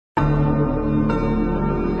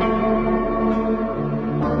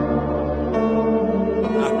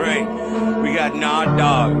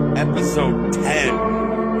episode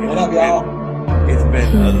 10. What up, y'all? It's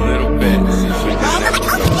been a little bit since we did an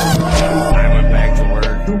episode. I went back to work,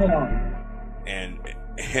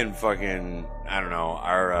 and fucking, I don't know,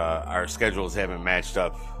 our schedules haven't matched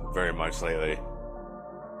up very much lately.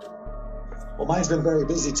 Well, mine's been very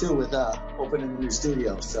busy too with opening a new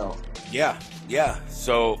studio. So yeah.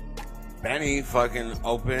 So Benny fucking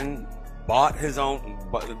bought his own.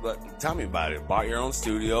 But tell me about it. Bought your own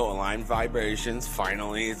studio, Aligned Vibrations.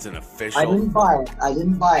 Finally, it's an official. I didn't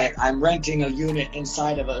buy it. I'm renting a unit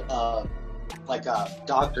inside of a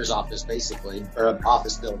doctor's office, basically, or an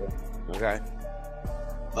office building. Okay.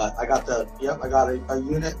 But I got a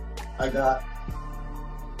unit. I got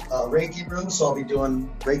a Reiki room, so I'll be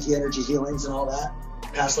doing Reiki energy healings and all that.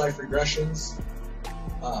 Past life regressions,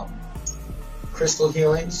 crystal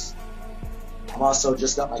healings. I'm also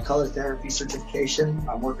just got my color therapy certification.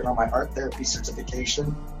 I'm working on my art therapy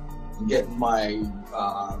certification. I'm getting my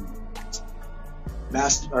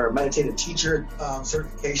meditative teacher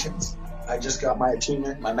certifications. I just got my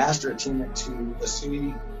master attunement to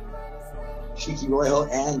Asui, Shiki Royal,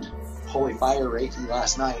 and Holy Fire Reiki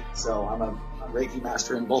last night. So I'm a Reiki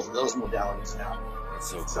master in both of those modalities now. That's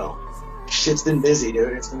so cool. So shit's been busy,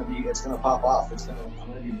 dude. It's gonna pop off. It's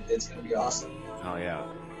gonna be awesome. Oh yeah.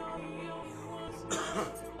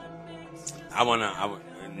 I want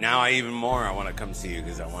to come see you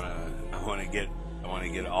because I want to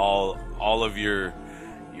get all of your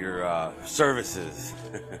services.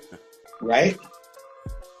 Right.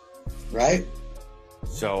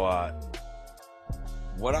 So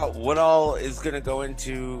what all is going to go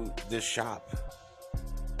into this shop?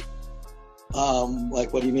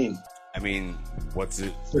 Like, what do you mean? I mean, what's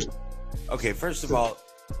it? First of all,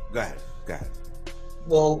 go ahead.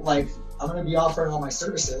 Well, like, I'm going to be offering all my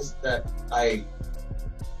services that I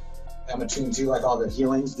am attuned to, like all the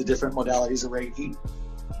healings, the different modalities of Reiki.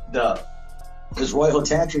 There's Royal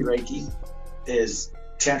Tantric Reiki, is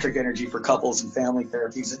tantric energy for couples and family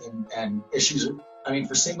therapies and issues. I mean,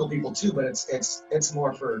 for single people too, but it's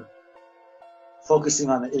more for focusing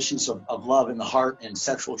on the issues of love in the heart and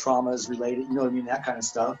sexual traumas related, you know what I mean, that kind of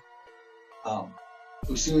stuff.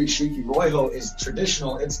 Usui Shiki Royal is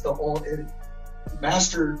traditional. It's the old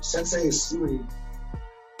Master Sensei Asui,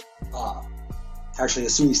 actually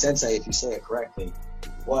Asui Sensei, if you say it correctly,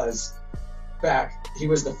 he was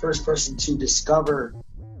the first person to discover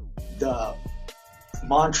the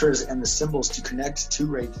mantras and the symbols to connect to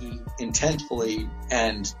Reiki intentfully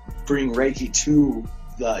and bring Reiki to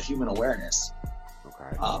the human awareness.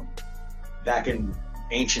 Okay. Back in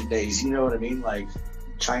ancient days, you know what I mean? Like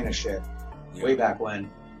China shit, yeah. Way back when.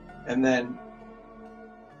 And then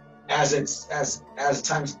as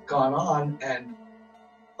time's gone on and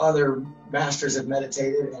other masters have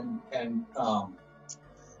meditated and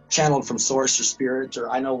channeled from source or spirit, or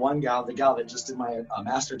I know one gal, the gal that just did my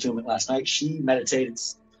master attunement last night, she meditated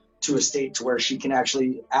to a state to where she can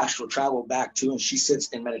actually astral travel back to, and she sits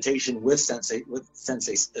in meditation with Sensei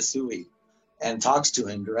Asui and talks to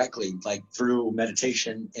him directly, like through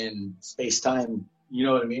meditation in space-time, you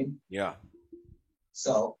know what I mean? Yeah.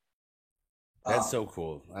 So that's so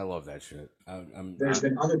cool. I love that shit. There's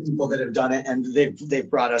been other people that have done it, and they've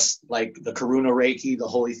brought us like the Karuna Reiki, the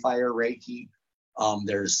Holy Fire Reiki.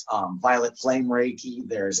 There's Violet Flame Reiki.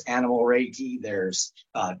 There's Animal Reiki. There's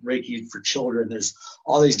Reiki for children. There's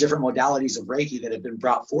all these different modalities of Reiki that have been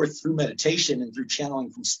brought forth through meditation and through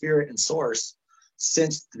channeling from spirit and source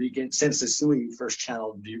since Asui first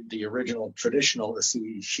channeled the original traditional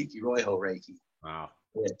Asui Shiki Royal Reiki. Wow.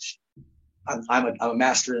 Which I'm a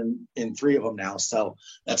master in 3 of them now, so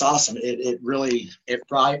that's awesome. It really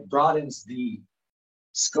broadens the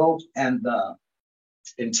scope and the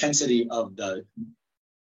intensity of the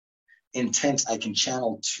intent I can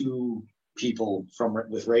channel to people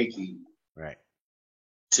with Reiki, right?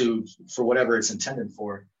 For whatever it's intended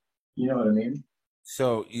for. You know what I mean?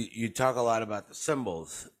 So you talk a lot about the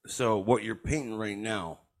symbols. So what you're painting right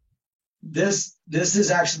now? This is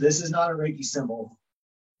not a Reiki symbol.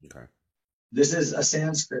 Okay. This is a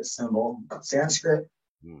Sanskrit symbol. Sanskrit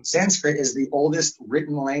is the oldest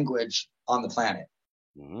written language on the planet.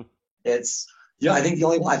 Mm-hmm. It's, I think the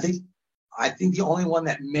only one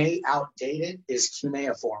that may outdate it is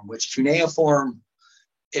cuneiform, which cuneiform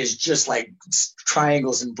is just like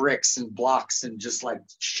triangles and bricks and blocks and just like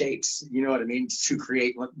shapes, you know what I mean, to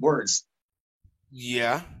create words.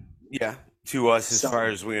 Yeah. To us, as far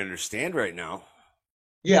as we understand right now.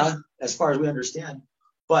 Yeah, as far as we understand.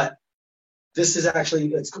 But this is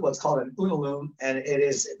actually, it's what's called an unalum, and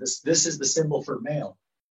this is the symbol for male,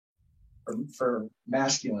 for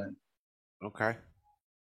masculine. Okay.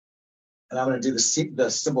 And I'm going to do the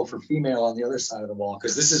symbol for female on the other side of the wall,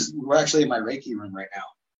 because we're actually in my Reiki room right now.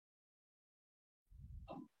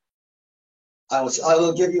 I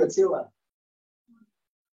will give you a tila.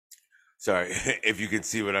 Sorry, if you could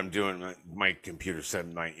see what I'm doing, my computer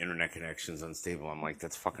said my internet connection's unstable. I'm like,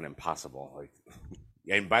 that's fucking impossible. Like,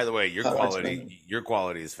 and by the way, your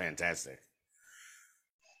quality is fantastic.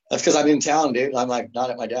 That's because I'm in town, dude. I'm like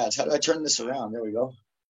not at my dad's. How do I turn this around? There we go.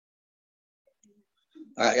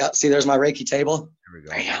 All right, yeah. See, there's my Reiki table. There we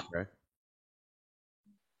go. Bam. Okay.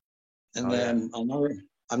 And then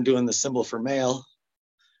I'm doing the symbol for male,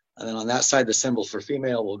 and then on that side, the symbol for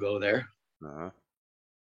female will go there.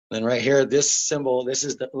 Then right here, this symbol, this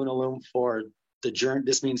is the Unalum for the journey.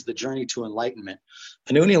 This means the journey to enlightenment.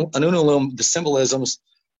 An Unalum, the symbolisms,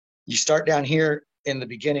 you start down here in the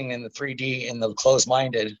beginning in the 3D in the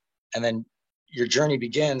closed-minded, and then your journey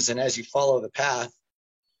begins. And as you follow the path,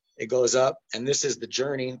 it goes up. And this is the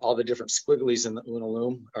journey. All the different squigglies in the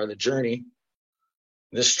Unalum are the journey.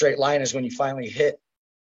 This straight line is when you finally hit,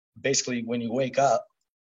 basically when you wake up.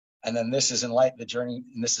 And then this is the journey,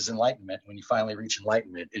 and this is enlightenment, when you finally reach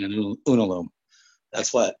enlightenment in an Unalum.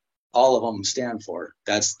 That's what all of them stand for.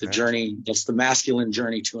 That's the journey, that's the masculine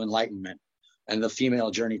journey to enlightenment. And the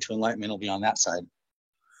female journey to enlightenment will be on that side.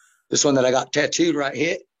 This one that I got tattooed right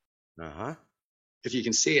here. If you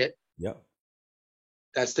can see it. Yep.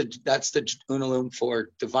 That's the Unalum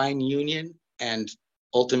for divine union and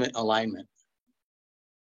ultimate alignment.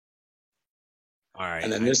 All right.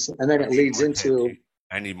 And then it leads into...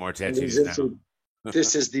 I need more tattoos now.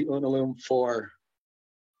 This is the Unalum for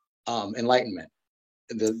enlightenment.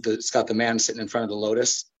 It's got the man sitting in front of the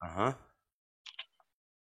lotus.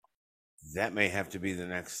 That may have to be the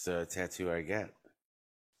next tattoo I get.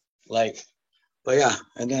 But yeah.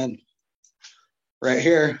 And then right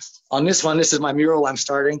here on this one, this is my mural I'm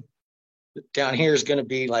starting. Down here is going to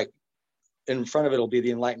be like, in front of it will be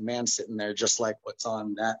the enlightened man sitting there, just like what's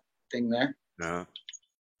on that thing there.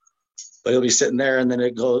 But it'll be sitting there, and then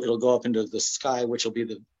it'll go up into the sky, which will be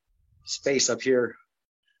the space up here,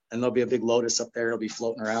 and there'll be a big lotus up there. It'll be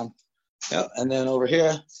floating around. Yep. And then over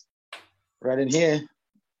here, right in here,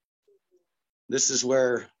 this is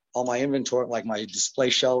where all my inventory, like my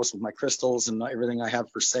display shelves with my crystals and everything I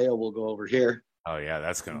have for sale, will go over here. Oh yeah,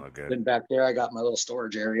 that's gonna look good. Then back there, I got my little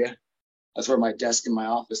storage area. That's where my desk in my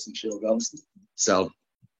office and shit goes. So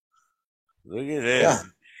look at this. Yeah.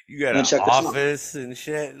 You got an office and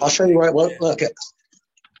shit. I'll show you where. Look at.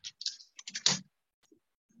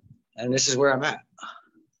 And this is where I'm at.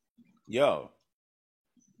 Yo,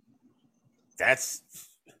 that's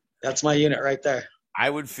my unit right there. I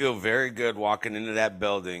would feel very good walking into that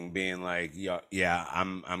building, being like, yeah,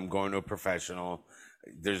 I'm going to a professional.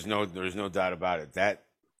 There's no doubt about it. That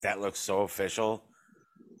looks so official.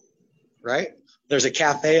 Right? There's a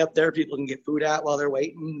cafe up there people can get food at while they're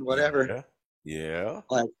waiting, whatever. Yeah.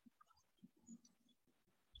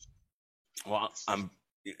 Well, I'm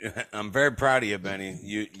very proud of you, Benny.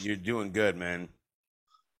 You're doing good, man.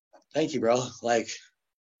 Thank you, bro.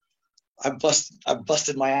 I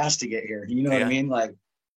busted my ass to get here. You know what I mean?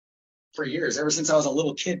 For years, ever since I was a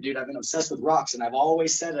little kid, dude, I've been obsessed with rocks, and I've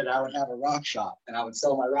always said that I would have a rock shop and I would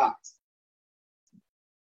sell my rocks.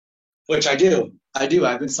 Which I do.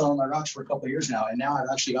 I've been selling my rocks for a couple of years now, and now I've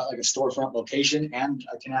actually got a storefront location, and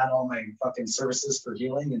I can add all my fucking services for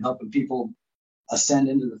healing and helping people ascend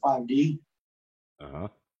into the 5D.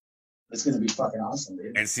 It's gonna be fucking awesome,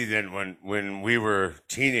 dude. And see, then when we were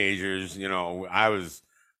teenagers, I was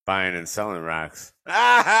buying and selling rocks.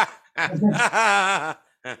 Yeah,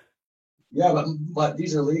 but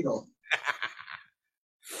these are legal.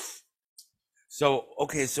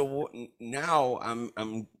 So now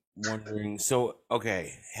I'm wondering. So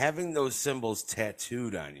having those symbols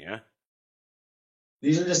tattooed on you.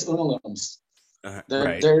 These are just Unalums.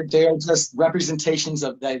 They are just representations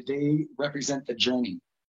of that. They represent the journey.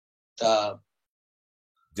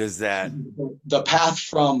 Does that the path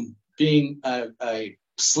from being a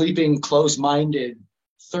sleeping, closed-minded,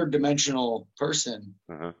 third-dimensional person,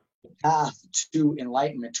 the path to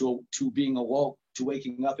enlightenment, to being awoke, to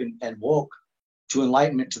waking up and woke, to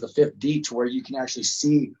enlightenment, to the 5th D, to where you can actually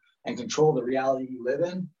see and control the reality you live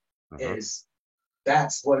in,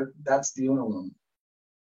 that's the Unalum.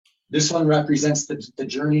 This one represents the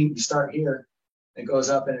journey. You start here, it goes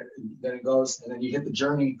up, and then it goes, and then you hit the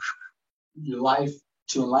journey, your life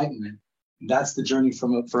to enlightenment. That's the journey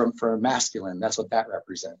for a masculine. That's what that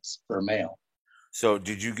represents for a male. So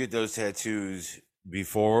did you get those tattoos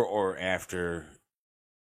before or after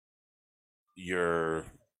your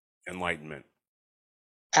enlightenment?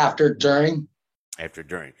 After, during. After,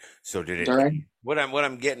 during. So did it? During. What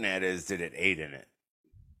I'm getting at is, did it aid in it?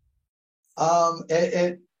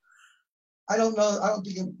 It I don't know. I don't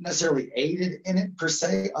think it necessarily aided in it per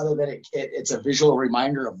se, other than it's a visual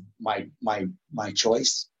reminder of my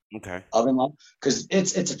choice Okay. of in love, because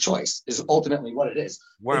it's a choice is ultimately what it is.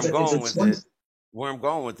 Where It's I'm a going with it, choice. where I'm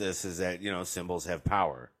going with this is that, symbols have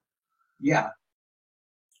power. Yeah.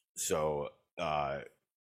 So,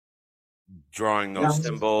 drawing Now those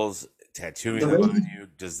symbols, tattooing the them on Reiki, you,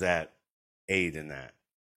 does that aid in that?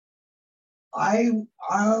 I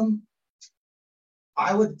um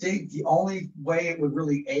I would think the only way it would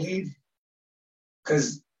really aid,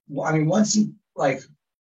 because I mean once you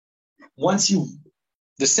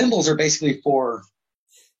the symbols are basically for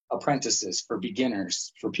apprentices, for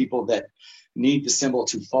beginners, for people that need the symbol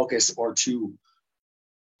to focus or to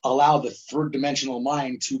allow the third dimensional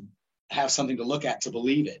mind to have something to look at to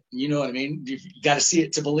believe it. You know what I mean? You got to see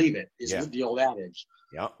it to believe it, is Yeah. the old adage.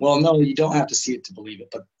 Yeah. Well, no, you don't have to see it to believe it,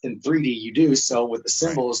 but in 3D you do. So with the Right.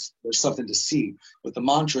 symbols, there's something to see. With the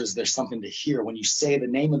mantras, there's something to hear. When you say the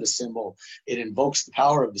name of the symbol, it invokes the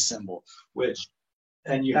power of the symbol, which,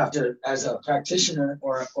 and you have to, as a practitioner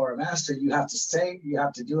or a master, you have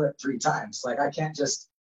to do it 3 times. Like I can't just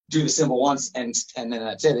do the symbol once and then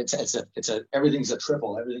that's it. It's a everything's a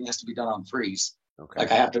triple. Everything has to be done on threes. Okay.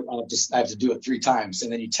 Like I have to do it 3 times,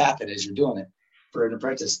 and then you tap it as you're doing it for an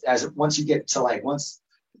apprentice. Once you get to once,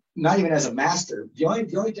 not even as a master, the only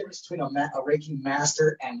difference between a Reiki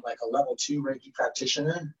master and like a level 2 Reiki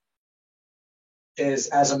practitioner is,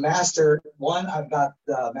 as a master, one, I've got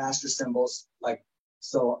the master symbols,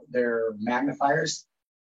 so they're magnifiers.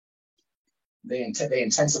 They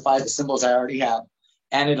intensify the symbols I already have,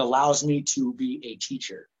 and it allows me to be a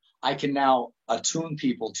teacher. I can now attune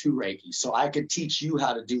people to Reiki. So I could teach you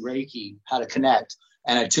how to do Reiki, how to connect,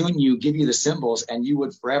 and attune you, give you the symbols, and you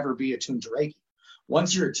would forever be attuned to Reiki.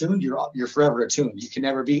 Once you're attuned, you're forever attuned. You can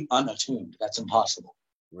never be unattuned. That's impossible.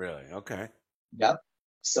 Really? Okay. Yep.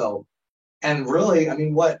 So, and really, I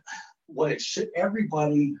mean, what it should,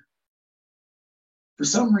 everybody, for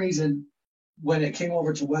some reason, when it came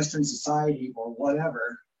over to Western society or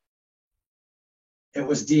whatever, it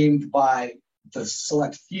was deemed by the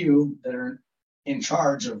select few that are in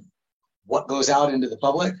charge of what goes out into the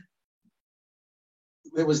public.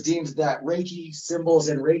 It was deemed that Reiki symbols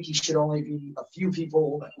and Reiki should only be a few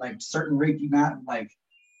people, like certain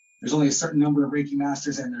there's only a certain number of Reiki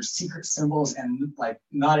masters, and there's secret symbols, and like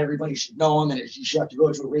not everybody should know them, and you should have to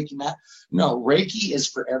go to a Reiki mat. No, Reiki is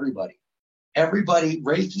for everybody.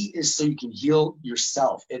 Reiki is so you can heal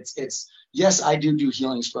yourself. It's yes, I do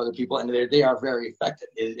healings for other people, and they are very effective.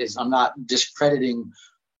 I'm not discrediting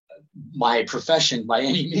my profession by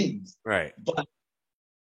any means. Right. But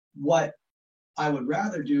what I would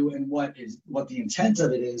rather do, and what the intent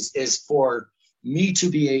of it is for me to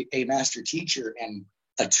be a master teacher and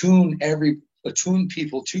attune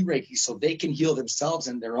people to Reiki so they can heal themselves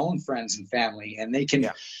and their own friends and family, and they can,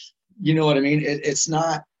 you know what I mean? It's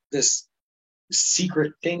not this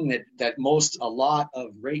secret thing that a lot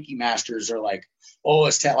of Reiki masters are like, oh,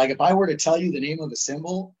 like if I were to tell you the name of the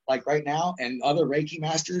symbol, like right now, and other Reiki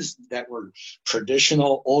masters that were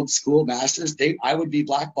traditional old school masters, I would be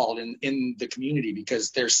blackballed in the community,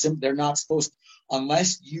 because they're not supposed,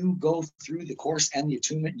 unless you go through the course and the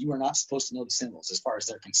attunement, you are not supposed to know the symbols as far as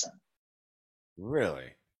they're concerned.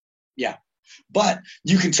 Really? Yeah. But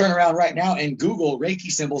you can turn around right now and Google Reiki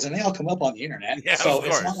symbols, and they all come up on the internet. Yeah, so of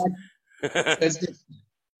course. It's not like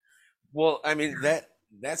well, I mean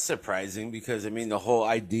that's surprising, because I mean the whole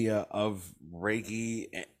idea of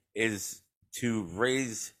Reiki is to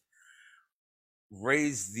raise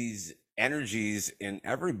these energies in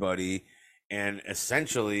everybody, and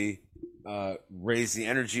essentially raise the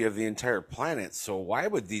energy of the entire planet. So why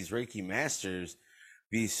would these Reiki masters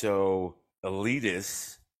be so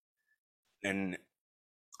elitist, and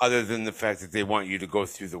other than the fact that they want you to go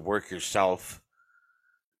through the work yourself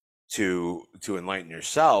to enlighten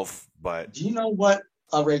yourself? But do you know what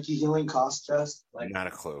a Reiki healing costs, just not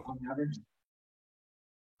a clue.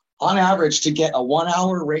 On average, to get a 1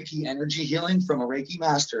 hour Reiki energy healing from a Reiki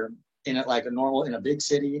master in a big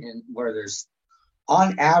city, and where there's,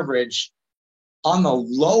 on average, on the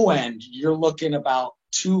low end, you're looking about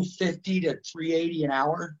 $250 to $380 an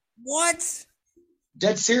hour. What?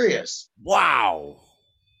 Dead serious. Wow.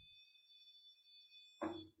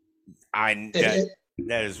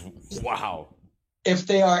 That is wow. If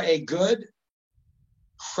they are a good,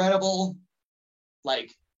 credible,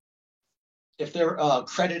 if they're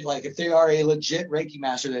credited, if they are a legit Reiki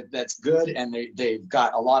master that's good, and they've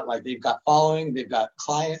got a lot, they've got following, they've got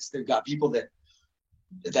clients, they've got people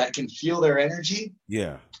that can feel their energy.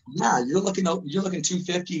 Yeah. Yeah, you're looking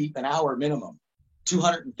 $250 an hour minimum,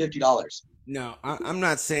 $250. No, I'm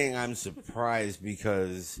not saying I'm surprised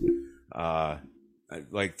because,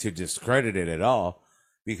 like to discredit it at all,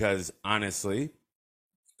 because honestly,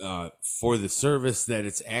 for the service that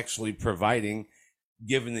it's actually providing,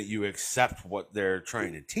 given that you accept what they're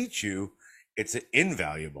trying to teach you, it's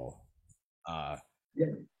invaluable. Yeah.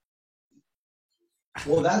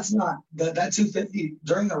 Well, that's not that 250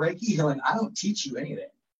 during the Reiki healing. I don't teach you anything.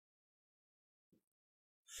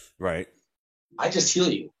 Right. I just heal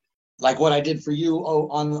you, like what I did for you. Oh,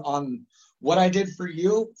 on what I did for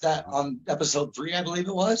you that on episode 3, I believe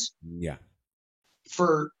it was. Yeah.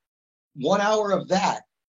 For 1 hour of that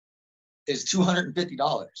is $250.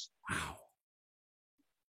 Wow.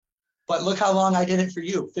 But look how long I did it for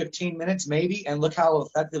you, 15 minutes maybe, and look how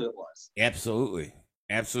effective it was. Absolutely.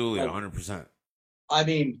 Absolutely. Like, 100%. I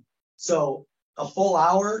mean, so a full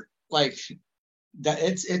hour, like that,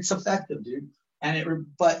 it's effective, dude.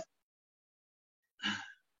 But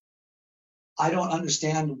I don't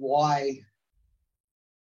understand why.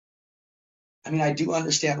 I mean, I do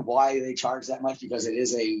understand why they charge that much because it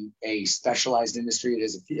is a specialized industry. It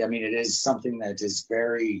is, I mean, it is something that is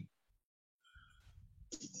very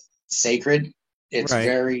sacred. It's Right.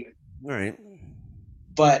 very, Right.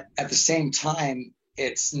 but at the same time,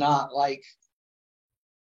 it's not like,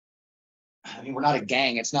 I mean, we're not a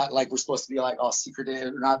gang. It's not like we're supposed to be like all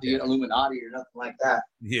secretive or not the Illuminati or nothing like that.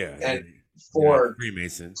 Yeah. And for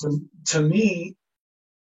Freemason, to me,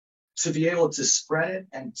 to be able to spread it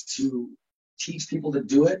and to teach people to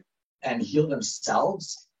do it and heal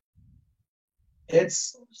themselves,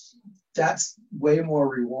 that's way more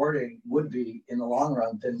rewarding, would be in the long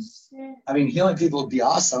run than, I mean, healing people would be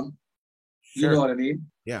awesome. Sure. You know what I mean?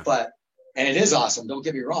 Yeah. And it is awesome, don't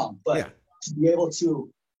get me wrong, but to be able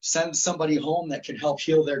to send somebody home that can help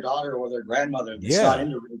heal their daughter or their grandmother that's not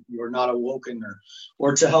into Reiki or not awoken,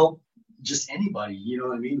 or to help just anybody, you know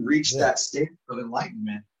what I mean, reach that state of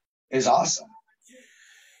enlightenment is awesome.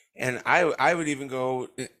 And I would even go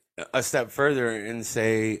a step further and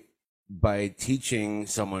say, by teaching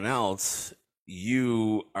someone else,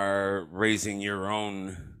 you are raising your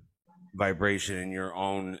own vibration and your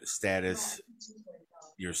own status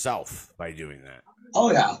yourself by doing that.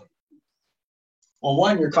 Oh yeah. Well,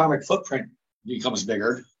 one, your karmic footprint becomes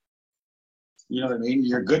bigger. You know what I mean?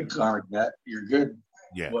 You're good karmic net. You're good,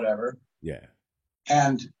 whatever. Yeah.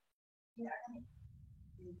 And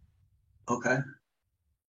okay.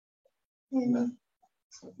 Yeah.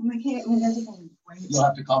 You'll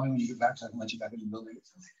have to call me when you get back so I can let you back in the building.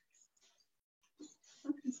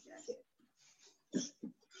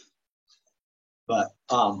 But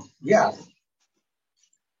yeah,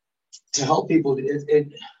 to help people,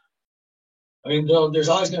 I mean, there's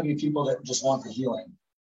always going to be people that just want the healing.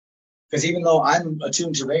 Because even though I'm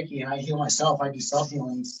attuned to Reiki and I heal myself, I do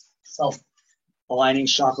self-healings, self-aligning,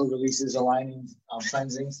 chakra releases, aligning,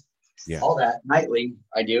 cleansings, all that nightly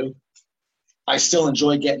I do. I still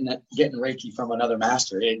enjoy getting Reiki from another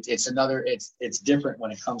master. It's different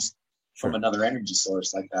when it comes from another energy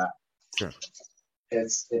source like that. Sure.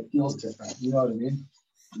 It feels different. You know what I mean?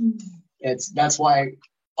 That's why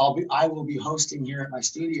I will be hosting here at my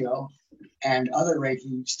studio, and other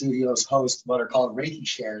Reiki studios host what are called Reiki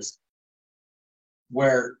shares,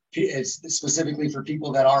 where it's specifically for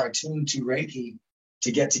people that are attuned to Reiki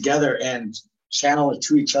to get together and channel it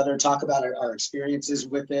to each other, talk about our experiences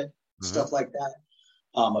with it, stuff like that.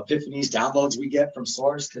 Epiphanies, downloads we get from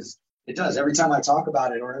source, because it does. Every time I talk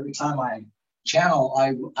about it or every time I channel,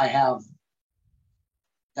 I have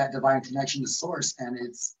that divine connection to source, and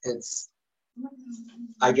it's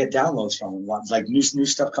I get downloads from them. Like new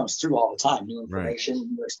stuff comes through all the time, new information,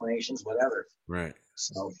 new explanations, whatever. Right.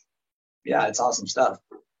 So yeah, it's awesome stuff.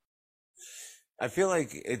 I feel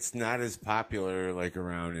like it's not as popular like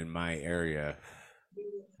around in my area.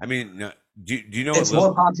 I mean, do you know? It's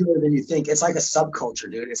more popular than you think. It's like a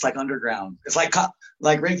subculture, dude. It's like underground. It's like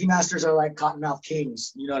Reiki masters are like Cottonmouth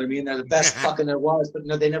Kings. You know what I mean? They're the best fucking there was, but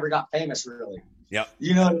no, they never got famous really. Yep.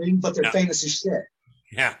 You know what I mean? But they're famous as shit.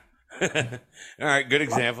 Yeah. All right. Good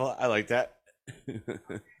example. I like that.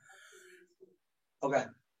 Okay.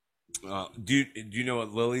 Do you know what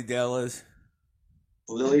Lilydale is?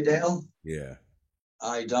 Lilydale? Yeah.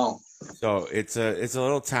 I don't. So it's a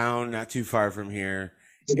little town not too far from here.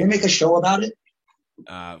 Did they make a show about it?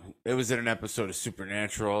 It was in an episode of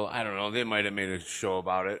Supernatural. I don't know. They might have made a show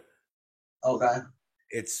about it. Okay.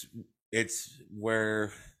 It's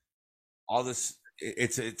where all this.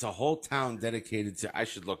 It's a whole town dedicated to. I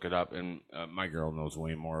should look it up, and my girl knows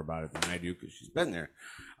way more about it than I do because she's been there.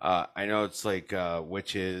 I know it's like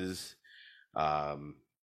witches.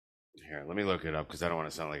 Here, let me look it up because I don't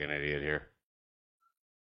want to sound like an idiot here.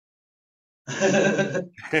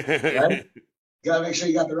 Right? You gotta make sure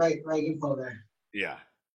you got the right info there. Yeah.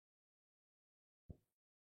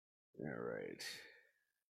 All right.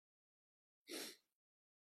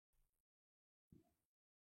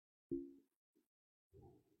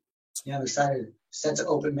 Yeah, I'm excited. Set to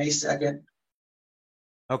open May 2nd.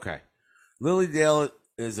 Okay. Lilydale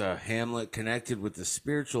is a hamlet connected with the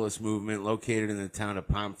spiritualist movement located in the town of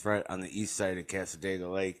Pomfret on the east side of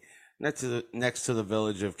Cassadaga Lake, next to the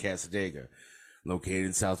village of Cassadaga. Located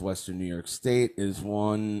in southwestern New York State, is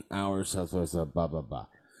 1 hour southwest of blah, blah, blah.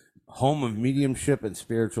 Home of mediumship and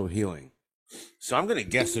spiritual healing. So I'm going to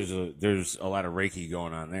guess there's a lot of Reiki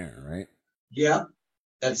going on there, right? Yeah,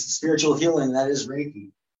 that's spiritual healing. That is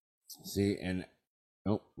Reiki. See, and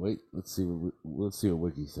oh wait, let's see what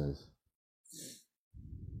Wiki says.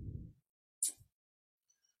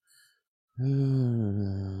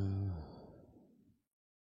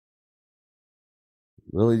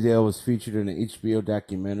 Lilydale was featured in an HBO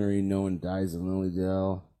documentary, No One Dies in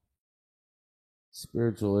Lilydale.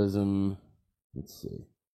 Spiritualism. Let's see.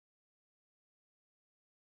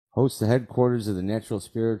 Hosts the headquarters of the Natural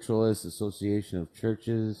Spiritualist Association of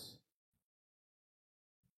Churches.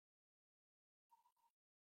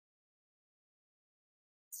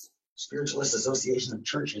 Spiritualist Association of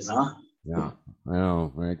Churches, huh? Yeah, I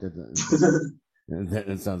know, right?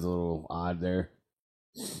 That sounds a little odd there.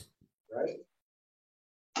 Right?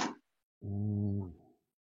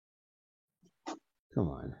 Come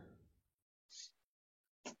on.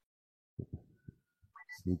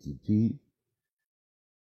 Sneaky Pete.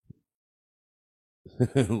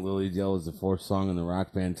 Lilydale is the fourth song in the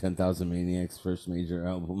rock band 10,000 Maniacs' first major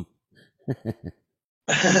album.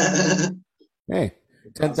 Hey,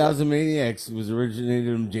 10,000 Maniacs was originated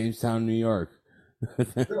in Jamestown, New York.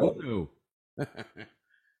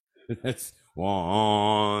 That's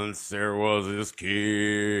once there was this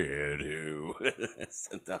kid who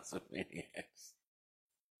 10,000 Maniacs.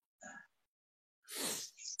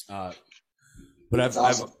 But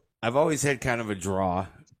I've always had kind of a draw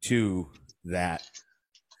to that.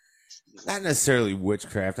 Not necessarily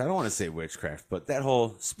witchcraft. I don't want to say witchcraft, but that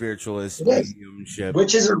whole spiritualist mediumship.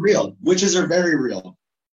 Witches are real. Witches are very real.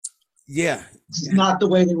 Yeah. It's not the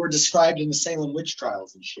way they were described in the Salem witch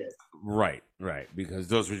trials and shit. Right. Because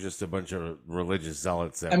those were just a bunch of religious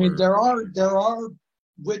zealots. There are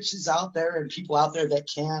witches out there and people out there that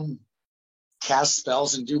can cast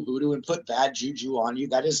spells and do voodoo and put bad juju on you.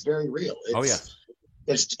 That is very real.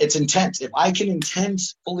 It's intent. If I can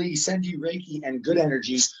intentfully send you Reiki and good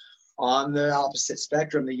energies on the opposite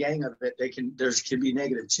spectrum, the yang of it, there can be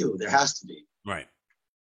negative too. There has to be. Right.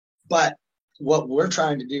 But what we're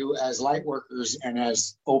trying to do as light workers and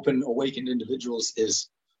as open, awakened individuals is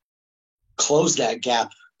close that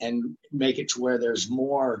gap and make it to where there's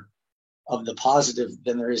more of the positive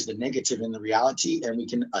than there is the negative in the reality, and we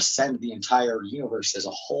can ascend the entire universe as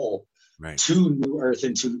a whole to New Earth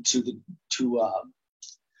and to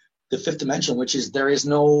the fifth dimension, which is there is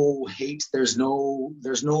no hate, there's no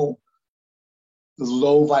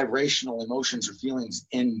low vibrational emotions or feelings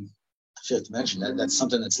in the fifth dimension. That's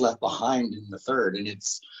something that's left behind in the third, and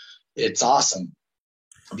it's awesome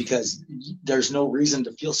because there's no reason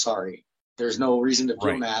to feel sorry. There's no reason to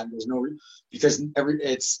feel mad. There's no because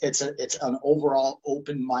it's an overall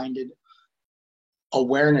open-minded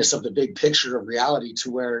awareness of the big picture of reality to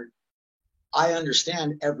where I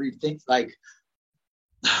understand everything. Like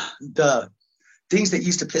the things that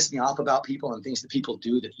used to piss me off about people and things that people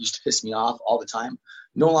do that used to piss me off all the time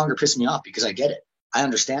no longer piss me off because I get it. I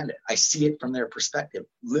understand it. I see it from their perspective,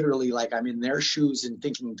 literally, like I'm in their shoes and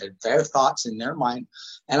thinking that their thoughts in their mind.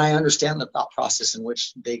 And I understand the thought process in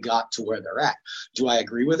which they got to where they're at. Do I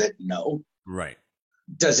agree with it? No. Right.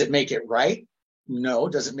 Does it make it right? No.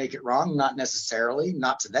 Does it make it wrong? Not necessarily.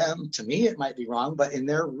 Not to them. To me, it might be wrong, but in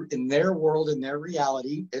their world, in their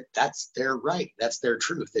reality, that's their right. That's their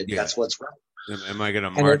truth. That's what's right. Am I going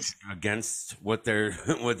to march against what their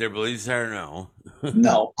beliefs are? No.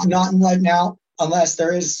 No, not right now. Unless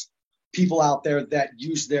there is people out there that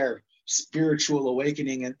use their spiritual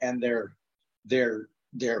awakening and their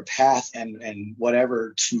path and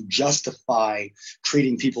whatever to justify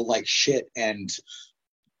treating people like shit and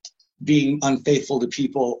being unfaithful to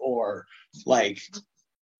people, or like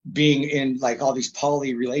being in like all these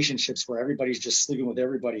poly relationships where everybody's just sleeping with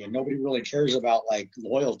everybody and nobody really cares about like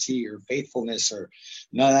loyalty or faithfulness or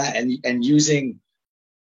none of that, and using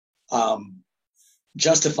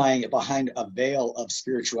justifying it behind a veil of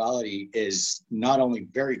spirituality is not only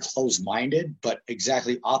very close-minded, but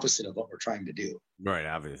exactly opposite of what we're trying to do. Right,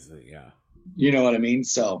 obviously, yeah. You know what I mean?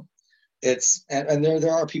 So it's and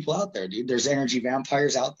there are people out there, dude. There's energy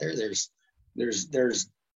vampires out there. There's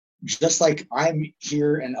just like I'm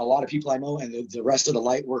here and a lot of people I know and the rest of the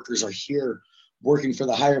light workers are here working for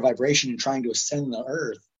the higher vibration and trying to ascend the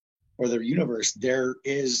earth or the universe, there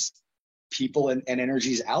is people and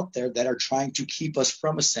energies out there that are trying to keep us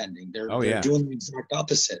from ascending. They're doing the exact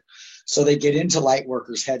opposite. So they get into light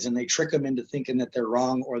workers' heads and they trick them into thinking that they're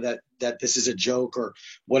wrong or that this is a joke or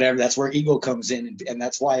whatever. That's where ego comes in. And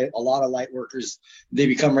that's why a lot of light workers, they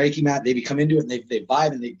become Reiki mat, they become into it and they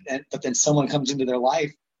vibe but then someone comes into their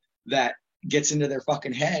life that gets into their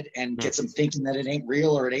fucking head and gets them thinking that it ain't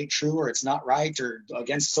real or it ain't true or it's not right or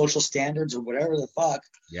against social standards or whatever the fuck.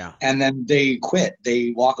 Yeah. And then they quit.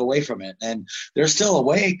 They walk away from it and they're still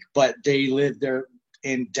awake, but they live there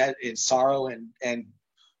in debt, in sorrow and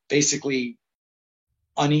basically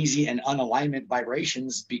uneasy and unalignment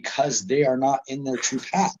vibrations because they are not in their true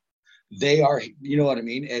path. They are, you know what I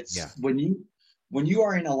mean? It's when you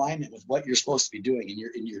are in alignment with what you're supposed to be doing and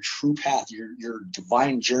you're in your true path, your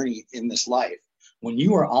divine journey in this life, when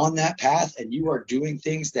you are on that path and you are doing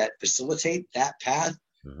things that facilitate that path,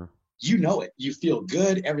 you know it. You feel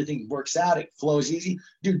good. Everything works out. It flows easy.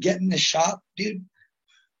 Dude, get in the shop, dude.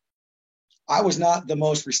 I was not the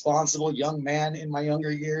most responsible young man in my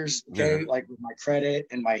younger years, okay? Like with my credit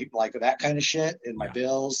and my, like that kind of shit and my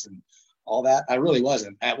bills and all that. I really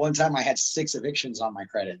wasn't. At one time, I had 6 evictions on my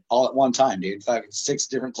credit all at one time, dude. 6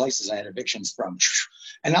 different places I had evictions from.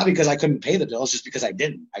 And not because I couldn't pay the bills, just because I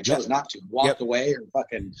didn't. I chose not to. Walked away or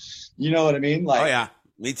fucking, you know what I mean? Like, oh, yeah.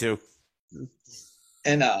 Me too.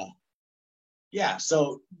 And, yeah,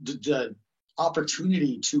 so the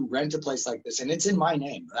opportunity to rent a place like this, and it's in my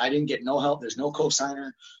name. I didn't get no help. There's no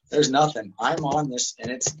co-signer. There's nothing. I'm on this,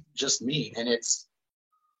 and it's just me. And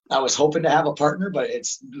I was hoping to have a partner, but it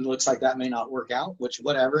looks like that may not work out, which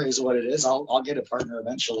whatever is what it is. I'll get a partner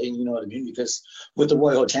eventually, you know what I mean? Because with the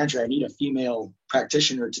Royal Tantra, I need a female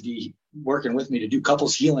practitioner to be working with me to do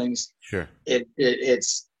couples healings. Sure.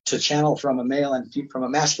 It's to channel from a male and from a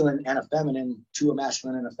masculine and a feminine to a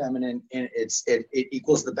masculine and a feminine, and it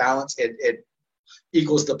equals the balance. It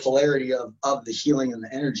equals the polarity of the healing and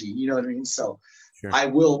the energy. You know what I mean? So sure. I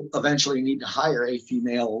will eventually need to hire a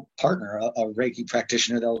female partner, a Reiki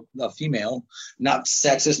practitioner, though a female, not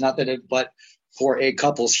sexist, not that it, but for a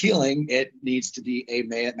couple's healing, it needs to be a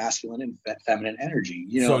masculine and feminine energy.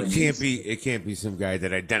 You know, so it can't be some guy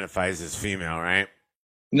that identifies as female, right?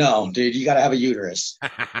 No, dude, you got to have a uterus.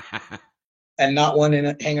 And not one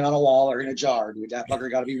hanging on a wall or in a jar, dude. That fucker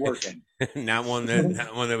got to be working. not one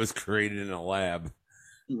that was created in a lab.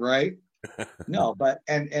 Right? No, but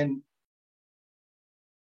and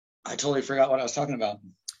I totally forgot what I was talking about.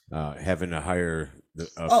 Having to hire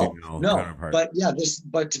a female counterpart. But yeah,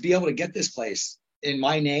 but to be able to get this place in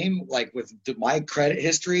my name, like with my credit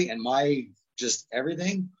history and my just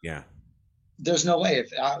everything. Yeah. There's no way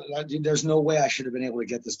there's no way I should have been able to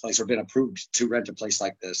get this place or been approved to rent a place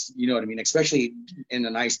like this. You know what I mean? Especially in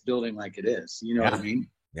a nice building like it is. You know what I mean?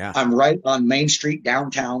 Yeah. I'm right on Main Street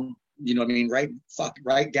downtown. You know what I mean?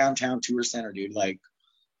 Right downtown Tour Center, dude. Like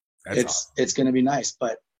it's going to be nice,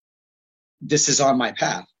 but this is on my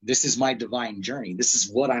path. This is my divine journey. This is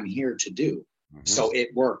what I'm here to do. Mm-hmm. So it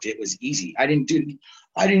worked. It was easy. They didn't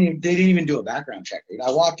even do a background check, dude.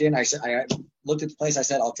 I walked in, I looked at the place, I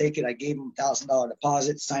said, I'll take it. I gave them $1,000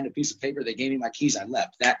 deposit, signed a piece of paper. They gave me my keys. I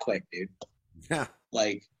left that quick, dude. Yeah.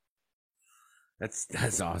 Like,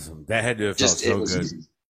 that's awesome. That had to have felt so good. Easy.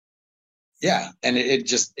 Yeah. And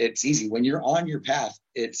it's easy. When you're on your path,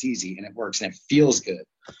 it's easy and it works and it feels good.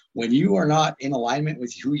 When you are not in alignment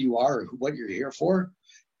with who you are or what you're here for,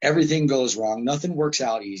 everything goes wrong. Nothing works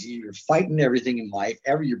out easy. You're fighting everything in life.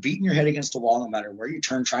 You're beating your head against a wall no matter where you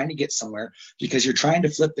turn, trying to get somewhere because you're trying to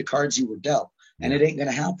flip the cards you were dealt. And it ain't going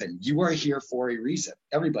to happen. You are here for a reason.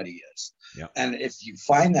 Everybody is. Yeah. And if you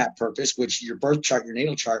find that purpose, which your birth chart, your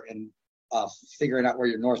natal chart, and figuring out where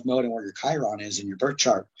your North Node and where your Chiron is in your birth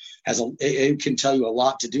chart, it can tell you a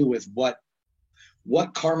lot to do with what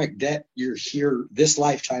karmic debt you're here this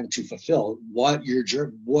lifetime to fulfill, what you're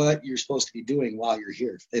supposed to be doing while you're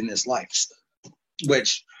here in this life.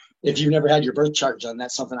 Which, if you've never had your birth chart done,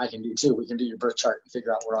 that's something I can do too. We can do your birth chart and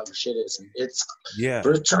figure out where all your shit is. And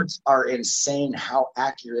birth charts are insane how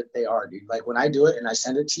accurate they are, dude. Like when I do it and I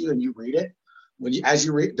send it to you and you read it, as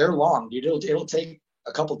you read, they're long, dude. It'll take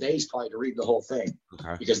a couple days probably to read the whole thing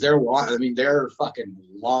because they're long. I mean, they're fucking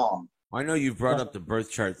long. I know you've brought up the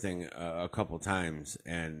birth chart thing a couple times,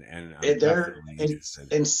 and they're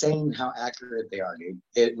insane how accurate they are, dude.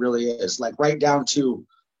 It really is. Like right down to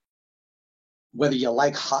whether you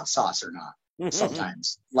like hot sauce or not.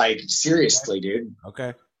 Sometimes, like seriously, dude.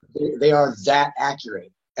 Okay. They are that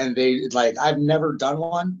accurate, and I've never done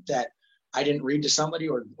one that I didn't read to somebody,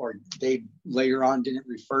 or they later on didn't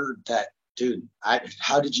refer that, dude,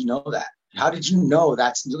 how did you know that? How did you know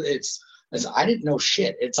I didn't know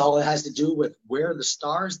shit. It's all it has to do with where the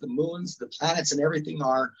stars, the moons, the planets, and everything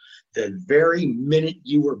are the very minute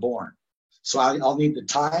you were born. So I'll need the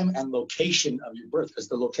time and location of your birth, because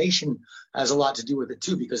the location has a lot to do with it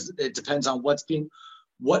too, because it depends on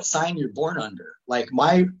what sign you're born under. Like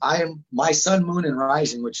my sun, moon, and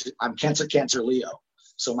rising, which I'm Cancer, Leo.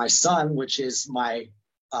 So my sun, which is my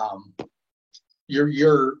I'm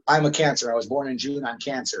a Cancer. I was born in June. I'm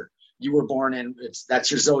Cancer. You were born in, that's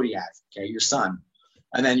your zodiac, okay, your sun.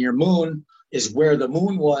 And then your moon is where the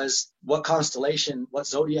moon was, what constellation, what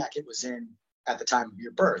zodiac it was in at the time of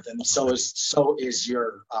your birth. And so is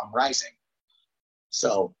your rising.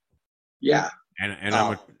 So, yeah.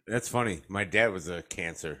 And that's funny. My dad was a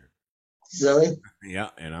Cancer. Really? Yeah,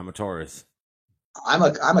 and I'm a Taurus. I'm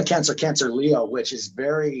a Cancer Leo, which is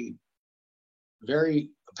very, very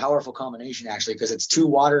powerful combination, actually, because it's 2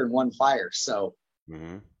 water and 1 fire. So,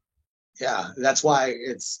 yeah, that's why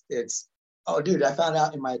it's. Oh, dude, I found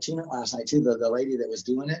out in my attunement last night too. The lady that was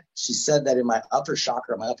doing it, she said that in my upper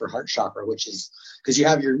chakra, my upper heart chakra, which is because you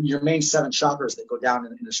have your main 7 chakras that go down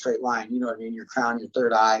in a straight line. You know what I mean? Your crown, your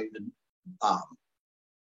third eye, the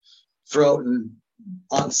throat, and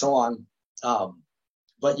on and so on.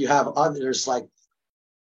 But you have others, like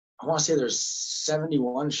I want to say there's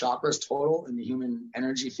 71 chakras total in the human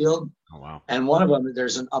energy field. Oh, wow. And one of them,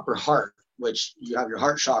 there's an upper heart, which you have your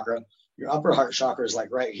heart chakra. Your upper heart chakra is like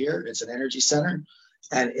right here. It's an energy center.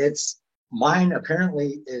 And mine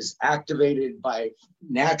apparently is activated by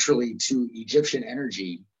naturally to Egyptian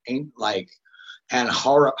energy, and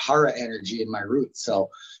Hara energy in my roots.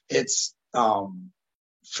 So it's,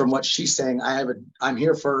 from what she's saying, I'm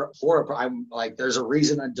here I'm like, there's a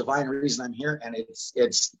reason, a divine reason I'm here. And it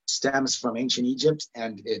stems from ancient Egypt.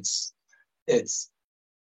 And it's,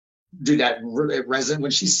 dude, it resonated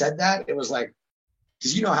when she said that. It was like,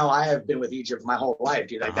 because you know how I have been with Egypt my whole life,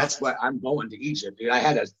 dude. Like that's what I'm going to Egypt, dude. I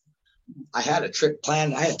had a trip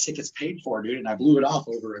planned. I had tickets paid for, dude, and I blew it off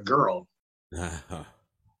over a girl.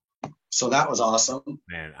 So that was awesome.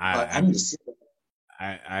 Man, I need to see it.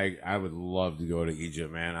 I would love to go to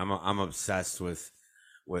Egypt, man. I'm obsessed with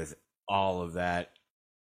all of that,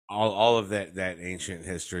 all of that ancient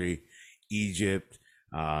history, Egypt,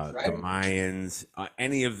 right. The Mayans,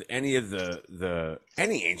 any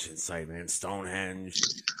ancient site, man, Stonehenge,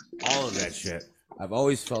 all of that shit. I've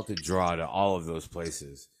always felt a draw to all of those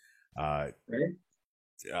places. Right.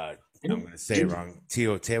 I'm gonna say it wrong.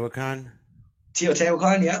 Teotihuacan,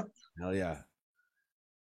 yeah. Hell yeah.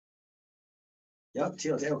 Yep,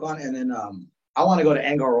 Teotihuacan, and then I want to go to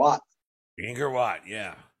Angkor Wat. Angkor Wat,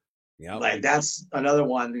 yeah. Yep. Like that's another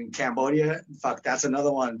one in Cambodia. Fuck, that's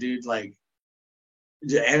another one, dude. Like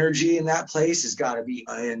the energy in that place has got to be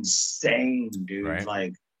insane, dude. Right.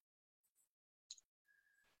 Like,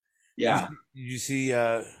 yeah. You see,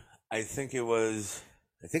 I think it was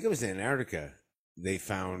in Antarctica. They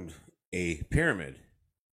found a pyramid.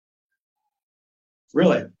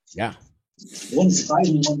 Really? Yeah. It wouldn't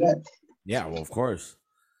surprise me one bit. Yeah, well, of course.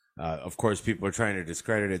 People are trying to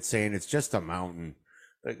discredit it, saying it's just a mountain.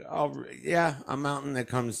 Like, oh, yeah, a mountain that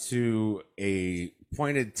comes to a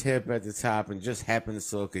pointed tip at the top and just happens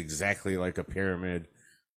to look exactly like a pyramid.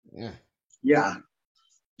 Yeah. Yeah.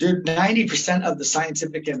 Dude, 90% of the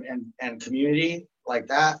scientific and community like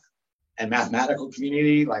that, and mathematical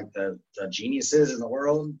community, like the geniuses in the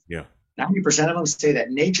world, yeah, 90% of them say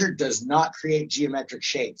that nature does not create geometric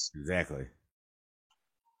shapes. Exactly.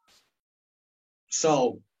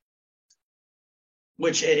 So,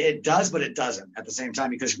 which it does, but it doesn't at the same time,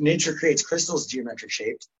 because nature creates crystals geometric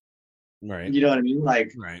shaped. Right. You know what I mean?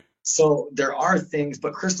 Like, right. So there are things,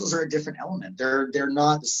 but crystals are a different element. They're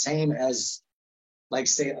not the same as, like,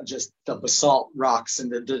 say, just the basalt rocks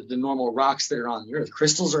and the normal rocks that are on the earth.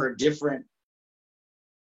 Crystals are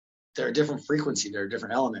they're a different frequency. They're a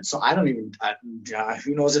different element. So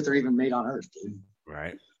who knows if they're even made on Earth, dude?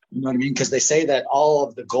 Right. You know what I mean? Because they say that all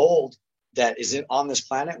of the gold that is on this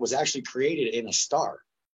planet was actually created in a star.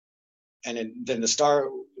 And then the star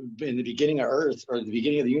in the beginning of Earth, or the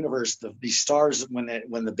beginning of the universe, these stars, when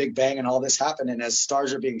the Big Bang and all this happened, and as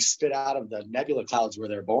stars are being spit out of the nebula clouds where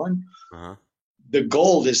they're born, the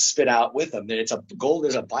gold is spit out with them. Gold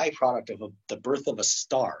is a byproduct of the birth of a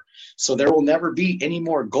star. So there will never be any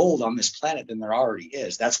more gold on this planet than there already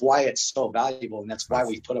is. That's why it's so valuable, and that's why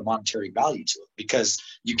we put a monetary value to it, because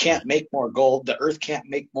you can't make more gold. The Earth can't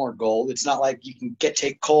make more gold. It's not like you can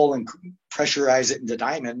take coal and pressurize it into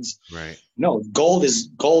diamonds. Right. No, gold is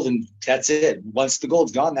gold, and that's it. Once the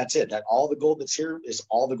gold's gone, that's it. That all the gold that's here is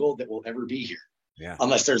all the gold that will ever be here. Yeah.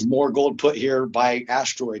 Unless there's more gold put here by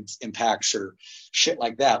asteroids impacts or shit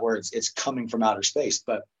like that, where it's coming from outer space.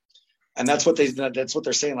 And that's what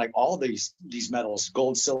they're saying. Like all these metals,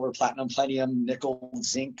 gold, silver, platinum, palladium, nickel,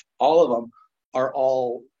 zinc, all of them are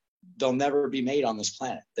all, they'll never be made on this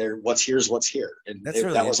planet. They're what's here is what's here. And That's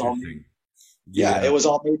really that was all interesting. yeah, it was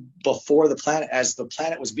all made before the planet, as the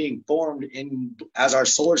planet was being formed, as our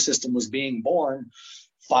solar system was being born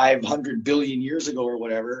 500 billion years ago or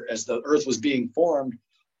whatever, as the Earth was being formed,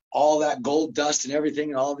 all that gold dust and everything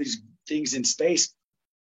and all these things in space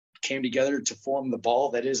came together to form the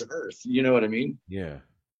ball that is Earth. You know what I mean? Yeah.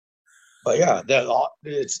 But yeah,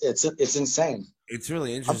 it's insane. It's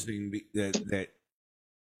really interesting that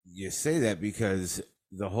you say that, because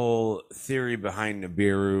the whole theory behind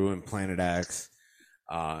Nibiru and Planet X,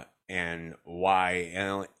 and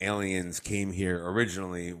why aliens came here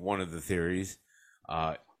originally, one of the theories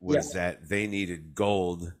was that they needed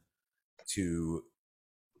gold to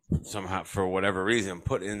somehow, for whatever reason,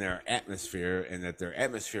 put in their atmosphere, and that their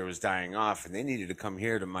atmosphere was dying off, and they needed to come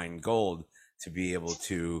here to mine gold to be able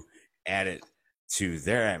to add it to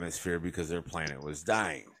their atmosphere because their planet was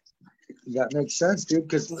dying. That makes sense, dude.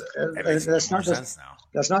 Because that's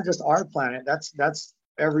not just our planet. That's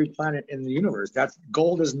every planet in the universe. That's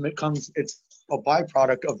gold it's a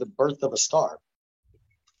byproduct of the birth of a star.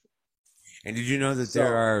 And did you know that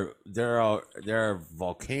there are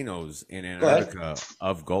volcanoes in Antarctica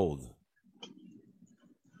of gold?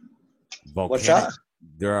 What's that?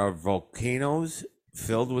 There are volcanoes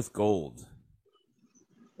filled with gold.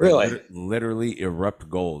 Really? Literally erupt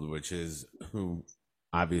gold, which is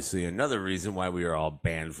obviously another reason why we are all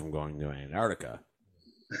banned from going to Antarctica.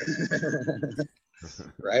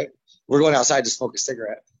 Right? We're going outside to smoke a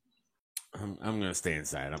cigarette. I'm going to stay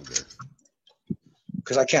inside. I'm good.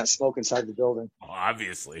 Because I can't smoke inside the building. Oh,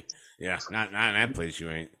 obviously. Yeah, not in that place you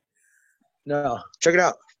ain't. No. Check it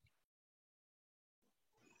out.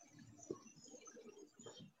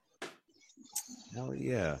 Hell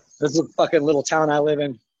yeah. This is a fucking little town I live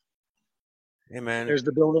in. Hey, man. There's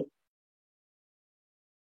the building.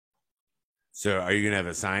 So are you going to have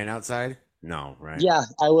a sign outside? No, right? Yeah,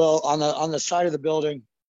 I will. On the side of the building.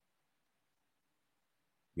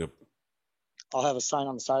 Yep. I'll have a sign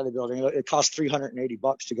on the side of the building. It costs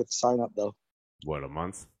 $380 to get the sign up, though. What, a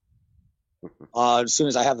month? As soon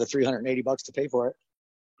as I have the $380 to pay for it.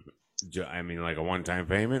 I mean, like a one-time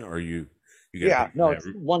payment, or you yeah, no, it's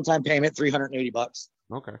one-time payment, $380.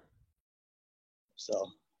 Okay. So.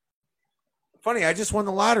 Funny, I just won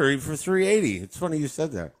the lottery for $380. It's funny you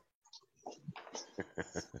said that.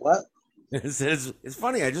 What? It's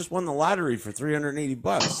funny. I just won the lottery for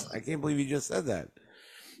 $380. I can't believe you just said that.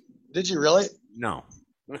 Did you really? No.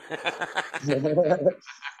 Dude,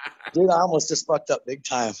 I almost just fucked up big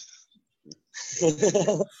time.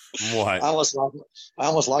 What? I almost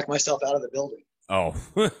locked myself out of the building. Oh.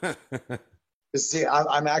 See,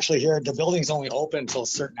 I'm actually here. The building's only open until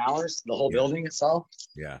certain hours. The whole building itself.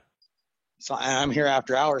 Yeah. So I'm here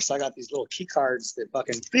after hours. So I got these little key cards that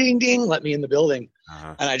fucking ding ding let me in the building,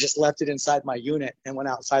 and I just left it inside my unit and went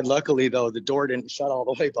outside. Luckily, though, the door didn't shut all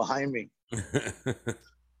the way behind me.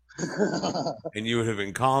 And you would have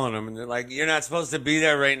been calling them, and they're like, "You're not supposed to be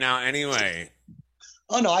there right now, anyway."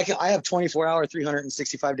 Oh no, I have 24-hour,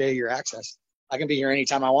 365-day-a-year access. I can be here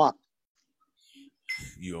anytime I want.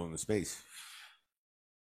 You own the space.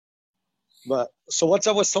 But so what's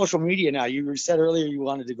up with social media now? You said earlier you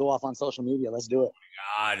wanted to go off on social media. Let's do it.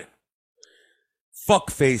 God. Fuck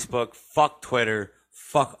Facebook. Fuck Twitter.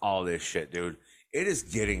 Fuck all this shit, dude. It is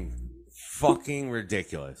getting fucking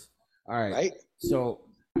ridiculous. All right. Right? So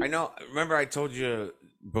remember I told you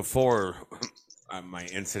before my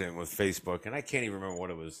incident with Facebook, and I can't even remember what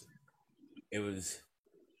it was. It was,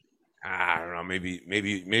 I don't know,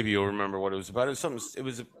 maybe you'll remember what it was about. It was something. It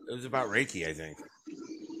was about Reiki, I think.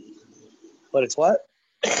 But it's what?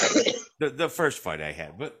 The first fight I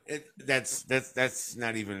had, but that's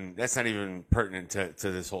not even pertinent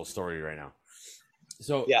to this whole story right now.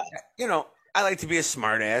 So yeah, I like to be a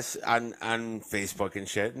smart ass on Facebook and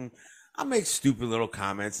shit, and I'll make stupid little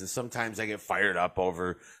comments, and sometimes I get fired up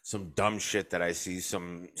over some dumb shit that I see,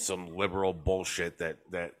 some liberal bullshit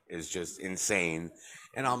that is just insane,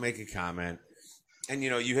 and I'll make a comment. And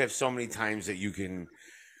you have so many times that you can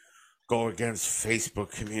go against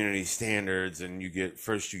Facebook community standards, and you get a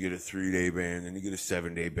 3-day ban, then you get a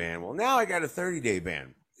 7-day ban. Well, now I got a 30-day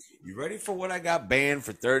ban. You ready for what I got banned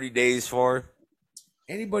for 30 days for?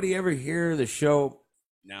 Anybody ever hear the show?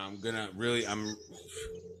 Now I'm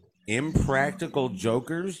Impractical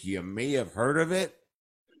Jokers. You may have heard of it.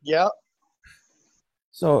 Yeah.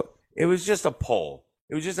 So it was just a poll.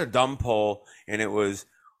 It was just a dumb poll, and it was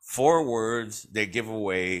 4 words that give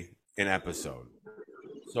away an episode.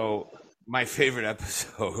 So my favorite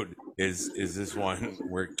episode is this one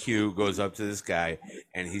where Q goes up to this guy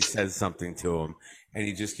and he says something to him, and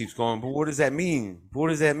he just keeps going, but what does that mean? What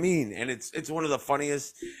does that mean? And it's one of the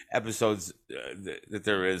funniest episodes that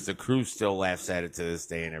there is. The crew still laughs at it to this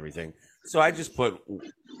day and everything. So I just put,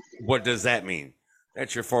 what does that mean?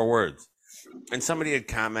 That's your 4 words. And somebody had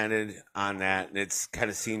commented on that, and it's kind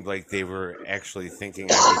of seemed like they were actually thinking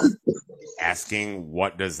I was asking,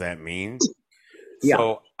 what does that mean? Yeah.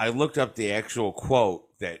 So I looked up the actual quote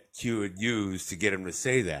that Q had used to get him to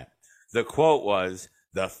say that. The quote was,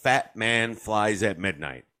 "The fat man flies at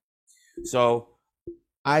midnight." So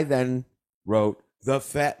I then wrote, "The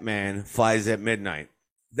fat man flies at midnight."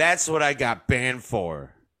 That's what I got banned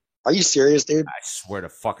for. Are you serious, dude? I swear to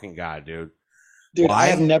fucking God, dude. Dude, why? I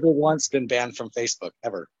have never once been banned from Facebook,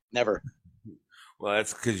 ever, never. Well,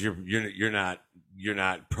 that's because you're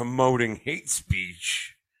not promoting hate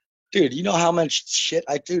speech. Dude, you know how much shit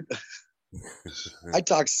I do? I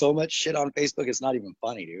talk so much shit on Facebook. It's not even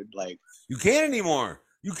funny, dude. Like, you can't anymore.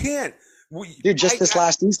 You can't. Dude, this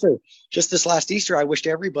last Easter, I wished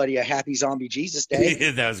everybody a happy zombie Jesus Day.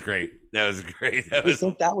 Yeah, that was great. I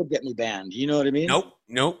think that would get me banned. You know what I mean?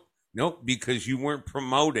 Nope. Because you weren't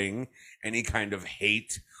promoting any kind of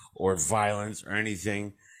hate or violence or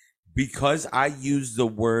anything. Because I used the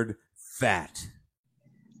word fat.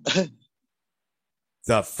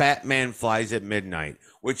 The fat man flies at midnight,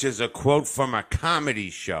 which is a quote from a comedy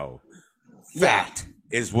show. Fat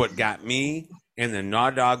is what got me and the Naw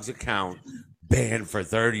Dawg's account banned for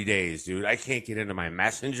 30 days, dude. I can't get into my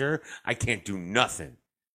messenger. I can't do nothing.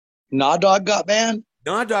 Naw Dawg got banned?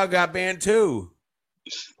 Naw Dawg got banned too.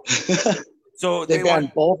 So they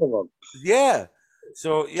banned both of them. Yeah.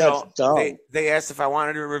 So, they asked if I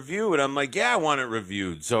wanted to review it. I'm like, yeah, I want it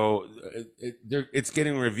reviewed. So it's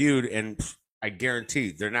getting reviewed, and I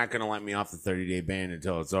guarantee they're not going to let me off the 30-day ban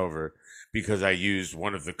until it's over, because I used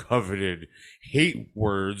one of the coveted hate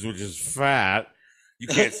words, which is fat. You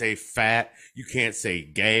can't say fat. You can't say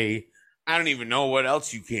gay. I don't even know what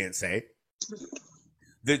else you can't say.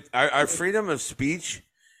 Our freedom of speech,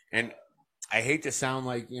 and I hate to sound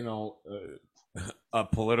like, a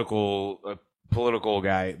political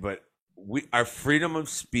guy, but our freedom of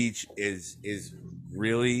speech is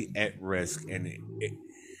really at risk, and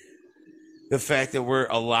the fact that we're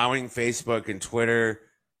allowing Facebook and Twitter,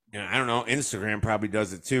 and I don't know, Instagram probably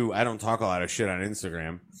does it too. I don't talk a lot of shit on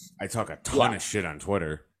Instagram. I talk a ton of shit on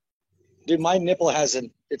Twitter. Dude, my nipple has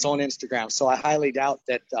its own Instagram, so I highly doubt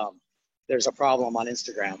that there's a problem on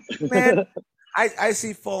Instagram. Man, I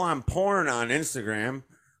see full-on porn on Instagram.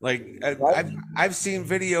 Like, I've seen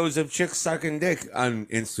videos of chicks sucking dick on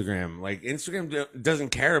Instagram. Like, Instagram doesn't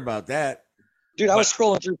care about that. Dude, I was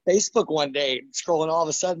scrolling through Facebook one day, all of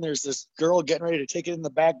a sudden there's this girl getting ready to take it in the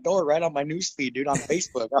back door right on my newsfeed, dude, on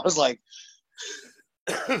Facebook. I was like,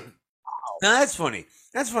 wow. Now that's funny.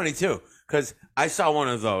 That's funny too, because I saw one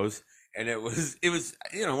of those, and it was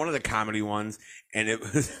one of the comedy ones, and it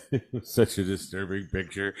was such a disturbing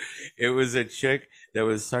picture. It was a chick that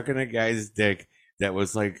was sucking a guy's dick that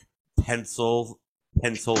was like pencil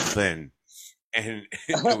thin, and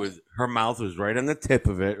her mouth was right on the tip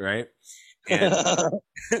of it, right? And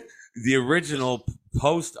the original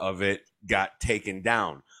post of it got taken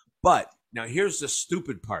down. But now here's the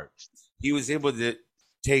stupid part. He was able to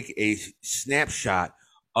take a snapshot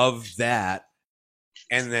of that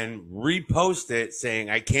and then repost it saying,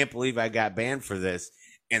 "I can't believe I got banned for this."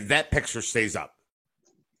 And that picture stays up.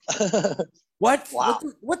 What? Wow.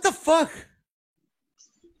 What the fuck?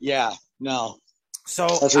 Yeah, no. So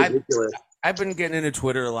I've been getting into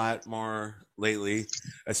Twitter a lot more lately,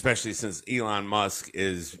 especially since Elon Musk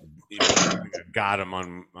is a god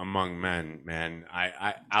among men. Man,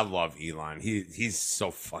 I love Elon. He's so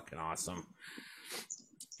fucking awesome,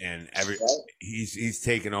 and he's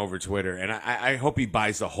taken over Twitter, and I hope he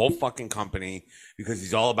buys the whole fucking company, because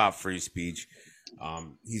he's all about free speech.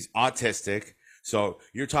 He's autistic, so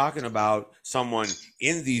you're talking about someone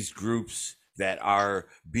in these groups that are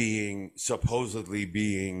supposedly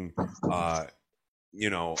being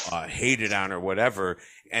hated on or whatever,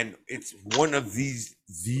 and it's one of these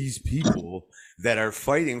people that are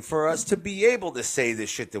fighting for us to be able to say the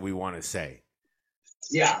shit that we want to say.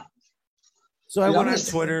 Yeah. So I went on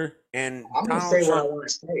Twitter, and I'm going to say what I want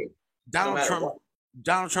to say.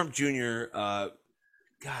 Donald Trump Jr.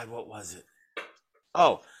 God, what was it?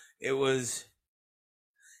 Oh, it was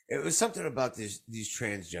something about these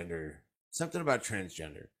transgender. Something about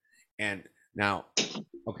transgender. And now,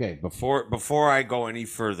 okay, before I go any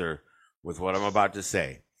further with what I'm about to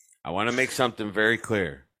say, I want to make something very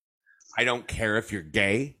clear. I don't care if you're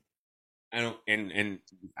gay. and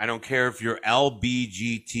I don't care if you're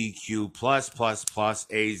LBGTQ plus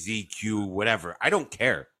AZQ whatever. I don't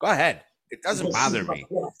care. Go ahead. It doesn't bother me.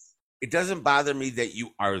 It doesn't bother me that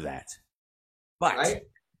you are that. But right?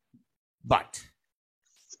 But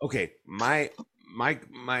okay, my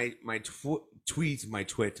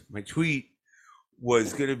tweet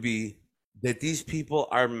was gonna be that these people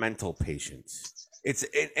are mental patients.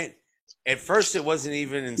 At first it wasn't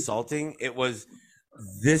even insulting. It was,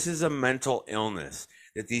 this is a mental illness,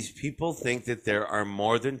 that these people think that there are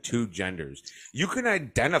more than two genders. You can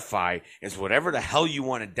identify as whatever the hell you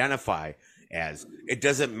want to identify as. It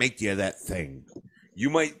doesn't make you that thing. You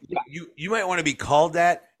might want to be called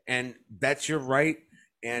that, and that's your right.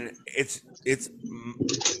 And it's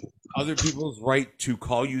other people's right to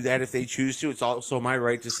call you that if they choose to. It's also my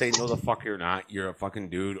right to say, no, the fuck you're not. You're a fucking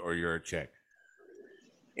dude or you're a chick.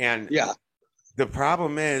 And yeah, the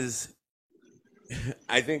problem is,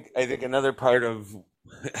 I think another part of,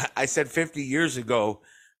 I said 50 years ago,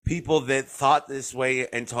 people that thought this way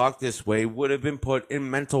and talked this way would have been put in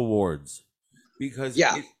mental wards because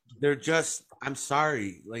they're just, I'm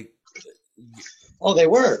sorry, like. Oh, they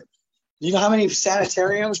were. You know how many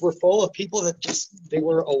sanitariums were full of people that just they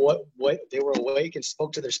were awake and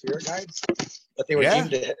spoke to their spirit guides, but they were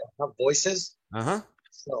deemed to have voices.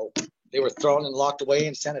 So they were thrown and locked away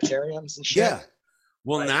in sanitariums and shit. Yeah.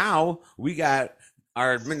 Well, now we got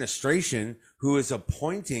our administration who is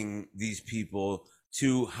appointing these people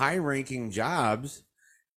to high-ranking jobs,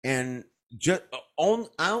 and just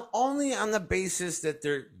only on the basis that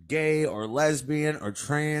they're gay or lesbian or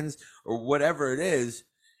trans or whatever it is.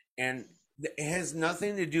 And it has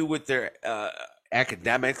nothing to do with their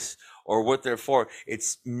academics or what they're for.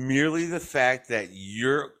 It's merely the fact that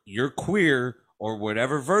you're queer or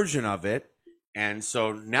whatever version of it. And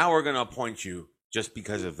so now we're going to appoint you just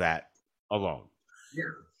because of that alone. Yeah.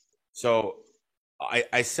 So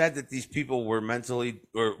I said that these people were mentally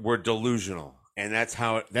or were delusional. And that's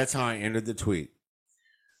how I ended the tweet.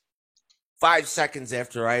 5 seconds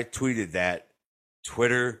after I tweeted that,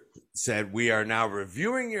 Twitter said, we are now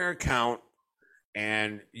reviewing your account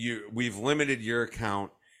and we've limited your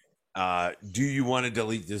account. Do you want to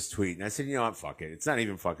delete this tweet? And I said, you know what, fuck it. It's not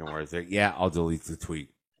even fucking worth it. Yeah, I'll delete the tweet.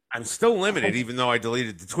 I'm still limited even though I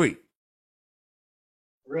deleted the tweet.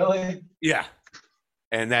 Really? Yeah.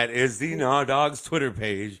 And that is the Naw Dawg's Twitter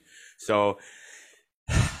page. So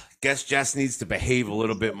guess Jess needs to behave a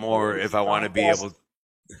little bit more if I want to be able.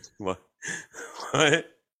 What?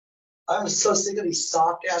 I'm so sick of these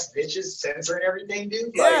soft ass bitches censoring everything,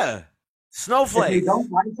 dude. Yeah. Snowflake. If you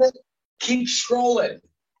don't like it, keep scrolling.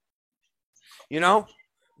 You know?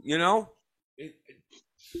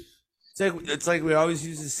 It's like we always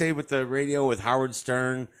used to say with the radio with Howard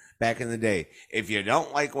Stern back in the day. If you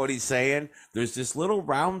don't like what he's saying, there's this little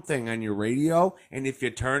round thing on your radio, and if you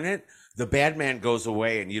turn it, the bad man goes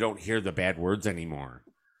away and you don't hear the bad words anymore.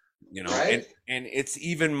 You know, right? and it's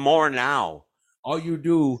even more now. All you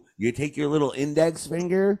do, you take your little index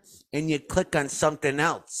finger and you click on something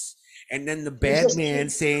else. And then the bad man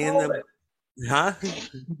saying,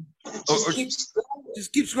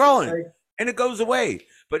 just keep scrolling. And it goes away.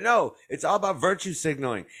 But no, it's all about virtue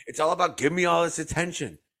signaling. It's all about give me all this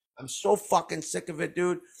attention. I'm so fucking sick of it,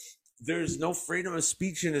 dude. There's no freedom of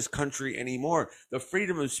speech in this country anymore. The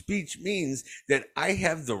freedom of speech means that I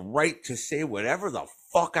have the right to say whatever the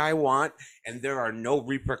fuck I want, and there are no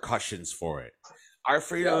repercussions for it. Our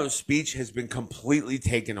freedom of speech has been completely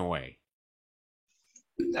taken away.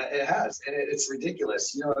 It has, and it's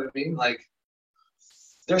ridiculous. You know what I mean? Like,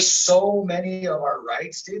 there's so many of our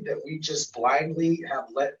rights, dude, that we just blindly have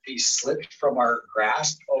let these slip from our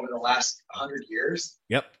grasp over the last 100 years.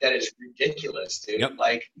 Yep. That is ridiculous, dude. Yep.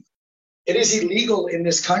 Like, it is illegal in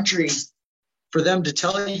this country for them to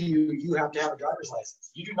tell you you have to have a driver's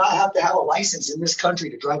license. You do not have to have a license in this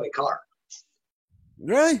country to drive a car.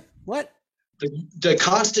 Really? What? The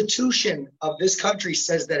Constitution of this country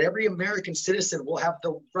says that every American citizen will have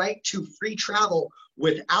the right to free travel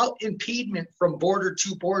without impediment from border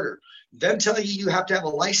to border. Them telling you have to have a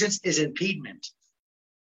license is impediment.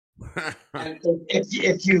 And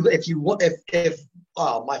if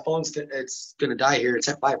my phone's gonna die here. It's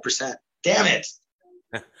at 5%. Damn it.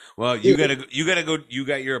 Well, you gotta go. You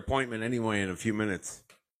got your appointment anyway in a few minutes.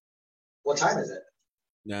 What time is it?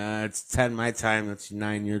 It's 10 my time. That's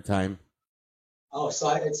 9 your time. Oh, so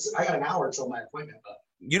I got an hour until my appointment. But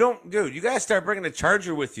you don't, dude. You gotta start bringing a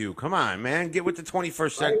charger with you. Come on, man. Get with the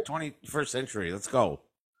 21st century. Let's go.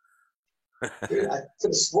 Dude, I could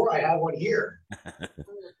have swore I had one here.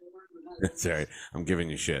 That's all right. I'm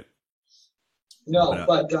giving you shit. No,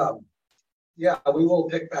 but yeah, we will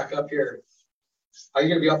pick back up here. Are you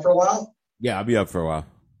gonna be up for a while? Yeah, I'll be up for a while.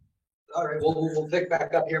 All right, we'll pick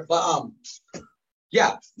back up here. But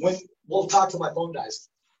yeah, when we'll talk to my phone guys.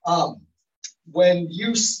 When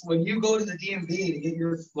you go to the DMV to get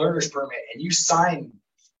your learner's permit and you sign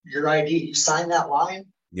your ID, you sign that line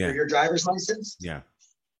for your driver's license. Yeah.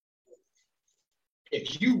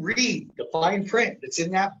 If you read the fine print that's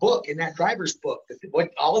in that book, in that driver's book,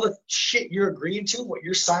 what all the shit you're agreeing to, what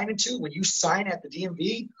you're signing to, when you sign at the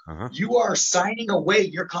DMV, you are signing away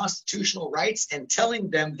your constitutional rights and telling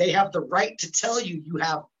them they have the right to tell you you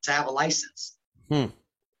have to have a license.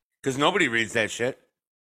 Because nobody reads that shit.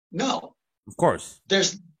 No, of course.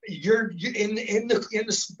 There's you're in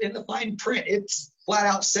the fine print. It's flat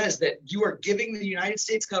out says that you are giving the United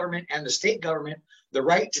States government and the state government the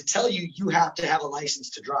right to tell you you have to have a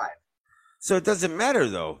license to drive. So it doesn't matter,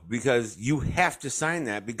 though, because you have to sign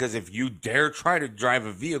that, because if you dare try to drive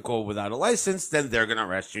a vehicle without a license, then they're going to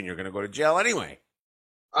arrest you and you're going to go to jail anyway.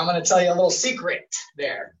 I'm going to tell you a little secret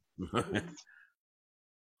there.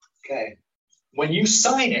 Okay. When you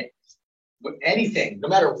sign it, with anything, no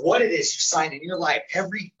matter what it is you sign in your life,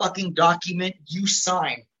 every fucking document you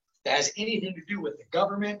sign that has anything to do with the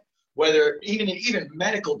government, whether even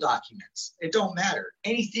medical documents, it don't matter.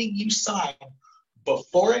 Anything you sign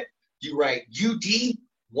before it, you write UD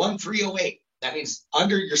 1308. That means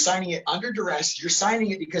you're signing it under duress. You're signing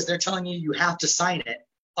it because they're telling you you have to sign it.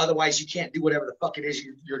 Otherwise, you can't do whatever the fuck it is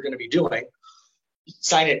you're going to be doing.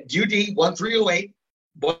 Sign it UD 1308.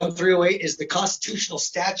 1308 is the constitutional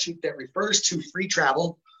statute that refers to free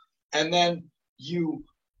travel. And then you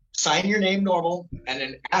sign your name normal, and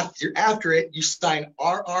then after it, you sign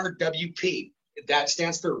RRWP. That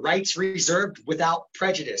stands for Rights Reserved Without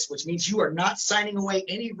Prejudice, which means you are not signing away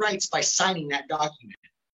any rights by signing that document.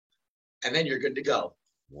 And then you're good to go.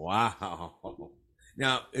 Wow.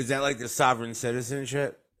 Now, is that like the sovereign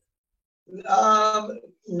citizenship?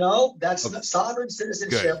 No, that's not sovereign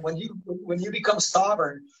citizenship. Good. When you become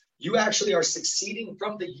sovereign, you actually are succeeding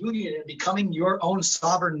from the union and becoming your own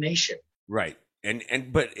sovereign nation. Right.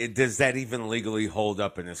 But does that even legally hold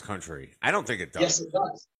up in this country? I don't think it does. Yes, it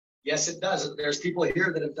does. Yes, it does. There's people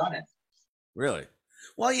here that have done it. Really?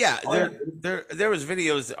 Well, yeah. There was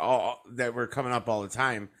videos that were coming up all the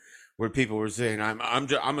time where people were saying,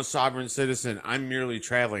 "I'm a sovereign citizen. I'm merely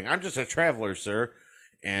traveling. I'm just a traveler, sir."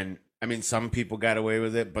 And I mean, some people got away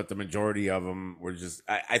with it, but the majority of them were just,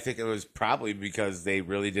 I think it was probably because they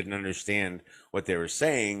really didn't understand what they were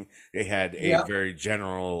saying. They had a very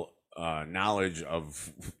general knowledge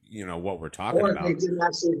of, what we're talking about. They didn't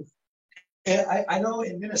actually, I know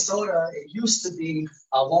in Minnesota, it used to be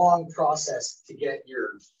a long process to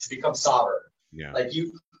become sovereign. Yeah. Like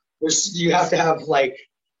you have to have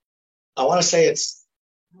I want to say it's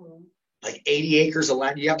like 80 acres of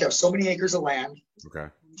land. You have to have so many acres of land. Okay.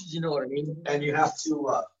 You know what I mean? And you have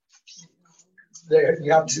to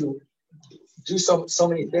do so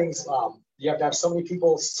many things. You have to have so many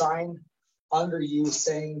people sign under you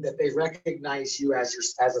saying that they recognize you as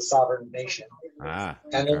a sovereign nation. Okay.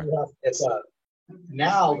 And then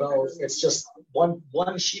now though it's just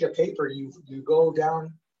one sheet of paper. You go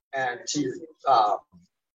down and to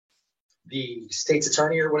the state's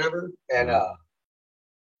attorney or whatever, and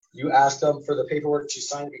you ask them for the paperwork to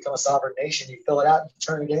sign to become a sovereign nation. You fill it out, you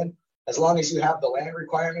turn it in. As long as you have the land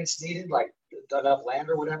requirements needed, like enough land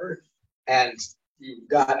or whatever, and you've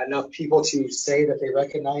got enough people to say that they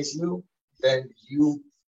recognize you, then you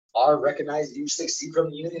are recognized. You succeed from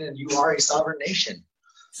the union, and you are a sovereign nation.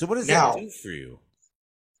 So what does that do for you?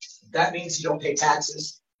 That means you don't pay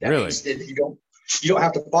taxes. That really? Means that you don't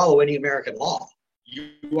have to follow any American law.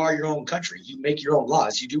 You are your own country. You make your own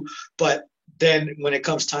laws. You do, but then when it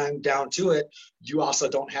comes time down to it, you also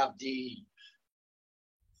don't have the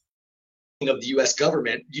of the U.S.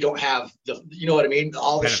 government. You don't have you know what I mean?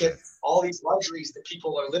 All the shit, all these luxuries that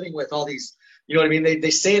people are living with, all these, you know what I mean?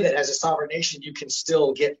 They say that as a sovereign nation, you can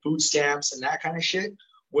still get food stamps and that kind of shit,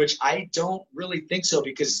 which I don't really think so,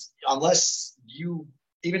 because unless you,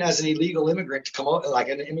 even as an illegal immigrant to come over, like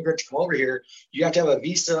an immigrant to come over here, you have to have a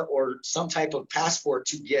visa or some type of passport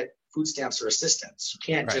to get food stamps or assistance. You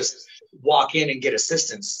can't just walk in and get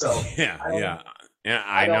assistance. So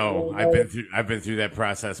I know. I've been through that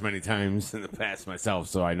process many times in the past myself,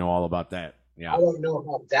 so I know all about that. Yeah. I don't know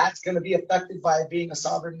how that's going to be affected by being a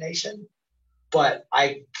sovereign nation, but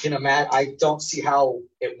I can imagine. I don't see how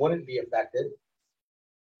it wouldn't be affected.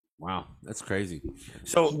 Wow, that's crazy.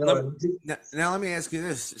 So now let me ask you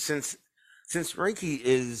this: since Reiki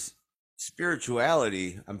is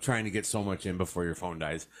spirituality, I'm trying to get so much in before your phone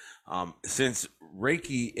dies. Since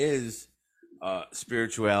Reiki is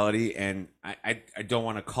spirituality, and I don't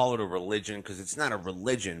want to call it a religion because it's not a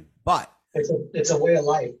religion, but it's a way of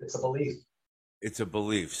life. It's a belief. It's a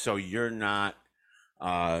belief. So you're not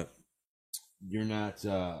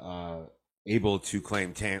able to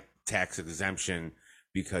claim tax exemption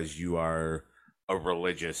because you are a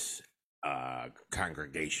religious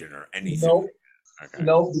congregation or anything. No, Okay.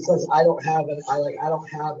 no, because I don't have a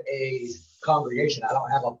congregation. I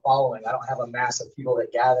don't have a following. I don't have a mass of people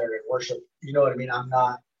that gather and worship. You know what I mean? I'm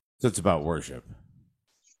not. So it's about worship.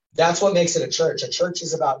 That's what makes it a church. A church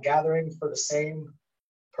is about gathering for the same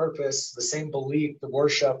purpose, the same belief, the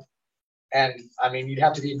worship. And I mean, you'd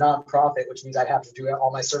have to be nonprofit, which means I'd have to do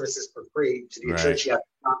all my services for free. To be a church, you have to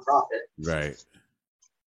be nonprofit. Right.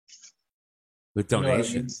 With donation. You know what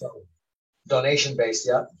I mean? So, donation based,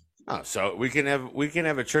 yeah. Oh, so we can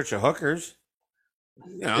have a church of hookers.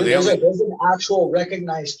 You know, there's an actual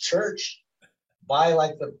recognized church by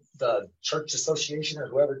like the church association or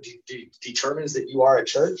whoever determines that you are a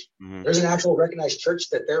church. Mm-hmm. There's an actual recognized church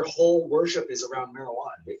that their whole worship is around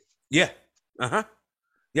marijuana. Yeah.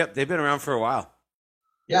 Yep, they've been around for a while.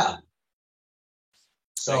 Yeah.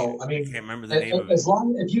 So I mean, I can't remember the name of it.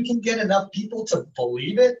 If you can get enough people to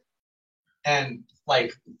believe it and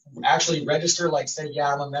like actually register, like say,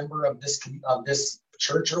 yeah, I'm a member of this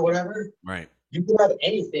church or whatever. Right. You can have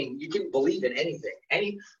anything. You can believe in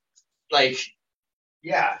anything.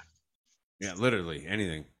 Yeah, literally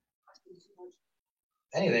anything.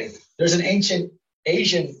 Anything. There's an ancient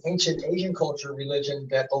Asian culture religion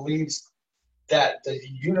that believes that the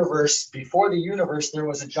universe, before the universe, there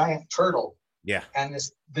was a giant turtle. Yeah. And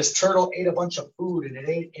this turtle ate a bunch of food and it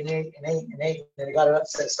ate, and it got an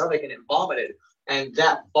upset stomach and it vomited. And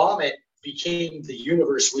that vomit became the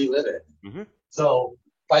universe we live in. Mm-hmm. So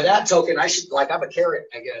by that token, I'm a carrot,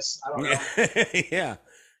 I guess. I don't know.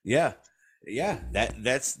 Yeah.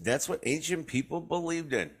 That's what ancient people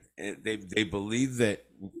believed in. They believed that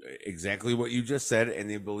exactly what you just said, and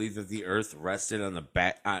they believed that the earth rested on the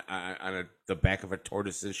back on the back of a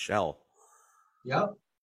tortoise's shell. Yep.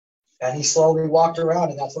 And he slowly walked around,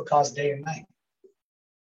 and that's what caused day and night.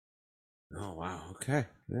 Oh wow. Okay.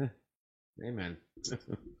 Yeah. Amen.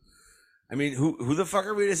 I mean, who the fuck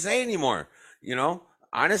are we to say anymore? You know,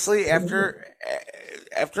 honestly, after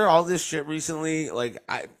all this shit recently, like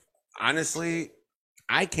I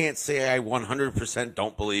can't say I 100%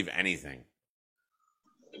 don't believe anything.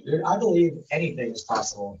 Dude, I believe anything is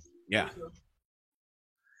possible. Yeah.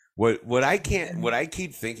 What I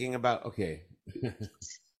keep thinking about, okay.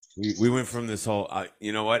 we went from this whole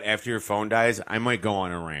you know what, after your phone dies, I might go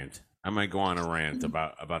on a rant.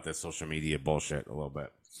 About this social media bullshit a little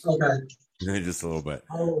bit. Okay. Just a little bit.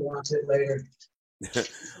 I will watch it later.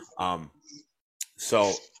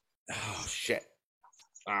 So oh shit.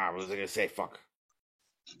 What was I gonna say? Fuck.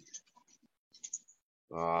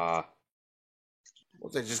 What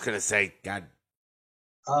was I just gonna say? God.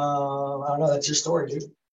 I don't know. That's your story,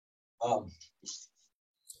 dude.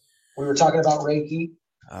 We were talking about Reiki.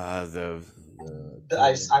 I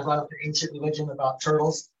brought up the ancient religion about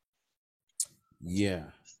turtles. Yeah.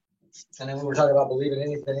 And then we were talking about believing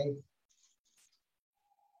anything.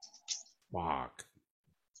 Fuck.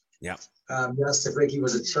 Yep. Yes, if Reiki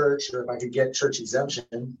was a church, or if I could get church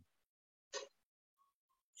exemption.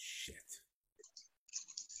 Shit.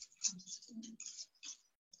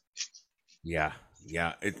 Yeah.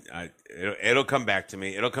 It'll come back to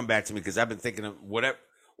me. Because I've been thinking of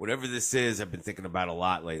whatever this is. I've been thinking about a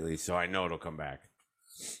lot lately, so I know it'll come back.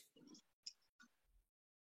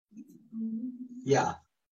 Yeah.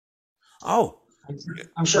 Oh,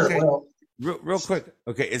 I'm sure okay. it will. Real quick.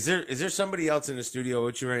 Okay, is there somebody else in the studio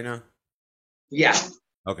with you right now? Yeah.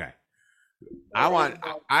 Okay. I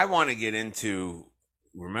want to get into.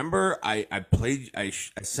 Remember, I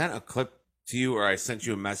sent a clip to you, or I sent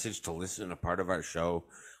you a message to listen to part of our show.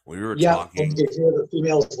 We were talking. Did you hear the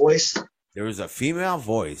female's voice? There was a female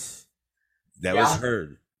voice that was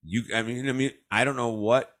heard. I mean, I don't know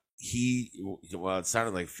what it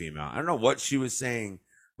sounded like female. I don't know what she was saying,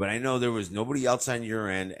 but I know there was nobody else on your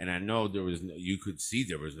end, and I know you could see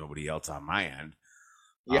there was nobody else on my end.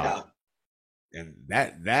 Yeah. And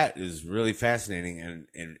that is really fascinating.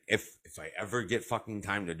 And if I ever get fucking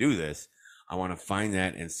time to do this, I want to find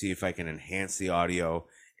that and see if I can enhance the audio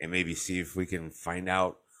and maybe see if we can find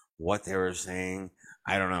out what they were saying.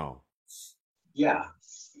 I don't know. Yeah.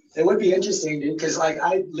 It would be interesting, dude, because like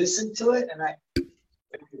I listened to it and I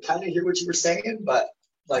kind of hear what you were saying, but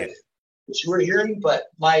like what you were hearing, but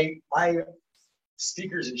my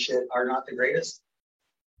speakers and shit are not the greatest.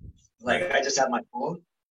 Like I just have my phone.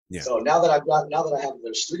 Yeah. So now that I have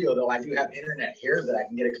the studio though, I do have internet here that I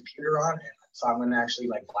can get a computer on, and so I'm gonna actually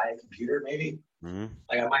like buy a computer maybe. Mm-hmm.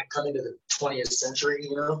 Like I might come into the 20th century,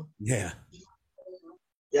 you know? Yeah.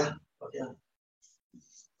 Yeah. Yeah.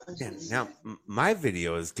 Yeah, now my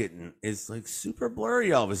video is like super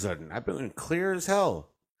blurry all of a sudden. I've been clear as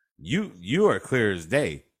hell. You are clear as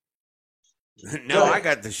day. Now I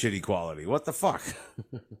got the shitty quality. What the fuck?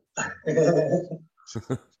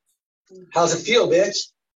 How's it feel,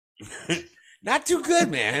 bitch? Not too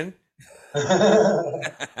good, man.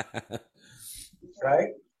 Right?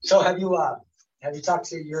 So have you talked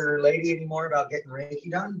to your lady anymore about getting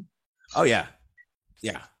Reiki done? Oh yeah.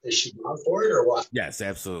 Yeah. Is she down for it or what? Yes,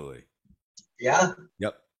 absolutely. Yeah?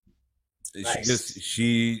 Yep. Nice.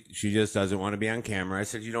 She just doesn't want to be on camera. I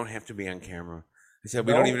said you don't have to be on camera. I said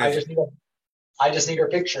we No, don't even have I just need her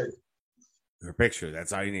picture. her picture.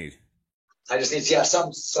 That's all you need. I just need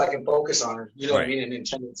something so I can focus on her. You know what I mean? And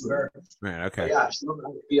intend it to her. Right, okay. But yeah, she don't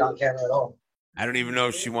have to be on camera at all. I don't even know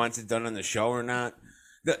if she wants it done on the show or not.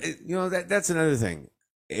 You know, that's another thing.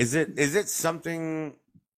 Is it something?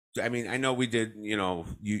 I mean, I know we did. You know,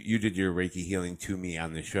 you did your Reiki healing to me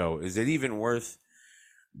on the show. Is it even worth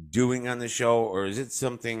doing on the show, or is it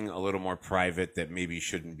something a little more private that maybe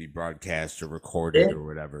shouldn't be broadcast or recorded or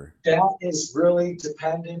whatever? That is really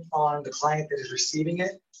dependent on the client that is receiving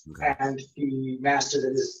it and the master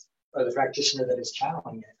that is, or the practitioner that is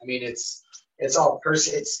channeling it. I mean, it's all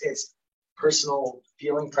it's personal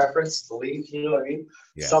feeling, preference, belief. You know what I mean?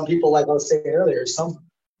 Yeah. Some people, like I was saying earlier,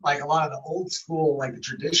 like a lot of the old school, like the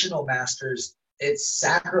traditional masters, it's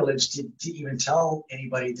sacrilege to even tell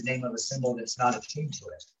anybody the name of a symbol that's not attuned to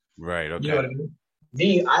it. Right. Okay. You know what I mean?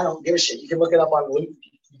 Me, I don't give a shit. You can look it up on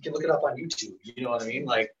YouTube. You know what I mean?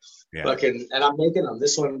 Like, and I'm making them.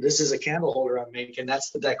 This is a candle holder I'm making. That's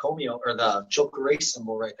the dicomio or the chokure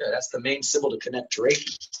symbol right there. That's the main symbol to connect to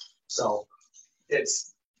Reiki. So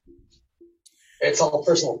it's all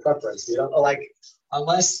personal preference. You know, like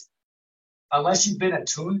unless you've been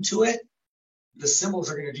attuned to it, the symbols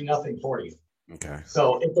are going to do nothing for you. Okay.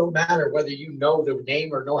 So it don't matter whether you know the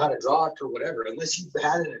name or know how to draw it or whatever. Unless you've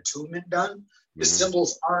had an attunement done, the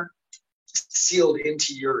symbols aren't sealed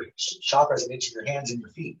into your chakras and into your hands and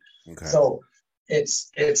your feet. Okay. So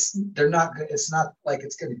it's not like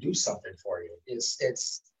it's going to do something for you.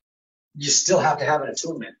 It's you still have to have an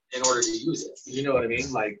attunement in order to use it. You know what I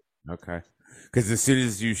mean? Like, okay. Because as soon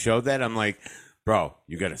as you showed that, I'm like, bro,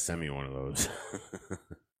 you got to send me one of those.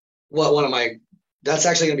 Well, that's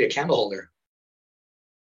actually going to be a candle holder.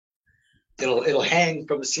 It'll hang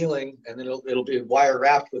from the ceiling, and then it'll be wire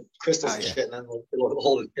wrapped with crystals and shit, and then it'll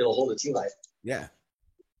hold a tea light. Yeah.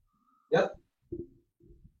 Yep.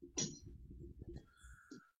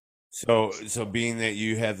 So being that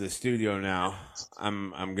you have the studio now,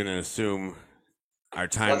 I'm gonna assume our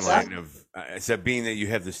timeline of. I said being that you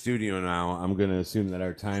have the studio now, I'm gonna assume that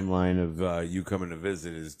our timeline of you coming to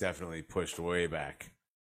visit is definitely pushed way back.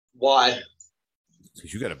 Why?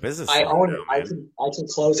 Because you got a business. I own it. I can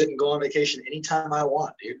close it and go on vacation anytime I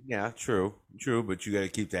want, dude. Yeah, true, but you got to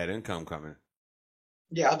keep that income coming.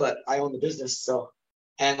 Yeah, but I own the business, so,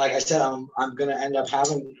 and like I said, I'm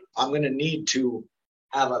gonna need to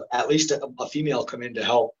have at least a female come in to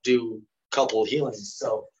help do couple healings.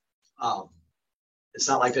 So, it's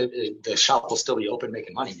not like the shop will still be open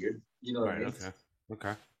making money, dude. You know what I mean?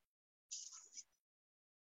 Okay.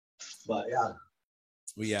 But yeah.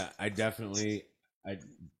 Well, yeah,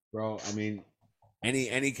 bro, I mean,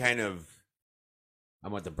 any kind of, I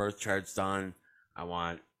want the birth charts done. I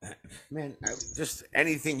want, man, just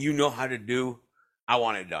anything you know how to do, I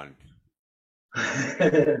want it done.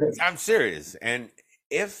 I'm serious. And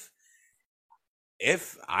if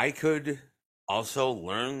I could also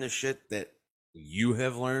learn the shit that you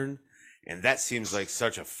have learned, and that seems like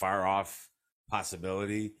such a far off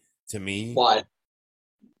possibility to me. Why?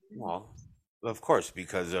 Well, of course,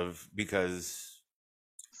 because of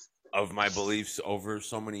my beliefs over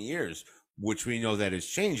so many years, which we know that is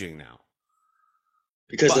changing now.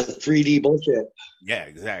 Because of 3D bullshit. Yeah,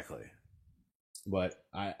 exactly. But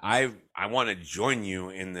I want to join you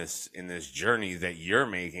in this journey that you're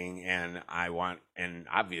making, and and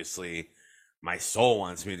obviously my soul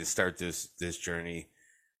wants me to start this journey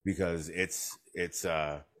because it's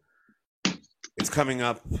coming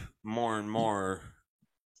up more and more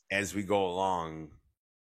as we go along.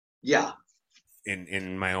 Yeah.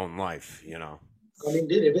 In my own life, you know. I mean,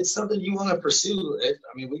 dude, if it's something you want to pursue,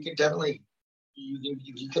 we can definitely,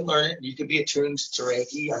 you can learn it. You can be attuned to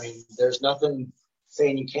Reiki. I mean, there's nothing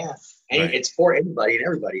saying you can't. Right. It's for anybody and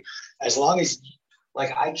everybody. As long as,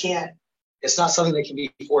 like, it's not something that can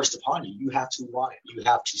be forced upon you. You have to want it. You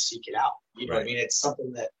have to seek it out. You know what I mean? It's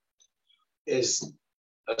something that is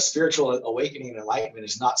a spiritual awakening and enlightenment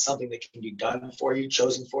is not something that can be done for you,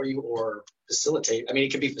 chosen for you, or facilitate. I mean,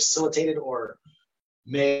 it can be facilitated or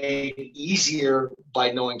made easier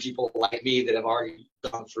by knowing people like me that have already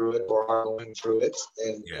gone through it or are going through it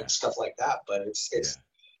and stuff like that. But it's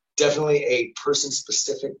definitely a person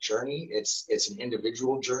specific journey. It's an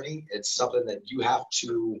individual journey. It's something that you have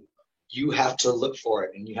to look for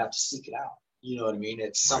it and you have to seek it out. You know what I mean?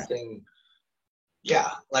 It's something,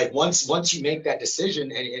 like once you make that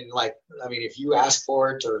decision and like, I mean, if you ask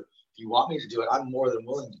for it or if you want me to do it, I'm more than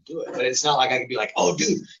willing to do it. But it's not like I can be like, oh,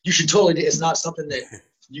 dude, you should totally do it. It's not something that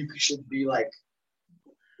you should be like,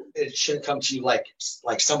 it shouldn't come to you like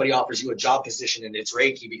somebody offers you a job position and it's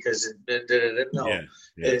Reiki because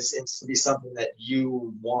it's to be something that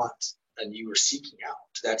you want and you are seeking out.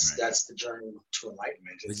 That's the journey to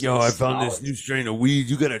enlightenment. Like, yo, I found this new strain of weed.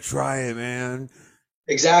 You gotta try it, man.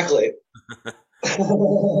 Exactly.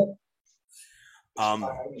 What?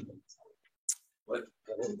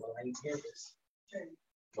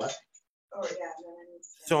 What? Oh yeah.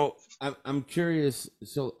 So I'm curious.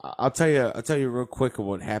 So I'll tell you real quick of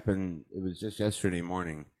what happened. It was just yesterday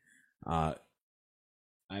morning. I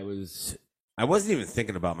wasn't even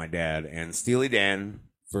thinking about my dad and Steely Dan.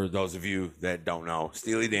 For those of you that don't know,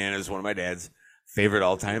 Steely Dan is one of my dad's favorite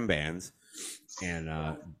all-time bands,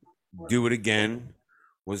 and "Do It Again"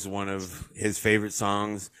 was one of his favorite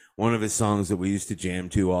songs. One of his songs that we used to jam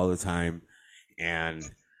to all the time. And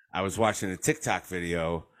I was watching a TikTok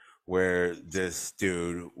video where this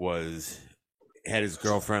dude had his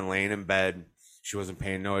girlfriend laying in bed. She wasn't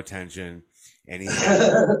paying no attention. And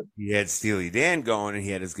he had Steely Dan going and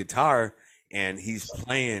he had his guitar and he's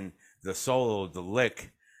playing the solo, the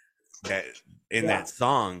lick that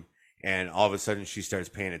song. And all of a sudden she starts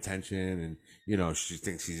paying attention and, she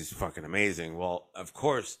thinks he's fucking amazing. Well, of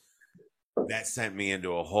course, that sent me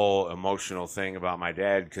into a whole emotional thing about my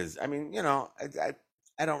dad. Cause I mean, I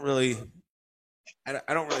don't really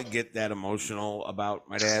get that emotional about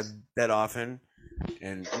my dad that often,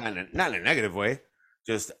 and not in a negative way.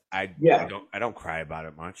 Just I don't cry about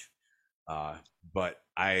it much. But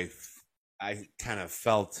I kind of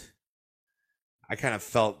felt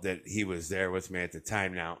that he was there with me at the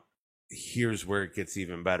time. Now, here's where it gets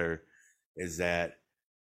even better: is that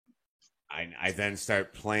I then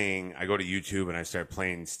start playing. I go to YouTube and I start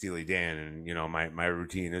playing Steely Dan, and my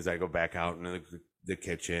routine is I go back out into the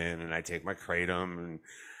kitchen and I take my kratom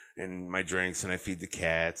and my drinks and I feed the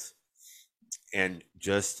cats, and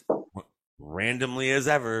just randomly as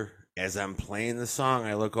ever, as I'm playing the song,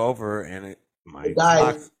 I look over and my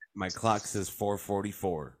clock says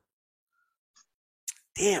 4:44.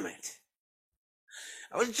 Damn it!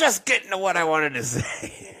 I was just getting to what I wanted to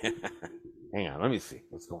say. Hang on, let me see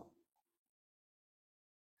what's going on.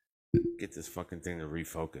 Get this fucking thing to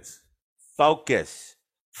refocus. Focus.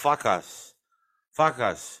 Fuck us. Fuck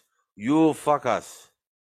us. You fuck us.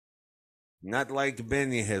 Not like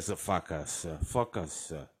Benny has a fuck us. Fuck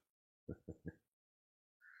us.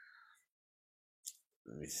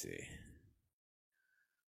 Let me see.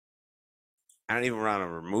 I don't even want to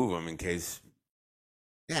remove them in case.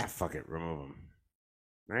 Yeah, fuck it. Remove them.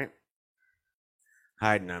 Right?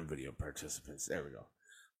 Hide non-video participants. There we go.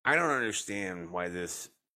 I don't understand why this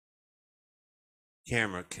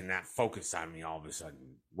camera cannot focus on me all of a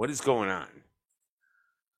sudden. What is going on?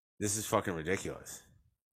 This is fucking ridiculous.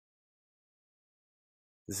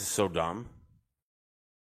 This is so dumb.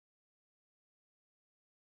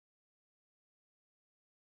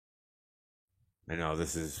 I know,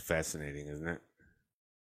 this is fascinating, isn't it?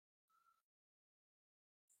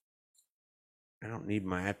 I don't need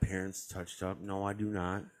my appearance touched up. No, I do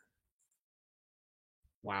not.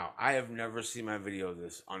 Wow, I have never seen my video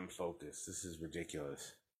this unfocused. This is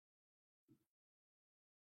ridiculous.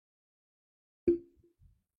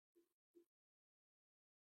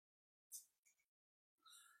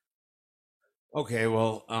 Okay,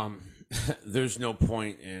 well, there's no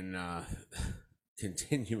point in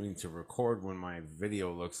continuing to record when my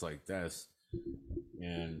video looks like this.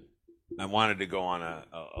 And I wanted to go on a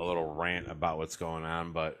little rant about what's going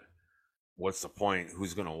on, but what's the point?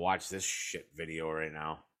 Who's going to watch this shit video right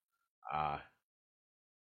now?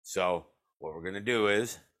 So what we're going to do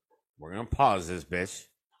is we're going to pause this bitch.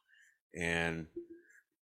 And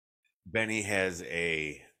Benny has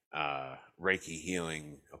a Reiki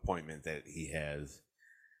healing appointment that he has.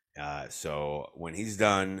 So when he's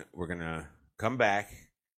done, we're going to come back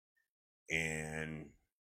and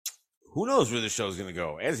who knows where the show's going to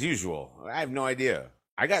go. As usual, I have no idea.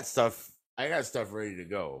 I got stuff ready to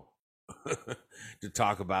go to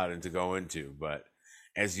talk about and to go into. But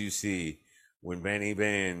as you see, when Benny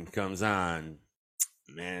Bane comes on,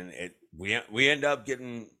 man, we end up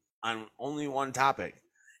getting on only one topic.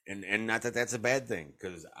 And not that that's a bad thing,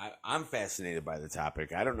 because I'm fascinated by the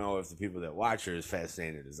topic. I don't know if the people that watch are as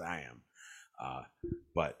fascinated as I am,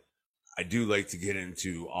 but I do like to get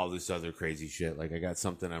into all this other crazy shit. Like I got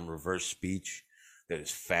something on reverse speech that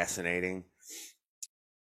is fascinating.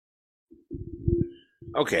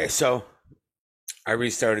 Okay, so I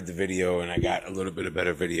restarted the video and I got a little bit of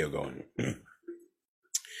better video going.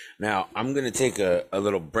 Now I'm gonna take a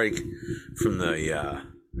little break from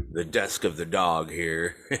the desk of the dog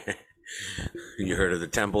here. You heard of the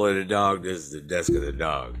temple of the dog? This is the desk of the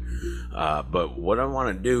dog. But what I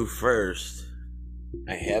want to do first,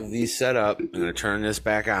 I have these set up. I'm gonna turn this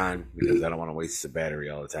back on because I don't want to waste the battery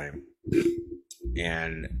all the time.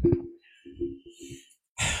 And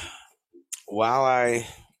while I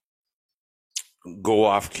go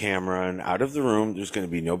off camera and out of the room, there's going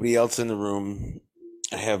to be nobody else in the room.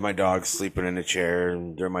 I have my dog sleeping in a chair,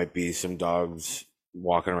 and there might be some dogs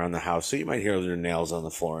walking around the house, so you might hear their nails on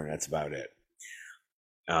the floor, and that's about it.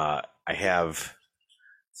 I have,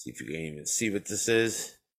 see if you can even see what this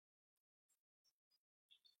is.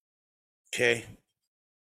 Okay.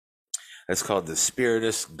 That's called the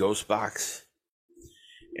Spiritus Ghost Box.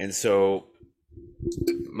 And so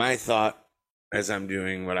my thought as I'm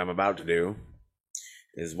doing what I'm about to do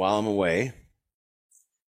is while I'm away,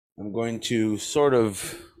 I'm going to sort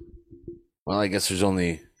of, well, I guess there's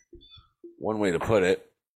only one way to put it,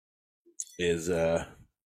 is I'm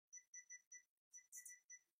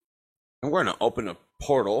going to open a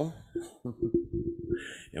portal.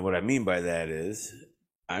 And what I mean by that is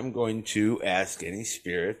I'm going to ask any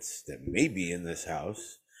spirits that may be in this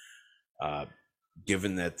house,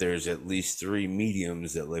 given that there's at least 3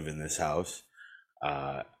 mediums that live in this house,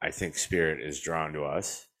 I think spirit is drawn to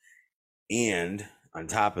us. And on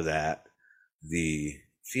top of that, the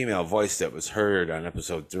female voice that was heard on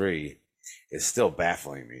episode 3 is still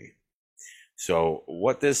baffling me. So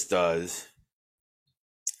what this does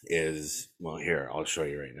is, well, here, I'll show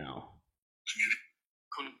you right now.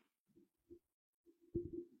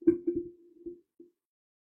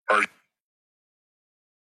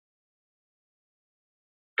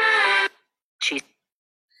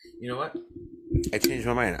 You know what? I changed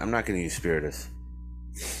my mind. I'm not going to use Spiritus.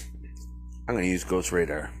 I'm going to use Ghost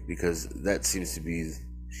Radar because that seems to be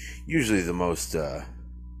usually the most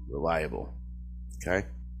reliable. Okay?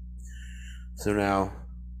 So now,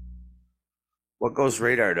 what Ghost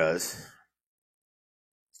Radar does,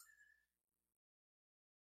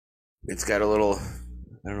 it's got a little,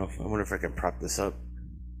 I wonder if I can prop this up.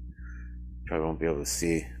 Probably won't be able to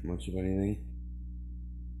see much of anything.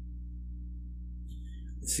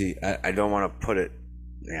 See, I don't want to put it,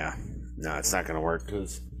 yeah, no, it's not going to work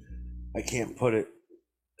because I can't put it,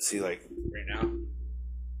 see, like, right now,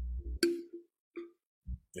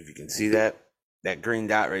 if you can see that green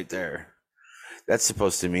dot right there, that's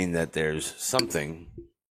supposed to mean that there's something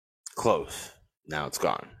close. Now it's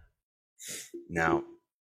gone. Now,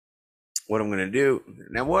 what I'm going to do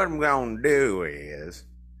is,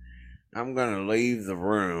 I'm going to leave the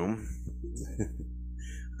room.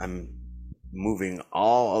 I'm moving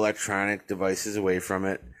all electronic devices away from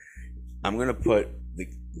it. I'm going to put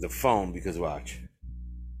the phone, because watch.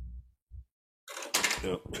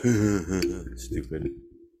 Oh. Stupid.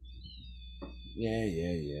 Yeah.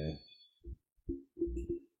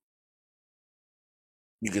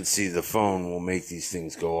 You can see the phone will make these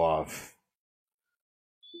things go off.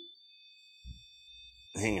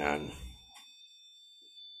 Hang on.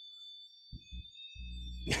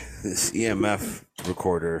 This EMF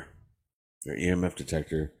recorder or EMF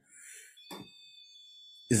detector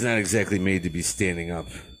is not exactly made to be standing up.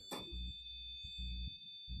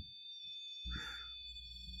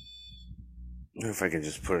 I wonder if I can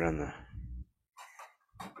just put it on the...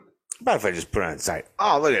 How about if I just put it on the side?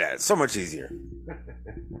 Oh, look at that. It's so much easier.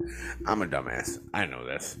 I'm a dumbass. I know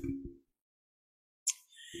this.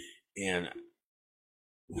 And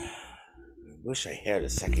I wish I had a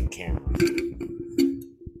second camera.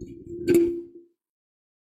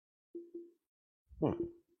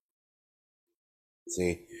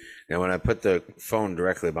 See, now when I put the phone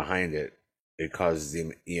directly behind it, it causes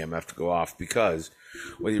the EMF to go off because,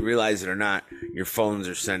 whether you realize it or not, your phones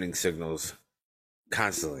are sending signals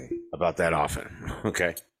constantly about that often.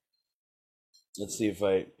 Okay. Let's see if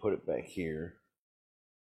I put it back here.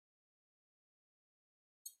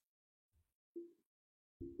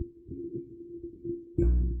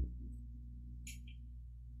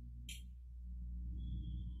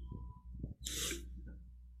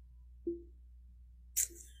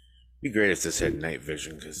 Be great if this had night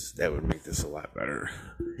vision, because that would make this a lot better.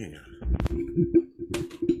 Yeah.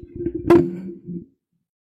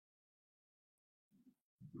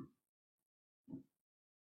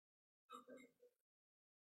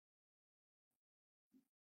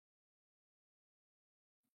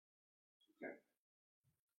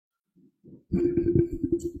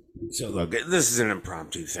 So look, this is an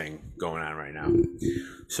impromptu thing going on right now.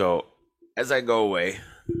 So as I go away,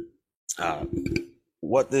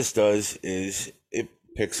 what this does is it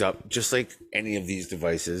picks up, just like any of these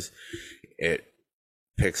devices, it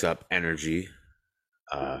picks up energy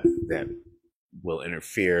that will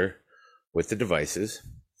interfere with the devices,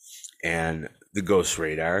 and the ghost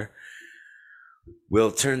radar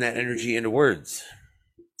will turn that energy into words.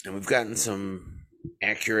 And we've gotten some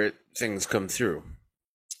accurate things come through.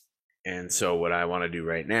 And so what I want to do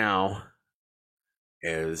right now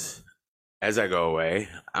is, as I go away,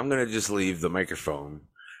 I'm going to just leave the microphone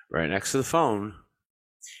right next to the phone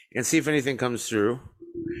and see if anything comes through.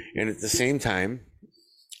 And at the same time,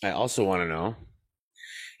 I also want to know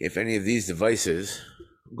if any of these devices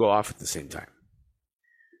go off at the same time.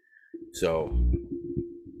 So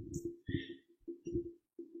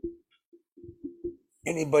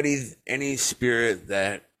anybody, any spirit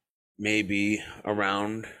that may be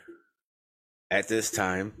around at this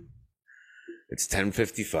time, it's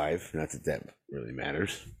 10:55, not that that really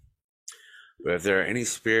matters, but if there are any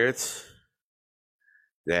spirits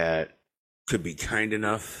that could be kind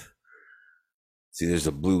enough, see there's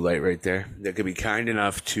a blue light right there, that could be kind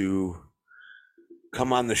enough to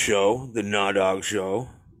come on the show, the Naw Dawg show,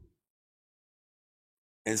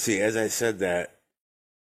 and see, as I said that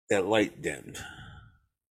light dimmed.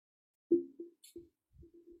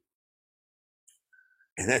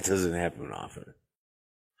 And that doesn't happen often.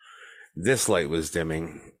 This light was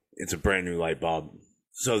dimming. It's a brand new light bulb,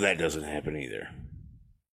 so that doesn't happen either.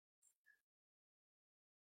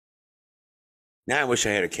 Now I wish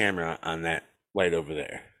I had a camera on that light over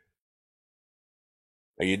there.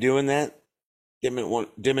 Are you doing that? Dim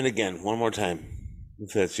it again, one more time,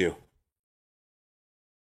 if that's you.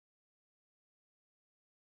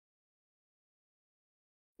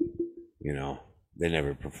 You know, they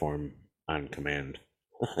never perform on command.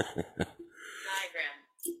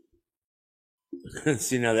 Diagram.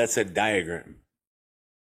 See, now that's a diagram.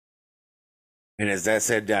 And as that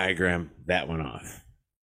said diagram, that went off.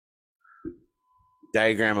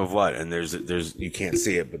 Diagram of what? And there's you can't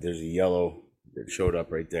see it, but there's a yellow that showed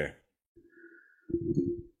up right there.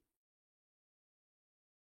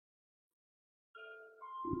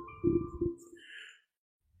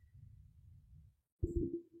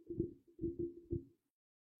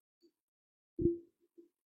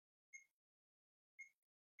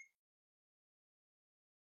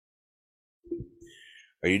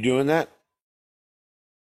 Are you doing that?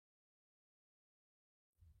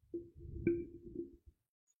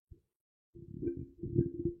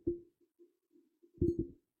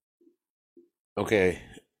 Okay,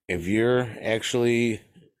 if you're actually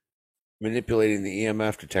manipulating the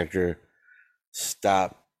EMF detector,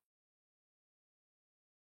 stop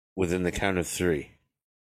within the count of 3.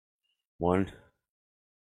 1,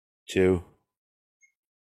 2,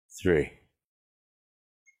 3.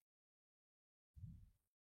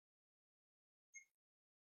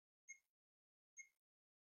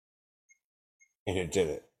 And it did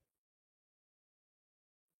it.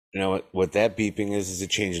 You know what that beeping is a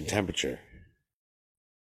change in temperature.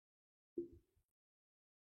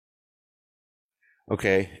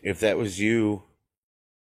 Okay, if that was you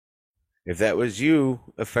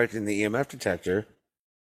affecting the EMF detector,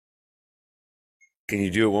 can you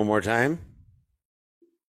do it one more time?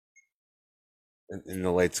 And the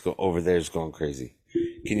lights go over there is going crazy.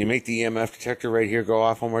 Can you make the EMF detector right here go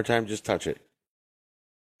off one more time? Just touch it.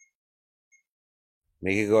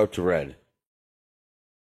 Make it go up to red.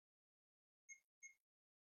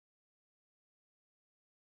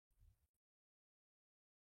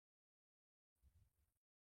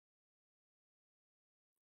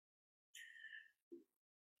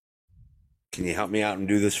 Can you help me out and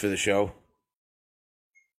do this for the show?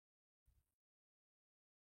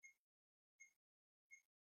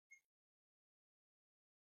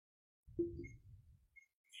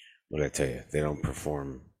 What did I tell you? They don't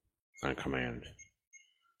perform on command.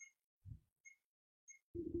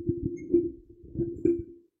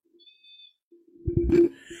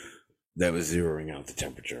 That was zeroing out the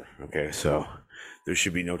temperature. Okay, so there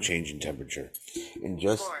should be no change in temperature. And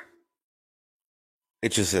just score.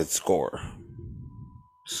 It just said score.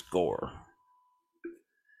 Score.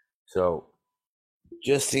 So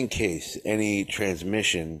just in case any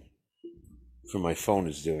transmission from my phone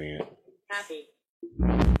is doing it. Happy.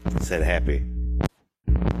 It said happy.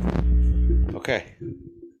 Okay.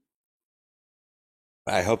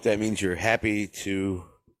 I hope that means you're happy to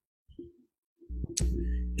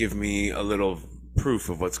give me a little proof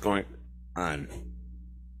of what's going on.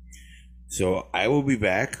 So I will be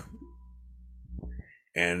back,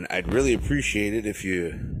 and I'd really appreciate it if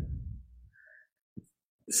you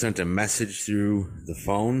sent a message through the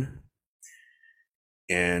phone,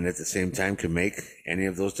 and at the same time can make any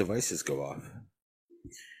of those devices go off.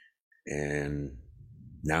 And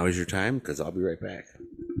now is your time, because I'll be right back.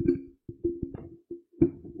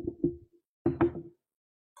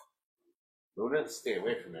 Luna, stay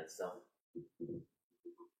away from that stuff.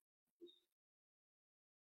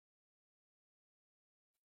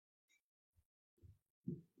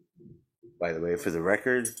 By the way, for the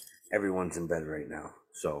record, everyone's in bed right now.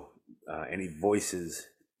 So any voices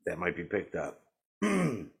that might be picked up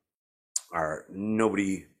are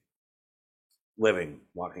nobody living,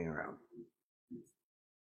 walking around.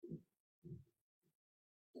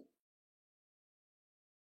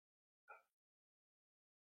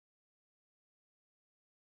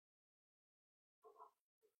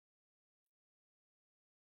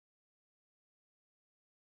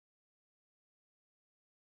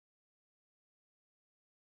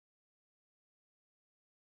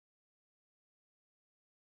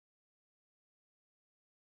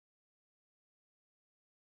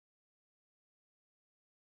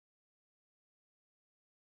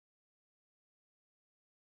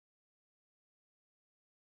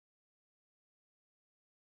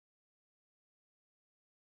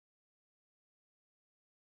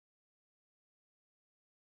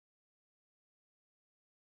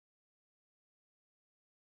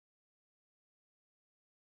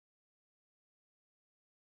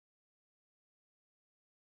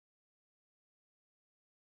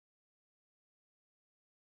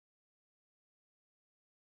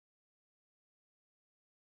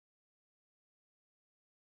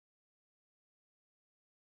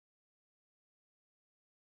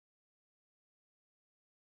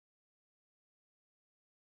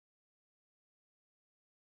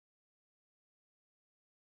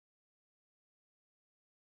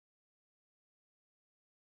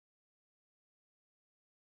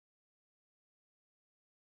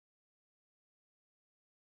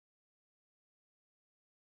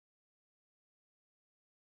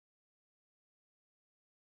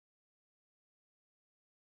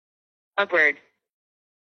 Upward.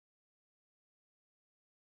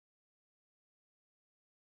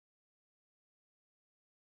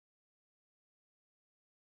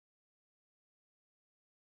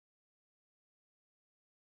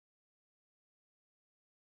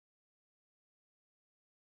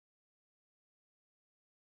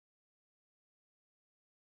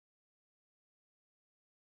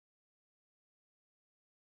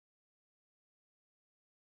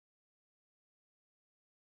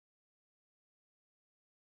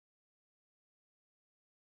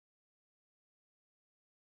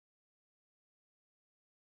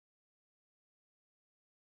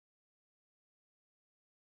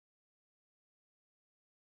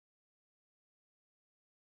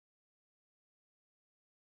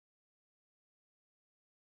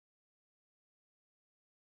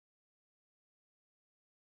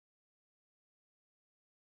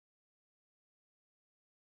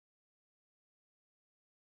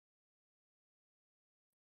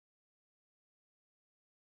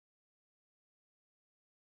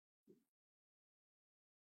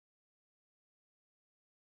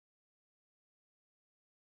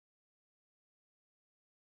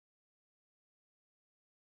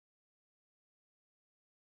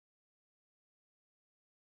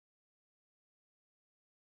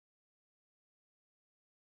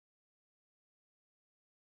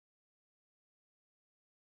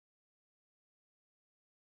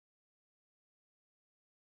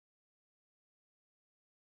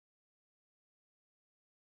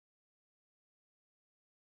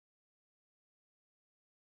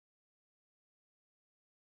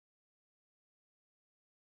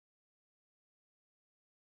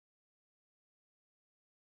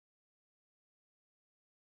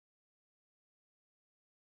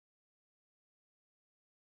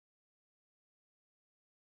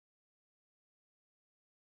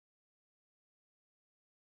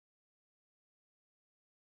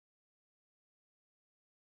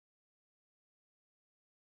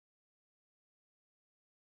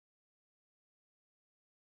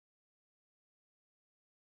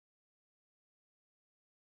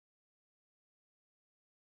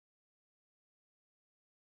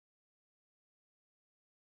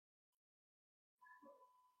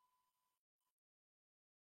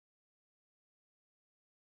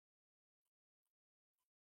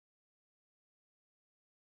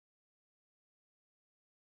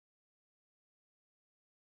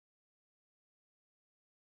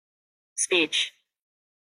 Speech.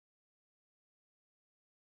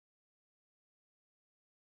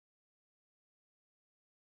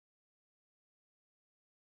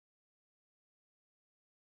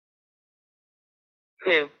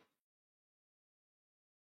 Who?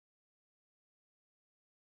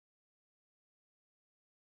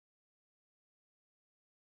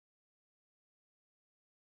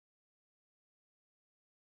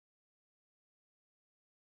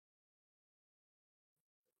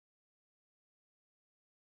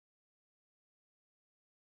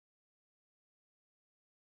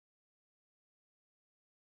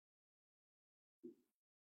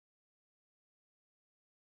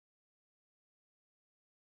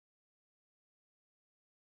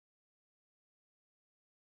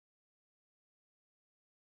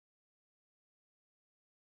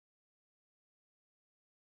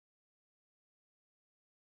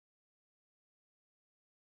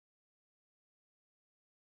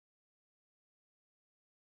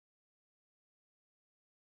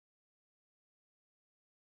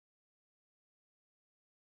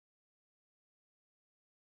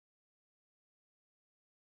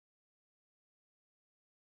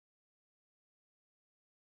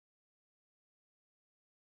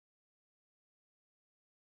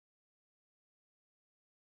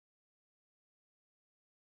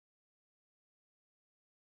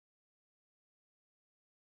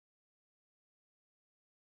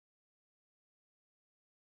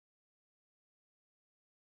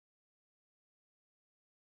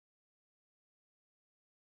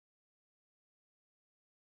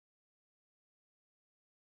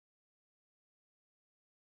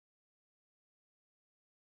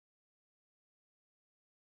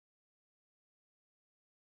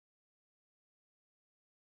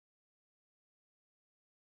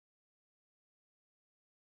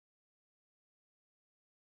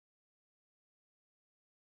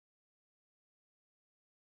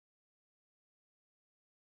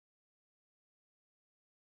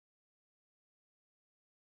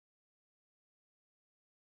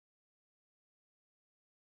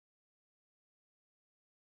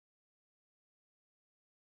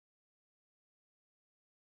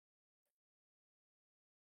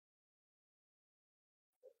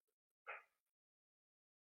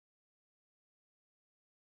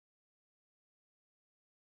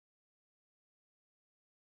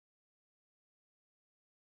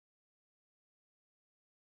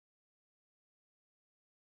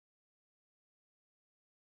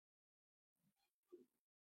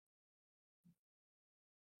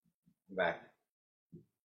 Back.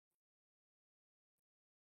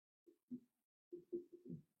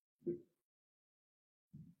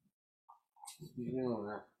 No,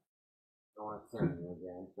 I don't want to say anything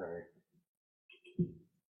again. Sorry.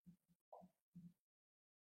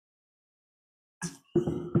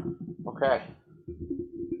 Okay.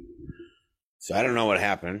 So I don't know what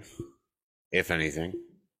happened, if anything.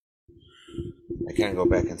 I can't go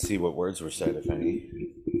back and see what words were said, if any.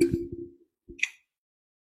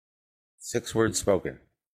 6 words spoken.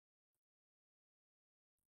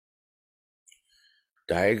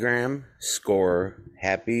 Diagram, score,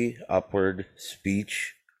 happy, upward,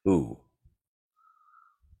 speech, who.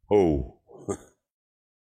 Oh.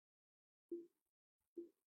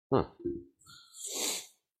 Huh.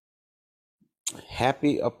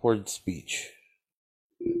 Happy upward speech.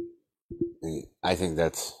 I think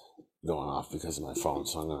that's going off because of my phone,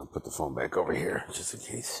 so I'm going to put the phone back over here just in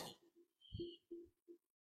case.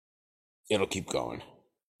 It'll keep going.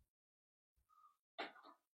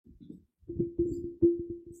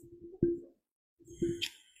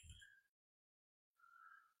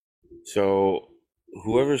 So,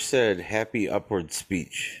 whoever said happy upward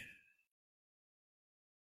speech,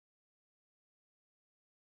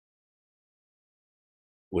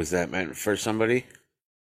 was that meant for somebody?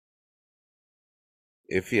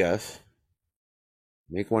 If yes,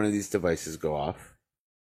 make one of these devices go off.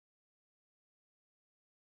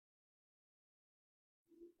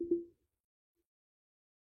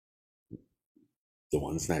 The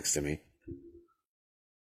ones next to me.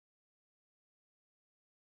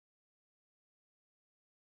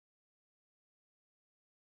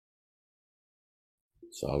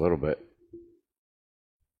 So a little bit.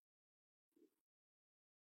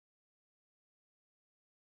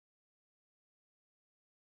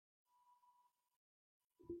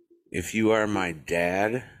 If you are my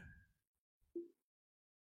dad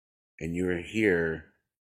and you were here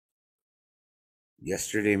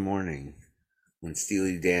yesterday morning when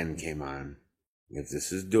Steely Dan came on, if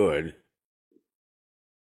this is Dude,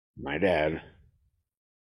 my dad,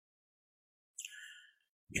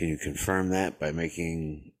 can you confirm that by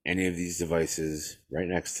making any of these devices right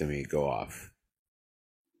next to me go off?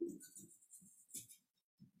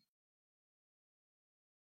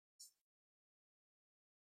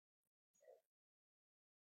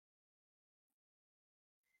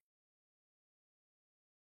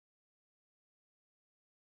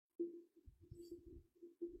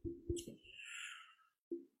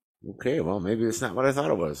 Okay, well, maybe it's not what I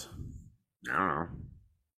thought it was. I don't know.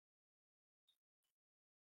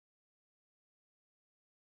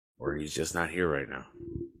 Or he's just not here right now.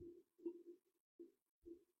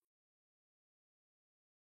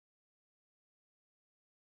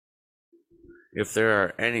 If there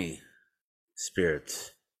are any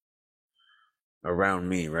spirits around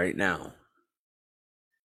me right now,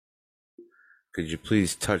 could you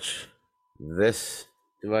please touch this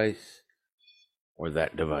device or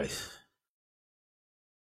that device?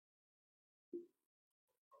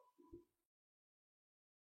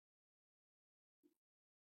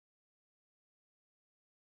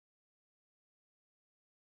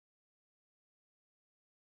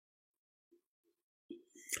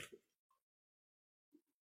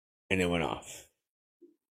 And it went off.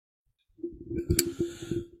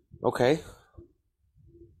 Okay.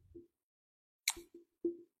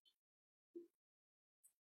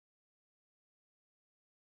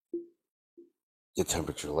 The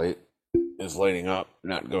temperature light is lighting up,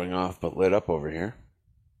 not going off, but lit up over here.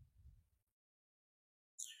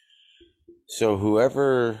 So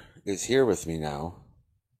whoever is here with me now,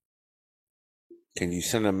 can you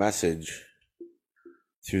send a message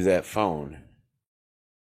through that phone?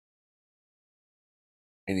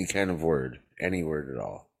 Any kind of word, any word at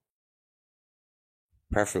all.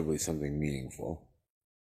 Preferably something meaningful.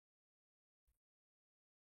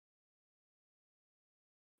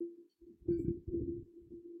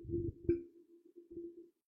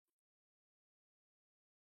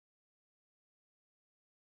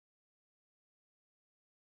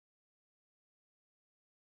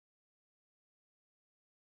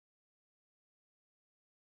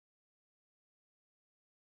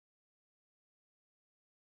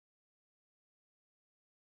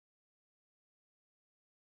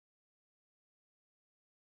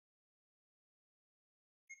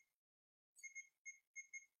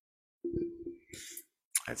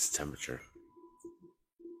 That's temperature.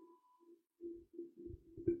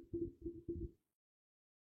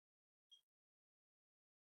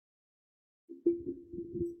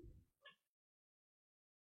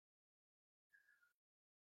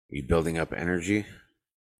 You building up energy?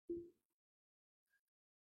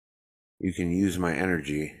 You can use my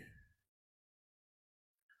energy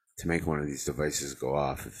to make one of these devices go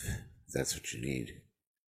off if that's what you need.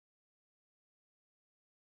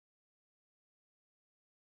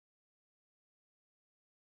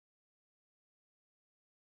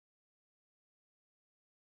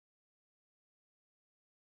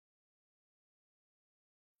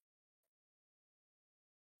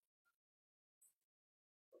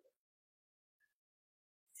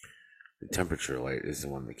 The temperature light is the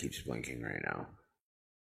one that keeps blinking right now.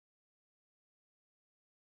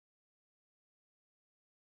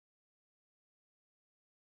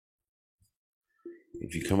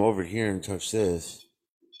 If you come over here and touch this,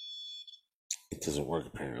 it doesn't work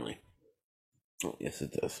apparently. Oh, yes,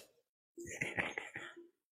 it does.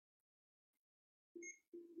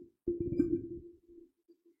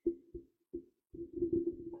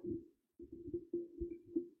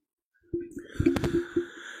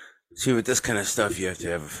 See, with this kind of stuff, you have to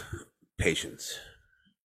have patience.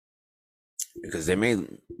 Because they may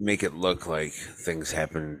make it look like things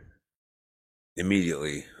happen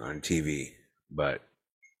immediately on TV, but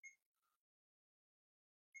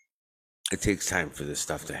it takes time for this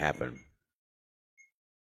stuff to happen.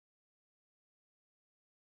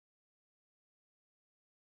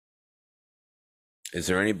 Is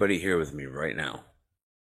there anybody here with me right now?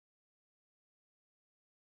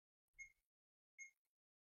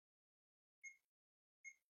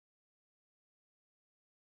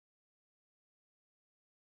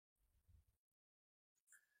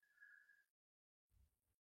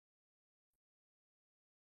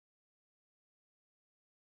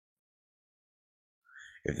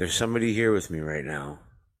 If there's somebody here with me right now,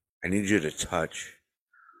 I need you to touch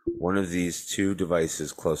one of these two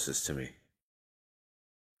devices closest to me.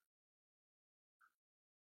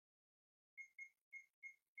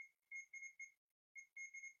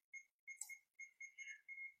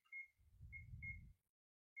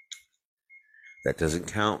 That doesn't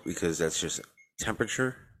count because that's just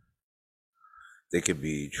temperature. They could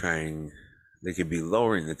be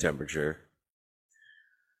lowering the temperature,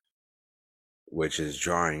 which is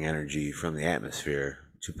drawing energy from the atmosphere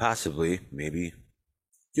to possibly maybe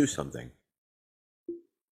do something.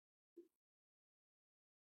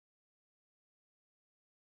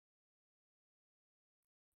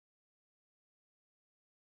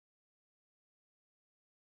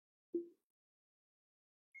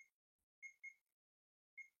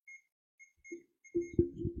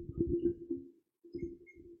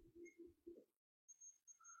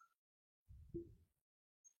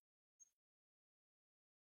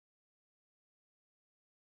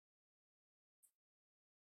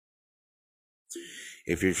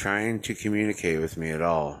 If you're trying to communicate with me at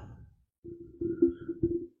all,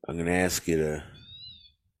 I'm going to ask you to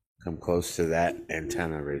come close to that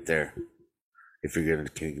antenna right there. If you're going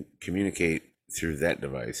to communicate through that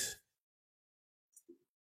device,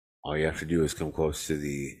 all you have to do is come close to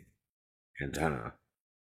the antenna.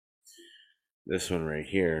 This one right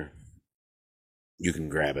here, you can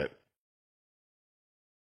grab it.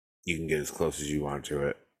 You can get as close as you want to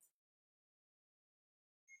it.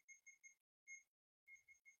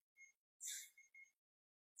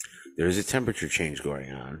 There's a temperature change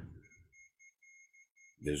going on.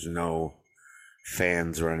 There's no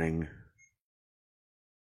fans running.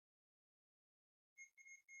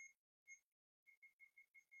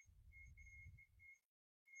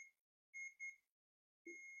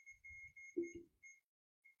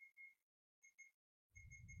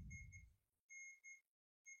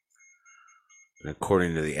 And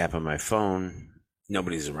according to the app on my phone,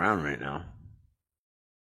 nobody's around right now.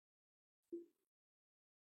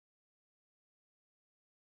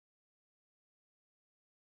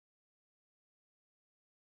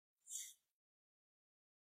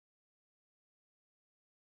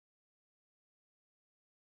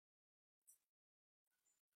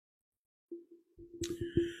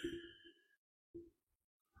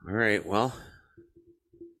 All right, well,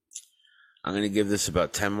 I'm going to give this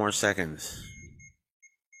about 10 more seconds.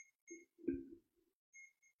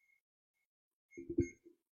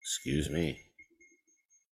 Excuse me.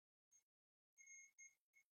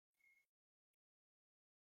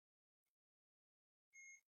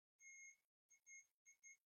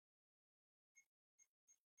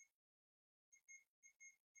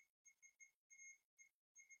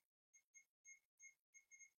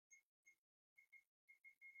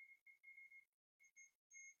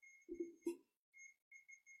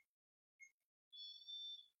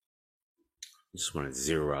 I just want to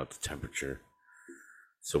zero out the temperature.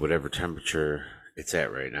 So whatever temperature it's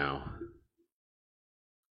at right now,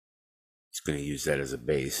 it's going to use that as a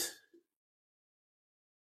base.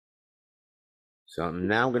 So I'm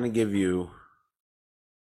now going to give you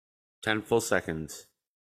 10 full seconds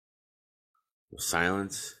of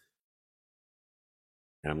silence.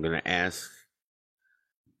 And I'm going to ask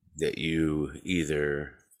that you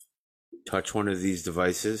either touch one of these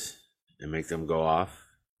devices and make them go off.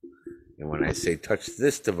 And when I say touch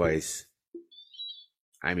this device,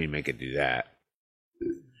 I mean make it do that.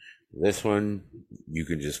 This one, you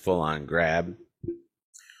can just full on grab.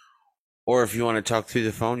 Or if you want to talk through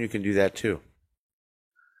the phone, you can do that too.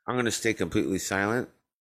 I'm going to stay completely silent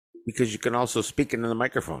because you can also speak into the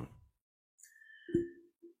microphone.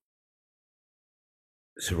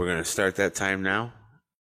 So we're going to start that time now,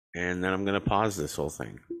 and then I'm going to pause this whole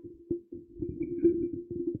thing.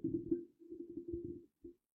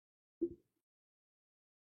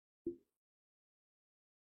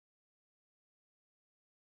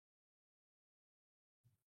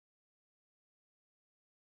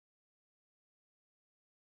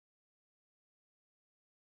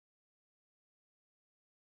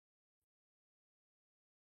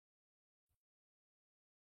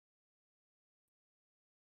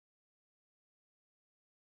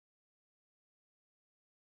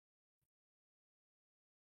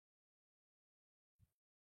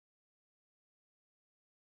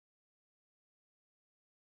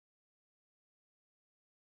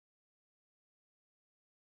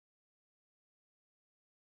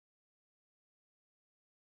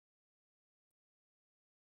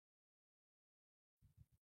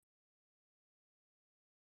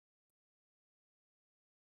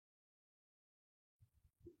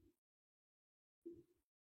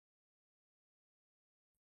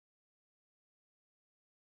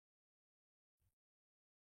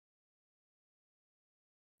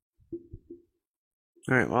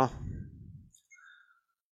 All right, well,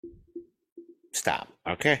 stop,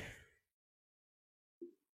 okay?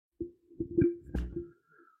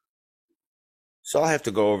 So I'll have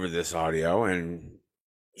to go over this audio and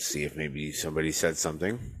see if maybe somebody said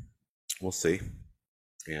something. We'll see.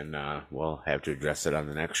 And we'll have to address it on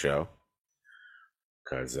the next show.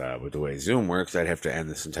 Because with the way Zoom works, I'd have to end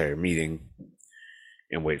this entire meeting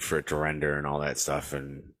and wait for it to render and all that stuff.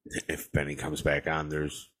 And if Benny comes back on,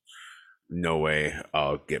 there's no way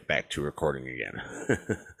I'll get back to recording again.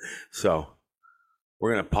 So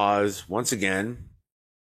we're going to pause once again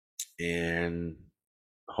and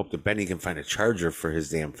hope that Benny can find a charger for his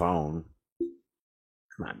damn phone.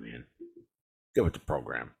 Come on, man. Get with the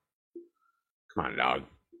program. Come on, dog.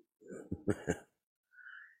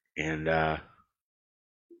 And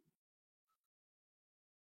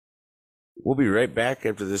we'll be right back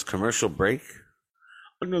after this commercial break.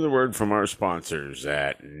 Another word from our sponsors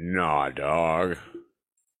at Naw Dawg.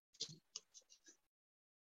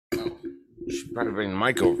 Should probably bring the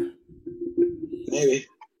mic over. Maybe.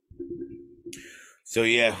 So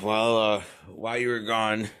yeah, well, while you were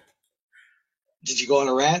gone, did you go on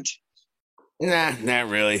a rant? Nah, not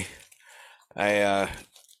really. I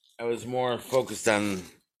was more focused on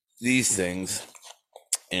these things,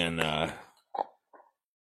 and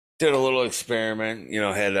did a little experiment. You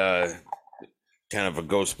know, had kind of a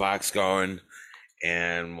ghost box going,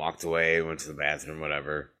 and walked away, went to the bathroom,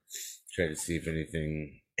 whatever. Tried to see if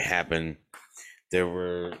anything happened. There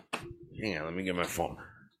were. Hang on, let me get my phone.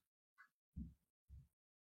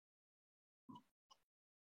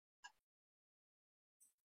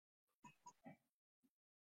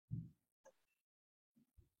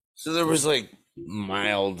 So there was like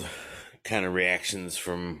mild kind of reactions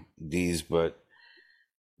from these, but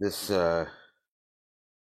this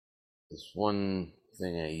one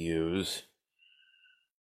thing I use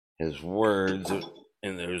has words,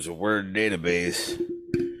 and there's a word database.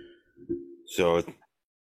 So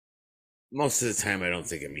most of the time, I don't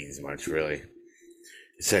think it means much, really.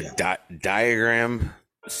 It's a diagram.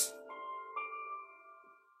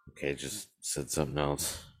 Okay, just said something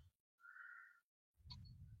else.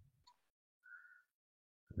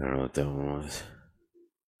 I don't know what that one was.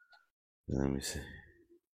 Let me see.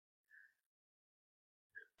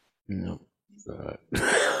 Nope.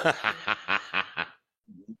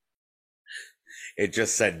 It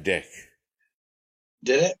just said dick.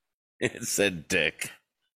 Did it? It said dick.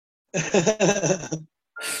 That's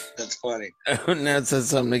funny. Now it says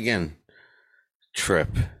something again.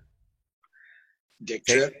 Trip. Dick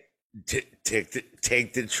trip?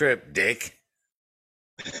 Take the trip, dick.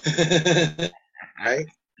 Right?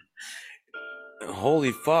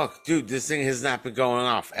 Holy fuck, dude, this thing has not been going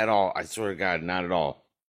off at all. I swear to God, not at all.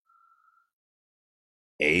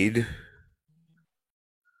 Aid?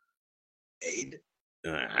 I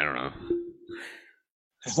don't know.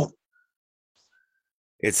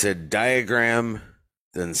 It's a diagram,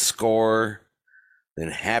 then score, then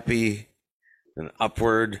happy, then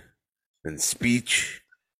upward, then speech,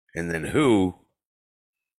 and then who.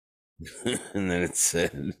 And then it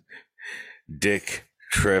said dick,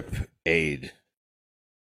 trip, aid.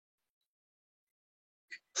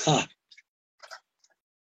 Huh.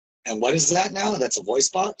 And what is that now? That's a voice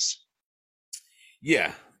box?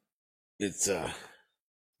 Yeah. It's got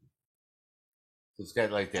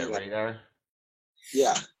like that radar.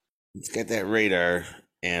 Yeah. It's got that radar,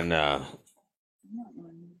 and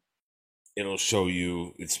it'll show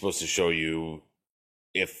you, it's supposed to show you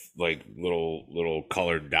if like little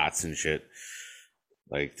colored dots and shit.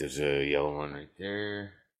 Like there's a yellow one right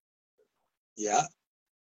there. Yeah.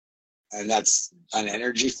 And that's an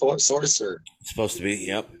energy source, or? It's supposed to be,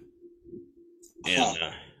 yep.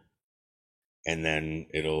 And then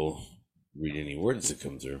it'll read any words that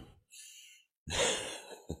come through.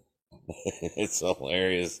 It's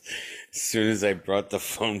hilarious. As soon as I brought the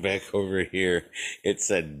phone back over here, it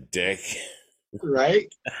said dick.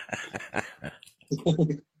 Right?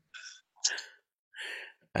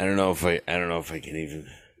 I don't know if I can even.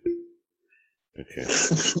 Okay.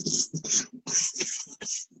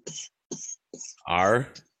 R.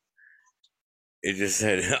 It just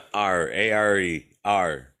said R, A-R-E,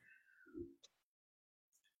 R.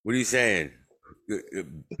 What are you saying?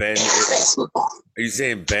 Ben, are you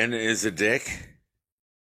saying Ben is a dick?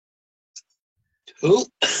 Who?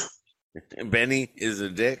 Benny is a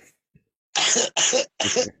dick?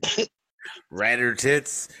 Ratter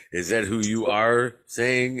tits? Is that who you are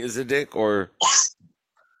saying is a dick, or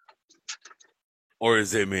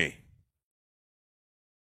is it me?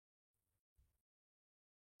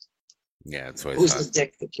 Yeah, that's what I Who's thought. the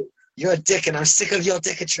dick? You're a dick, and I'm sick of your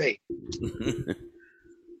dickatry.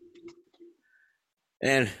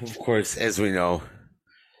 And of course, as we know,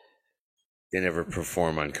 they never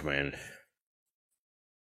perform on command.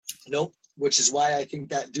 Nope. Which is why I think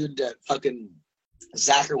that dude, that fucking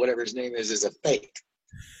Zach or whatever his name is a fake.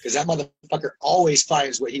 Because that motherfucker always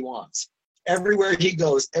finds what he wants. Everywhere he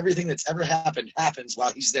goes, everything that's ever happened happens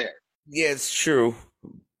while he's there. Yeah, it's true.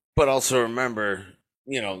 But also remember,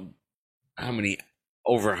 you know, how many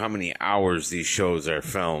hours these shows are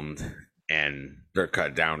filmed, and they're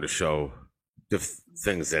cut down to show the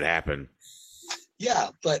things that happen. Yeah,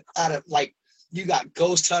 but out of, like, you got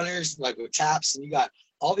ghost hunters, like with Taps, and you got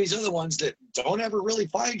all these other ones that don't ever really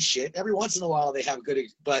find shit. Every once in a while they have good,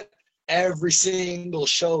 but every single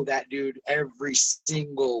show, that dude, every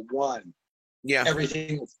single one. Yeah.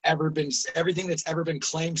 Everything that's ever been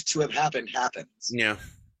claimed to have happened happens. Yeah.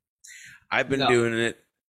 I've been doing it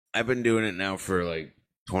now for like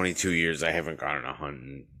 22 years, I haven't gone on a hunt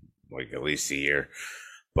in like at least a year.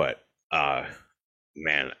 But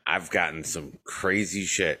man, I've gotten some crazy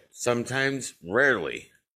shit. Sometimes, rarely,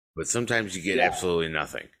 but sometimes you get absolutely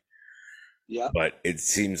nothing. Yeah. But it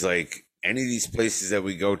seems like any of these places that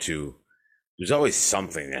we go to, there's always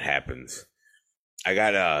something that happens. I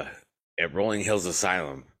got at Rolling Hills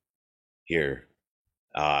Asylum here.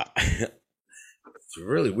 It's a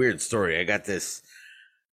really weird story. I got this.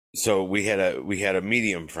 So we had a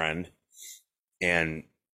medium friend, and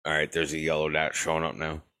all right, there's a yellow dot showing up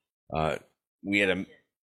now. We had a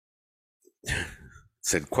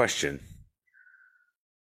said question.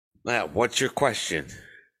 Matt, what's your question?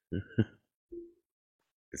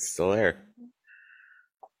 It's still there.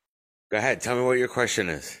 Go ahead, tell me what your question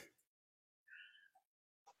is.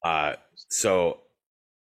 So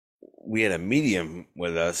we had a medium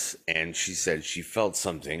with us, and she said she felt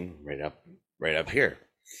something right up here.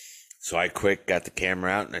 So I quick got the camera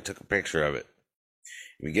out and I took a picture of it.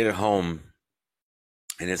 We get it home,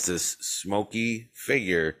 and it's this smoky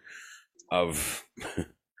figure of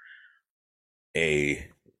a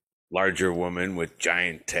larger woman with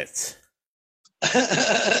giant tits.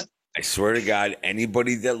 I swear to God,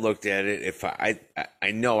 anybody that looked at it, if I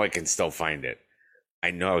know I can still find it. I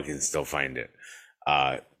know I can still find it.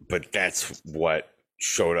 But that's what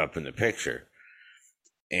showed up in the picture.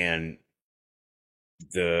 And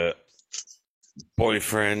the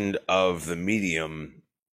boyfriend of the medium,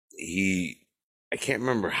 I can't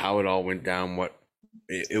remember how it all went down.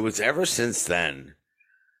 It was ever since then,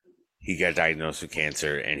 he got diagnosed with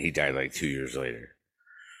cancer, and he died like 2 years later.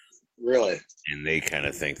 Really? And they kind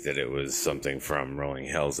of think that it was something from Rolling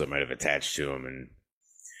Hills that might have attached to him and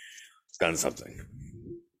done something.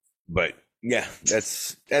 But yeah,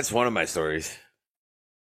 that's one of my stories.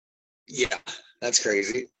 Yeah, that's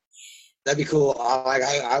crazy. That'd be cool.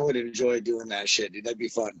 I would enjoy doing that shit, dude. That'd be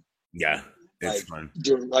fun. Yeah, it's like, fun.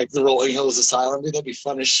 Doing like the Rolling Hills Asylum, dude. That'd be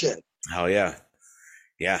fun as shit. Hell yeah.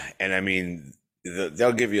 Yeah, and I mean,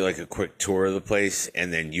 they'll give you like a quick tour of the place,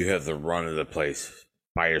 and then you have the run of the place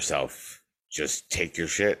by yourself. Just take your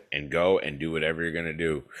shit and go and do whatever you're gonna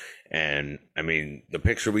do. And I mean, the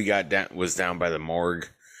picture we got was down by the morgue.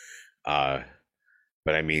 But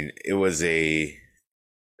I mean, it was a.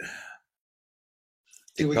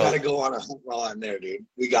 Dude, we got to go on a hunt while I'm there, dude.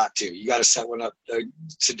 We got to. You got to set one up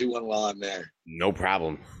to do one while I'm there. No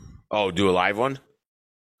problem. Oh, do a live one?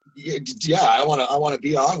 Yeah. I want to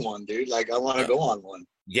be on one, dude. Like, I want to go on one.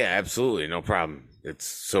 Yeah, absolutely, no problem. It's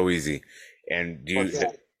so easy. And do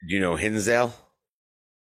you know Hinsdale?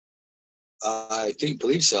 I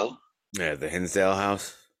believe so. Yeah, the Hinsdale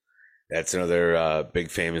House. That's another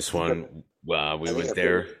big famous one. We went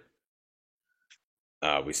there.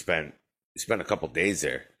 We spent a couple days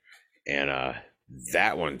there, and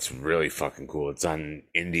that one's really fucking cool. It's on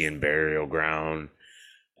Indian burial ground.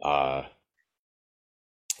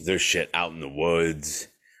 There's shit out in the woods.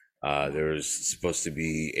 There's supposed to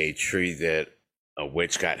be a tree that a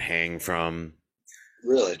witch got hanged from.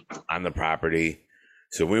 Really? On the property.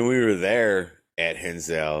 So when we were there at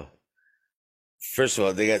Hinsdale, first of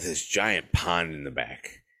all, they got this giant pond in the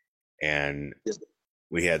back, and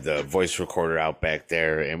we had the voice recorder out back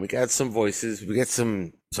there, and we got some voices. We got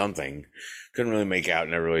something. Couldn't really make out.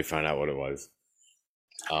 Never really found out what it was.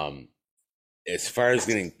 As far as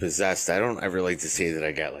getting possessed, I don't ever like to say that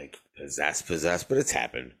I got like possessed, but it's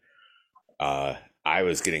happened. I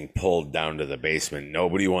was getting pulled down to the basement.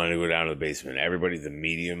 Nobody wanted to go down to the basement. Everybody, the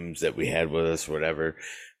mediums that we had with us, whatever,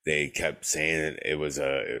 they kept saying that it was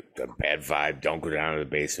a bad vibe. Don't go down to the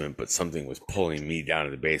basement. But something was pulling me down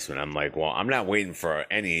to the basement. I'm like, well, I'm not waiting for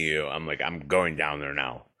any of you. I'm like, I'm going down there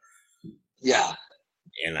now. Yeah.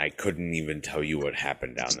 And I couldn't even tell you what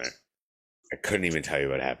happened down there. I couldn't even tell you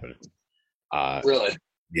what happened. Really?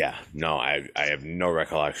 Yeah. No, I have no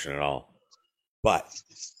recollection at all. But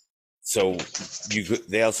so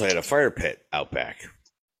they also had a fire pit out back,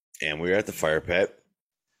 and we were at the fire pit,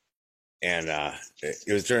 and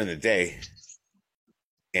it was during the day,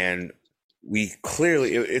 and we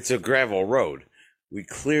clearly it's a gravel road. We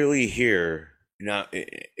clearly hear now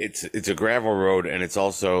it's a gravel road, and it's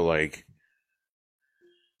also like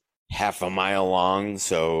half a mile long,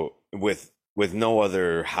 so with no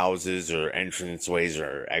other houses or entranceways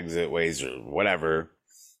or exit ways or whatever.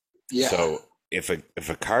 Yeah. So if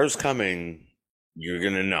a car's coming, you're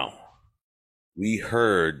gonna know. We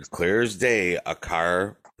heard clear as day a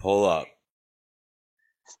car pull up.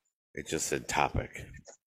 It just said topic.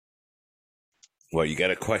 What, you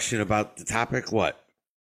got a question about the topic? What?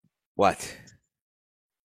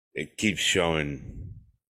 It keeps showing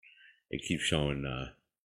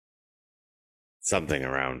something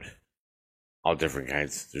around. all different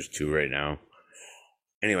kinds. There's 2 right now.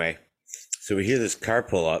 Anyway, so we hear this car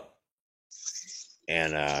pull up,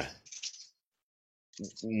 and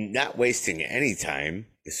not wasting any time,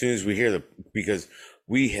 as soon as we hear because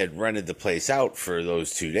we had rented the place out for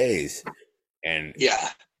those 2 days, and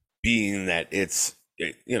being that it's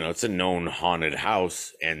a known haunted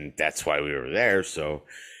house, and that's why we were there, so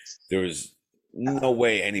there was no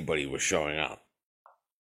way anybody was showing up.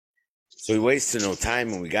 So we wasted no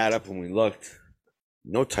time, and we got up and we looked.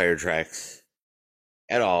 No tire tracks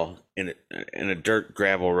at all in a dirt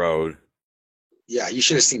gravel road. Yeah, you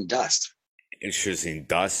should have seen dust. It should have seen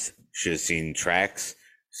dust. Should have seen tracks.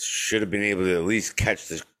 Should have been able to at least catch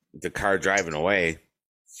the car driving away.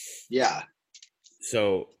 Yeah.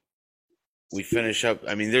 So we finish up.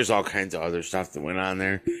 I mean, there's all kinds of other stuff that went on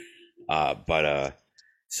there.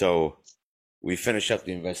 So we finish up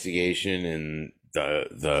the investigation, and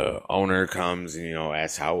the owner comes and,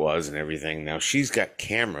 asks how it was and everything. Now she's got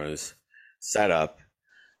cameras set up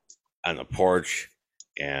on the porch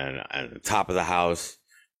and on the top of the house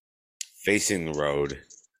facing the road.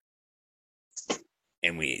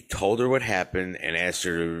 And we told her what happened and asked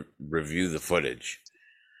her to review the footage.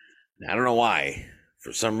 Now, I don't know why.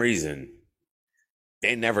 For some reason,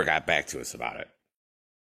 they never got back to us about it.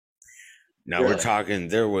 Now We're talking,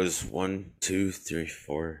 there was 1, 2, 3,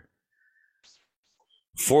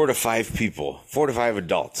 4 to 5 people, 4 to 5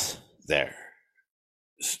 adults there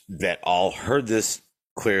that all heard this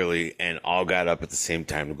clearly and all got up at the same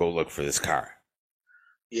time to go look for this car.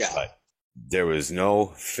 Yeah. But there was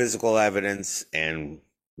no physical evidence, and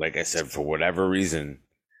like I said, for whatever reason,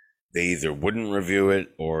 they either wouldn't review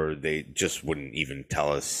it or they just wouldn't even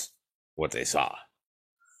tell us what they saw.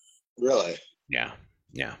 Really? Yeah.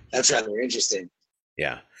 That's rather interesting.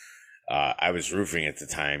 Yeah. I was roofing at the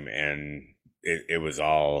time, and it was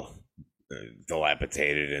all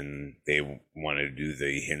dilapidated, and they wanted to do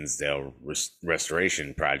the Hinsdale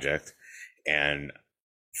restoration project. And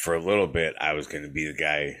for a little bit, I was going to be the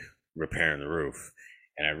guy repairing the roof,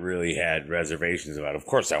 and I really had reservations about it. Of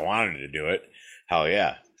course, I wanted to do it. Hell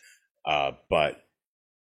yeah. But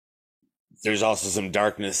there's also some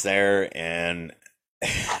darkness there, and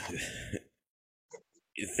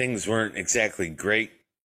things weren't exactly great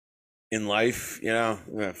in life,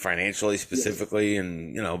 financially specifically,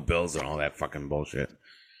 and, bills and all that fucking bullshit.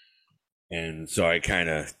 And so I kind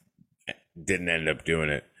of didn't end up doing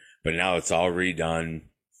it, but now it's all redone.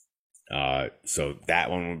 So that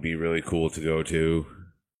one would be really cool to go to.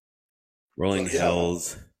 Rolling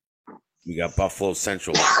Hills. We got Buffalo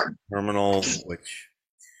Central Terminal, which,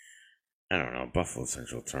 I don't know, Buffalo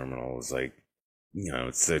Central Terminal is like,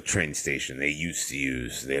 it's the train station they used to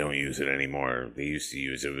use. They don't use it anymore. They used to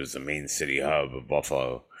use it as the main city hub of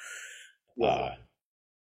Buffalo. I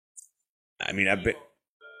mean, I've been...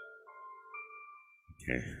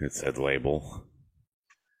 Okay, it said label.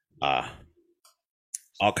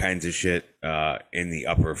 All kinds of shit in the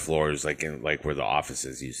upper floors, like where the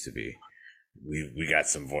offices used to be. We got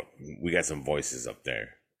some voices up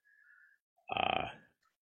there.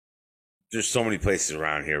 There's so many places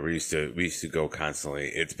around here. We used to go constantly.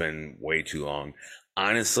 It's been way too long.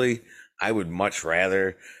 Honestly, I would much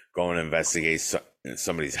rather go and investigate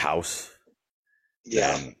somebody's house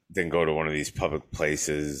than go to one of these public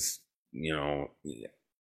places.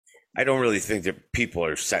 I don't really think that people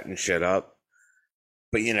are setting shit up,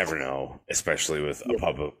 but you never know, especially with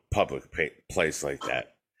a public place like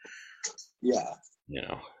that. Yeah.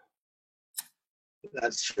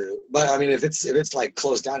 That's true. But I mean, if it's like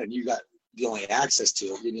closed down and you got the only access to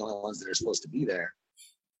it, you're the only ones that are supposed to be there.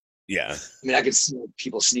 Yeah. I mean, I could see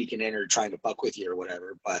people sneaking in or trying to fuck with you or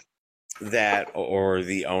whatever, but that, or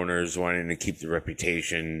the owners wanting to keep the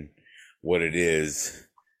reputation what it is.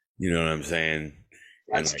 You know what I'm saying?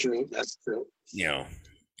 That's true. That's true.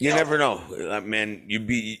 You never know, man. You'd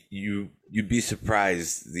be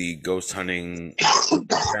surprised. The ghost hunting,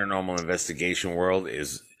 paranormal investigation world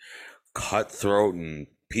is cutthroat, and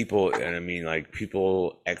people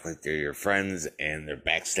act like they're your friends and they're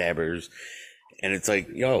backstabbers, and it's like,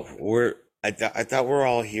 I thought we're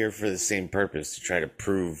all here for the same purpose, to try to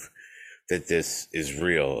prove that this is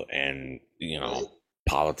real, and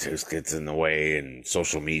politics gets in the way, and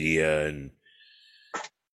social media and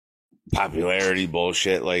popularity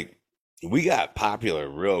bullshit. Like, we got popular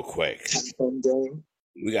real quick.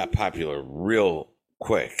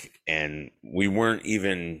 And we weren't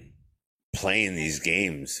even playing these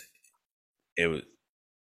games. It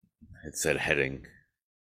said heading.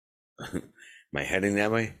 Am I heading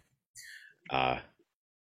that way?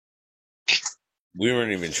 We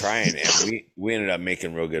weren't even trying, and we ended up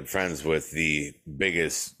making real good friends with the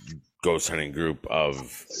biggest ghost hunting group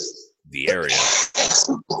of the area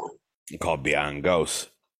called Beyond Ghosts.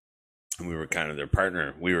 And we were kind of their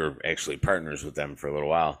partner. We were actually partners with them for a little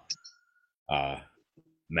while.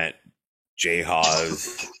 Met Jay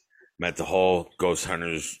Hawes, met the whole Ghost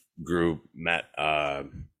Hunters group, met oh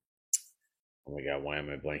my god, why am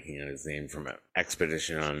I blanking on his name from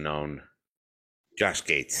Expedition Unknown? Josh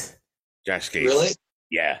Gates. Really?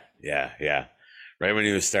 Yeah. Right when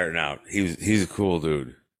he was starting out. He's a cool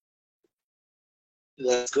dude.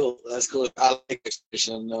 That's cool. I like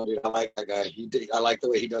Expedition Unknown, dude. I like that guy. I like the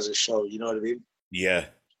way he does his show. You know what I mean? Yeah.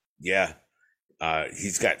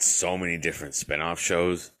 He's got so many different spin-off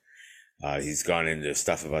shows. He's gone into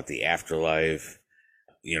stuff about the afterlife,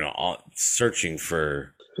 all searching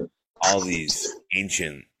for all these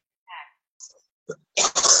ancient.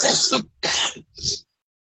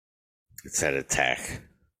 It's that attack.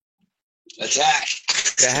 Go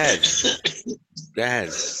ahead.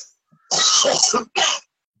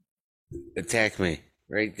 Attack me.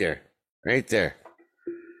 Right there. I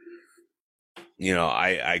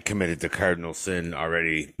committed the cardinal sin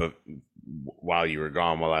already, but while you were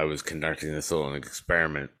gone, while I was conducting this little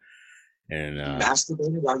experiment, and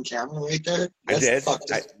masturbated on camera right there.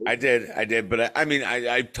 I did, but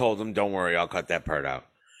I told him, don't worry, I'll cut that part out.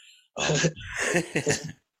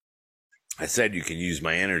 I said you can use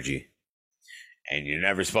my energy, and you're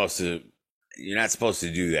not supposed to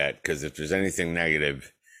do that, because if there's anything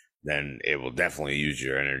negative, then it will definitely use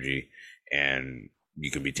your energy, and you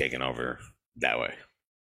can be taken over that way.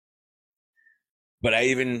 But I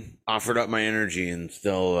even offered up my energy, and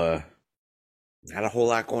still had a whole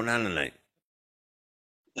lot going on tonight.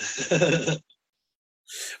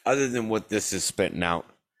 Other than what this is spitting out,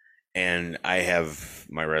 and I have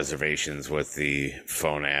my reservations with the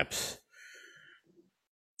phone apps.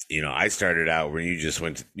 I started out where you just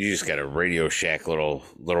got a Radio Shack little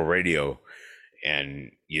radio,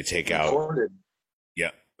 and you take Recorded. out.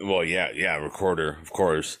 Yeah. Well, yeah, recorder, of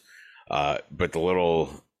course. But the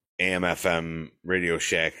little AM FM Radio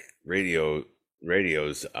Shack radios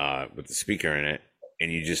with the speaker in it,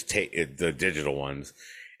 and you just take the digital ones,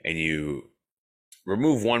 and you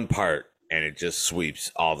remove one part, and it just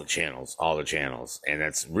sweeps all the channels, and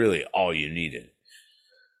that's really all you needed.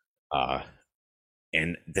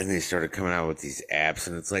 And then they started coming out with these apps,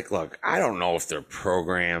 and it's like, look, I don't know if they're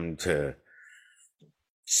programmed to.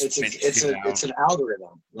 It's an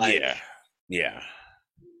algorithm. Like, yeah.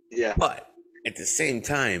 Yeah. But at the same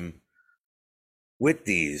time, with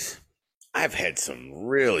these, I've had some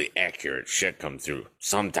really accurate shit come through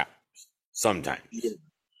sometimes.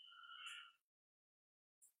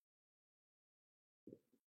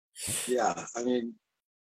 Yeah. I mean,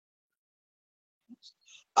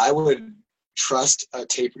 I would trust a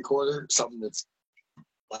tape recorder, something that's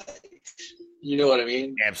like, you know what I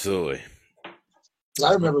mean? Absolutely.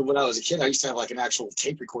 I remember when I was a kid, I used to have like an actual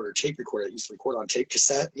tape recorder that used to record on tape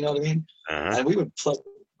cassette, you know what I mean? Uh-huh. And we would play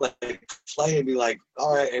and be like,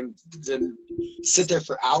 all right, and then sit there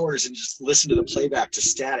for hours and just listen to the playback to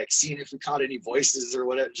static, seeing if we caught any voices or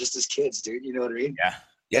whatever, just as kids, dude, you know what I mean? Yeah.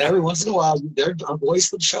 And every once in a while, a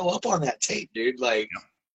voice would show up on that tape, dude. Like,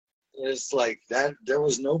 it's like that. There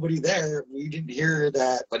was nobody there. We didn't hear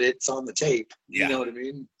that, but it's on the tape. You know what I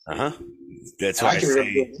mean? Uh-huh. That's why I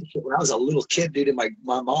remember when I was a little kid, dude, and my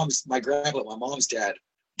grandpa, my mom's dad,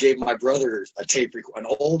 gave my brother a tape recorder,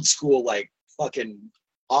 an old school, like, fucking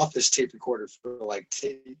office tape recorder for, like,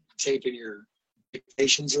 taping your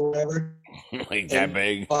dictations or whatever. Like that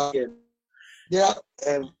big? Yeah.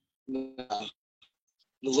 And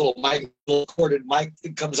the little corded mic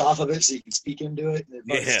that comes off of it so you can speak into it, and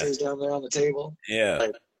it stays down there on the table. Yeah.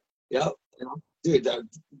 Like, dude, that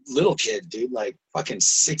little kid, dude, like fucking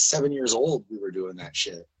 6-7 years old, we were doing that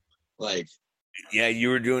shit. Like, yeah, you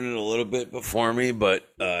were doing it a little bit before me, but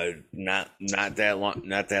not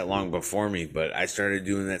that long before me. But I started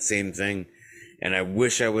doing that same thing, and I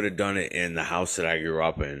wish I would have done it in the house that I grew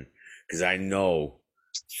up in, because I know,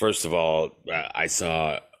 first of all, I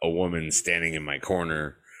saw a woman standing in my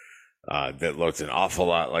corner that looked an awful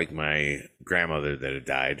lot like my grandmother that had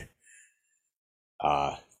died.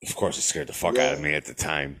 Of course, it scared the fuck out of me at the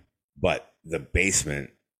time. But the basement,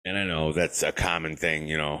 and I know that's a common thing,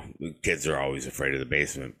 kids are always afraid of the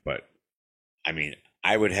basement. But I mean,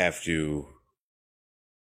 I would have to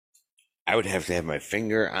have my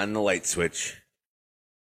finger on the light switch,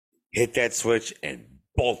 hit that switch, and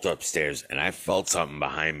bolt upstairs. And I felt something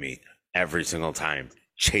behind me every single time,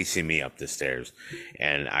 chasing me up the stairs.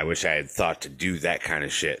 And I wish I had thought to do that kind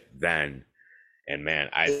of shit then. And man,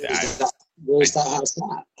 where's that house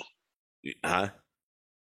at? Huh?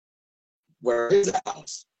 Where is that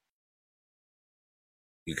house?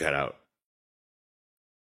 You cut out.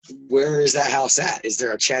 where is that house at? Is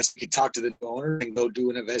there a chance we could talk to the owner and go do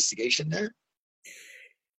an investigation there?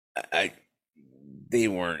 They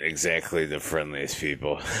weren't exactly the friendliest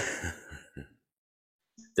people.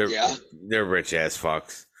 They're rich ass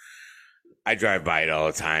fucks. I drive by it all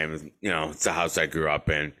the time. You know, it's a house I grew up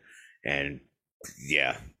in, and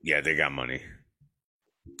yeah, they got money.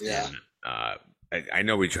 Yeah. And, I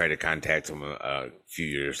know we tried to contact them a few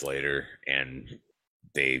years later, and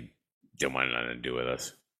they didn't want nothing to do with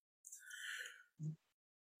us.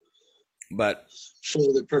 But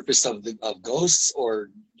for the purpose of ghosts, or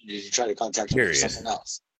did you try to contact them for something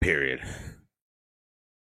else? Period.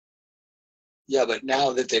 Yeah, but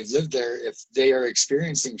now that they've lived there, if they are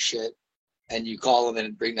experiencing shit and you call them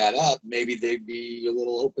and bring that up, maybe they'd be a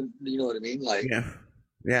little open. You know what I mean? Like,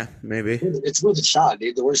 yeah, maybe. It's worth a shot,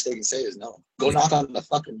 dude. The worst they can say is no. Go knock on the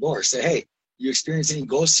fucking door. Say, hey, you experience any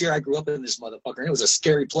ghosts here? I grew up in this motherfucker, and it was a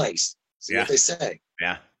scary place. See what they say.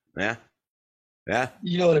 Yeah.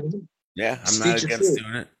 You know what I mean? Yeah, I'm not against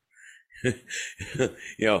doing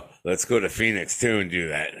it. Let's go to Phoenix too and do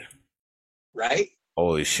that. Right?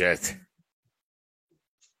 Holy shit.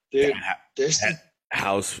 Dude, that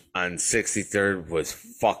house on 63rd was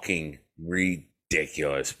fucking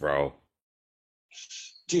ridiculous, bro.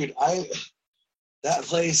 Dude, that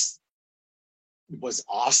place was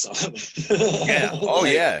awesome. Yeah. Oh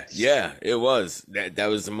yeah, it was. That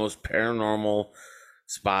was the most paranormal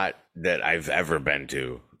spot that I've ever been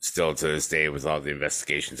to. Still to this day, with all the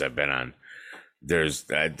investigations I've been on, there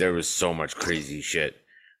was so much crazy shit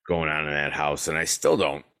going on in that house, and I still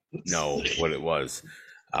don't know what it was.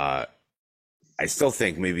 I still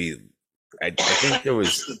think maybe I think it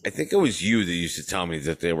was you that used to tell me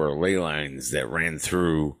that there were ley lines that ran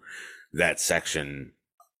through that section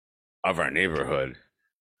of our neighborhood.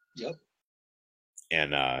 Yep.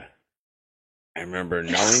 And I remember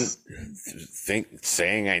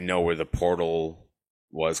saying I know where the portal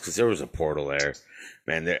was, because there was a portal there,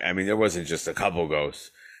 man. There wasn't just a couple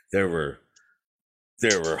ghosts. There were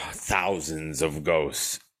thousands of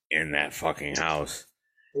ghosts in that fucking house.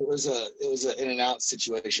 It was an in and out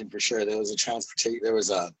situation for sure. There was a transportation. There was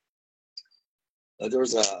a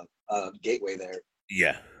gateway there.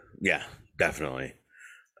 Yeah, definitely.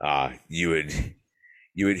 You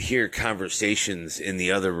would hear conversations in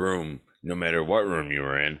the other room, no matter what room you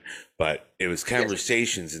were in, but it was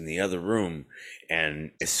conversations in the other room.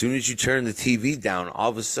 And as soon as you turn the TV down, all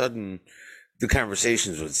of a sudden the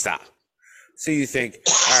conversations would stop. So you think,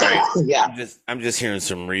 all right, I'm just hearing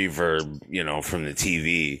some reverb, from the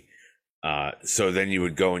TV. So then you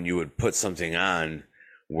would go and you would put something on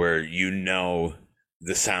where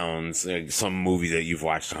the sounds, like some movie that you've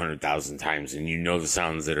watched 100,000 times, and the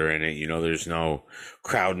sounds that are in it. There's no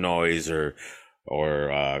crowd noise or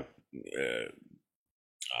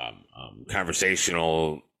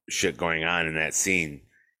conversational shit going on in that scene,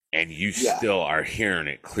 and you still are hearing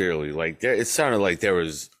it clearly. Like it sounded like there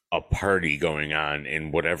was a party going on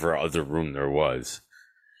in whatever other room there was.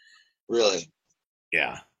 Really?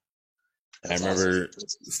 Yeah. I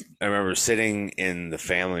remember sitting in the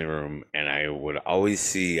family room, and I would always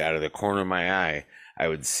see out of the corner of my eye, I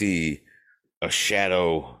would see a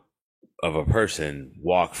shadow of a person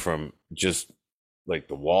walk from, just like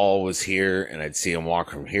the wall was here, and I'd see him walk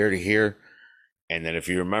from here to here. And then if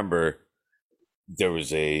you remember, there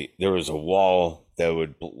was a wall that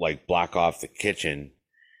would like block off the kitchen,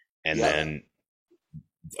 and then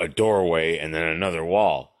a doorway, and then another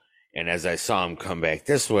wall. And as I saw him come back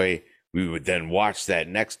this way, we would then watch that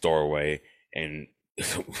next doorway, and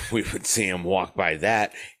we would see him walk by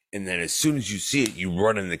that. And then as soon as you see it, you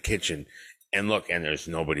run in the kitchen and look, and there's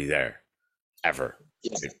nobody there ever.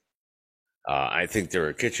 Yeah. I think there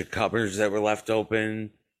were kitchen cupboards that were left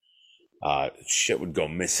open. Shit would go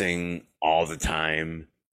missing all the time.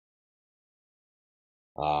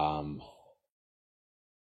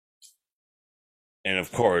 And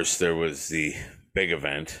of course, there was the big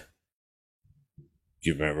event.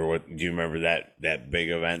 Do you remember that big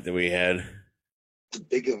event that we had? The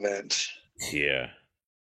big event. Yeah.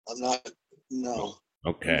 No.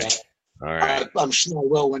 Okay. All right. I'm sure I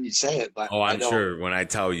will when you say it, but I'm sure when I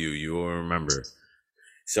tell you, you will remember.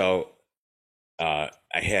 So, I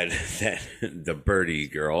had the birdie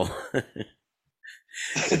girl,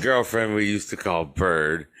 the girlfriend we used to call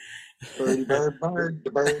Bird. Birdie, bird, bird, the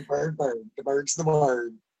bird, bird, bird, the bird's the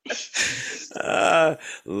bird.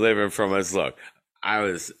 Living from us. Look, I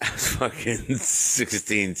was fucking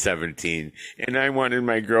 16, 17, and I wanted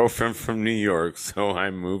my girlfriend from New York, so I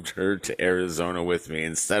moved her to Arizona with me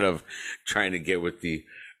instead of trying to get with the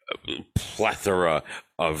plethora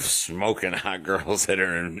of smoking hot girls that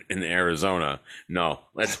are in Arizona. No,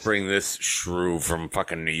 let's bring this shrew from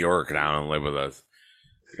fucking New York down and live with us.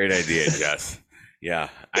 Great idea, Jess. Yeah,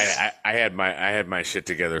 I had my shit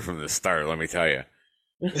together from the start. Let me tell you.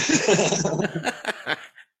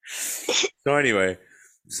 So anyway,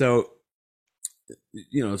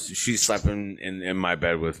 she slept in my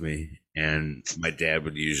bed with me, and my dad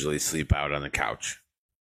would usually sleep out on the couch.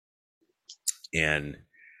 And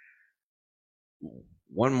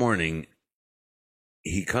one morning,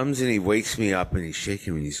 he comes and he wakes me up and he's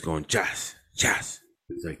shaking me and he's going, Jess. He's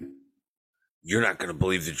like, you're not going to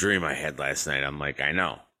believe the dream I had last night. I'm like, I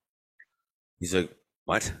know. He's like,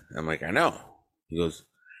 what? I'm like, I know. He goes,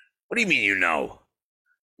 what do you mean you know?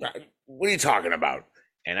 What are you talking about?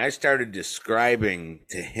 And I started describing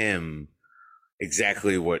to him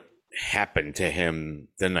exactly what happened to him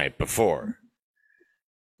the night before.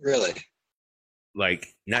 Really?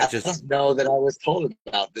 Like, not just... I don't know that I was told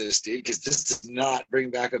about this, dude, because this does not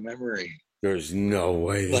bring back a memory. There's no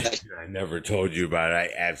way that I never told you about it. I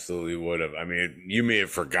absolutely would have. I mean, you may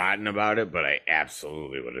have forgotten about it, but I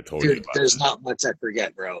absolutely would have told you about it. There's not much I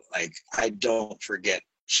forget, bro. Like, I don't forget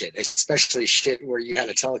shit, especially shit where you had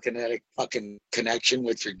a telekinetic fucking connection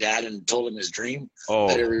with your dad and told him his dream. Oh,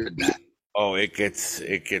 it gets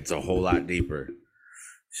a whole lot deeper.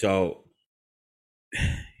 So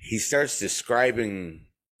he starts describing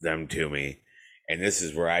them to me, and this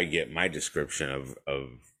is where I get my description of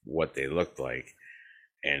what they looked like.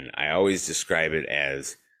 And I always describe it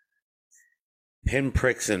as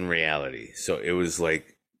pinpricks in reality. So it was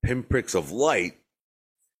like pinpricks of light,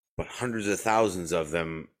 but hundreds of thousands of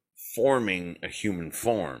them forming a human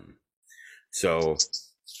form. So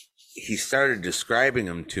he started describing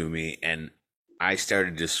them to me, and I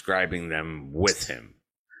started describing them with him.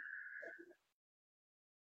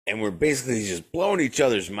 And we're basically just blowing each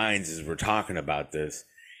other's minds as we're talking about this.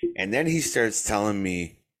 And then he starts telling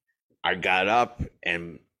me, I got up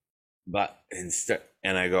and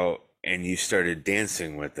I go, and you started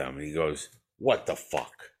dancing with them. And he goes, what the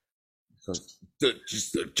fuck? So,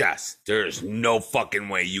 Jess, there's no fucking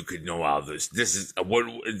way you could know all this. This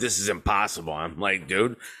is impossible. I'm like,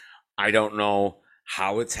 dude, I don't know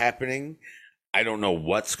how it's happening. I don't know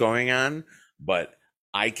what's going on, but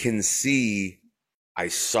I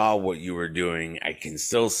saw what you were doing. I can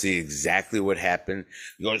still see exactly what happened.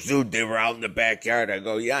 He goes, dude, they were out in the backyard. I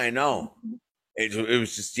go, yeah, I know. It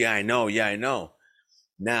was just, yeah, I know.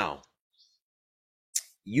 Now,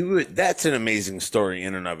 that's an amazing story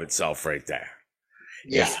in and of itself right there.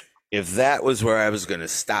 Yeah. If that was where I was going to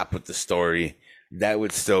stop with the story, that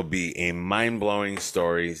would still be a mind-blowing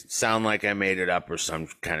story. Sound like I made it up or some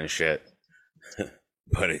kind of shit.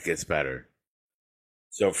 But it gets better.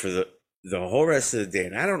 So for the whole rest of the day,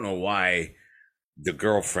 and I don't know why the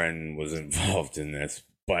girlfriend was involved in this,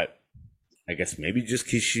 but I guess maybe just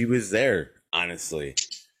because she was there, honestly.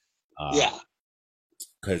 Yeah.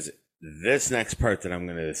 Because this next part that I'm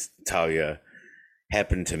going to tell you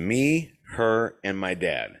happened to me, her, and my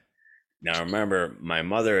dad. Now, remember, my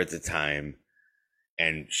mother at the time,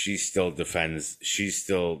 and she still defends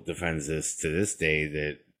this to this day,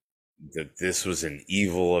 that this was an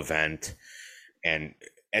evil event. And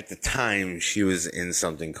at the time, she was in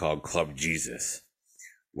something called Club Jesus,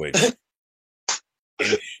 which...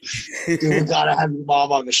 Dude, we gotta have your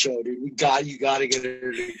mom on the show, dude. You gotta get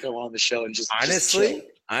her to come on the show and just honestly,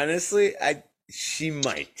 she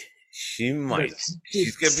might. She's gonna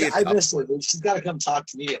be. I miss her, dude. She's gotta come talk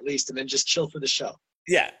to me at least, and then just chill for the show.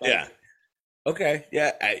 Yeah, yeah. Okay,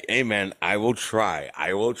 yeah. Hey, man, I will try.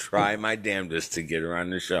 I will try my damnedest to get her on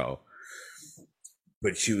the show.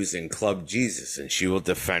 But she was in Club Jesus, and she will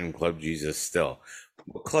defend Club Jesus still.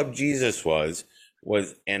 What Club Jesus was,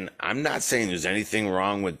 and I'm not saying there's anything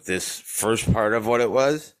wrong with this first part of what it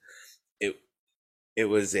was. It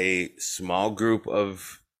was a small group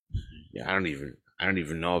of, I don't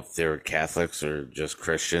even know if they were Catholics or just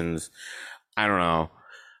Christians. I don't know.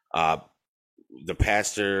 The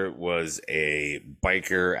pastor was a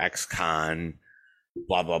biker, ex-con,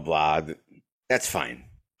 blah, blah, blah. That's fine.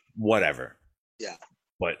 Whatever. Yeah.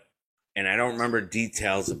 And I don't remember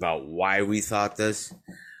details about why we thought this,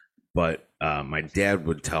 but my dad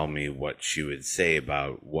would tell me what she would say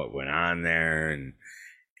about what went on there,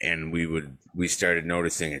 and we started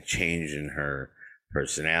noticing a change in her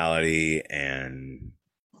personality and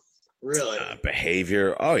really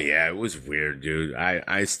behavior. Oh yeah, it was weird, dude.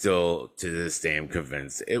 I still to this day am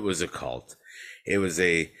convinced it was a cult. It was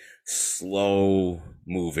a slow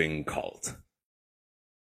moving cult.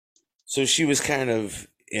 So she was kind of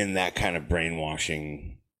in that kind of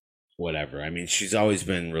brainwashing whatever. I mean, she's always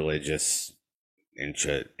been religious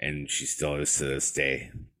and she still is to this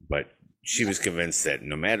day. But she was convinced that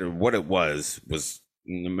no matter what it was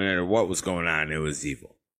no matter what was going on, it was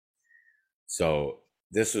evil. So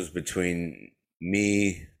this was between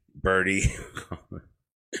me, Birdie,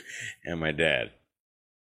 and my dad.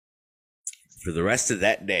 For the rest of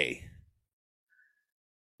that day,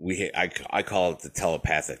 I call it the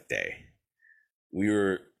telepathic day.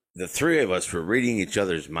 The three of us were reading each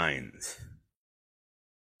other's minds.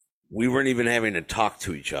 We weren't even having to talk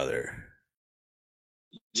to each other.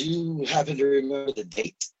 Do you happen to remember the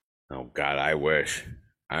date? Oh God, I wish.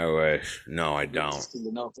 No, I don't. Just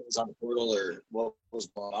to know if it was on the portal or what was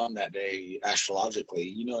going on that day astrologically.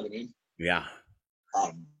 You know what I mean? Yeah.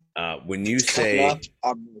 When you say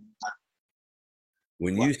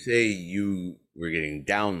you say you were getting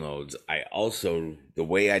downloads, I also, the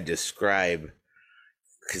way I describe,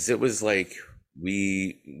 because it was like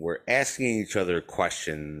we were asking each other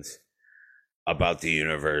questions about the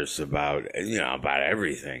universe, about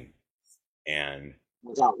everything, and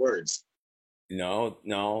without words. No,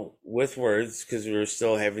 with words, because we were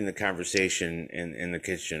still having the conversation in the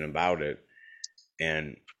kitchen about it,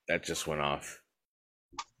 and that just went off.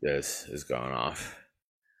 This is going off.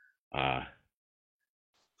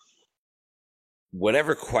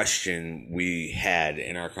 Whatever question we had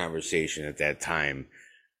in our conversation at that time,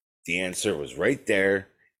 the answer was right there,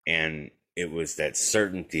 and it was that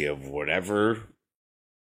certainty of whatever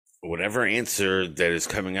answer that is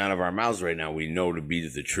coming out of our mouths right now, we know to be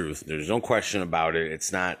the truth. There's no question about it.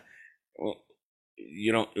 It's not,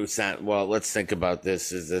 it's not, well, let's think about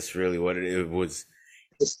this. Is this really what it was?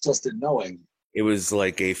 It's just a knowing. It was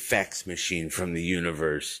like a fax machine from the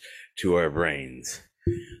universe to our brains.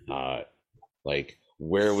 Like,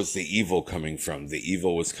 where was the evil coming from? The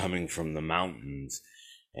evil was coming from the mountains.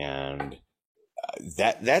 And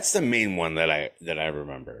that's the main one that I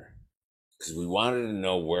remember. Because we wanted to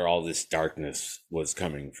know where all this darkness was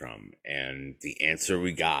coming from. And the answer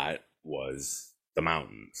we got was the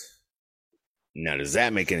mountains. Now, does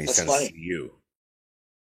that make any sense to you?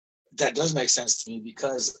 That does make sense to me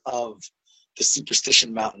because of the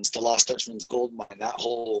Superstition Mountains, the Lost Dutchman's gold mine, that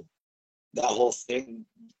whole thing.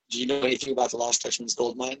 Do you know anything about the Lost Dutchman's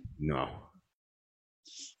gold mine? No.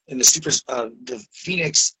 In the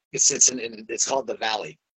Phoenix, it sits in it's called the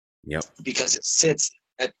Valley. Yep. Because it sits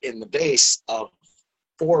in the base of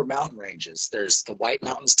 4 mountain ranges. There's the White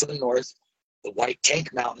Mountains to the north, the White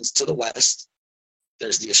Tank Mountains to the west,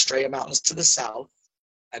 there's the Estrella Mountains to the south,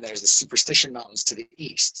 and there's the Superstition Mountains to the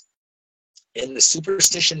east. In the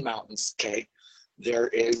Superstition Mountains, there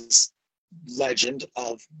is legend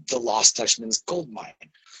of the Lost Dutchman's gold mine,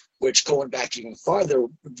 which, going back even farther,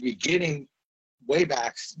 beginning way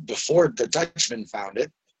back before the Dutchmen found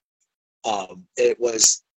it, it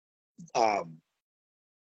was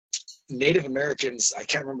Native Americans. I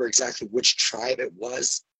can't remember exactly which tribe it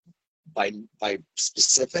was by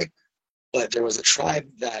specific, but there was a tribe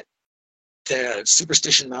that the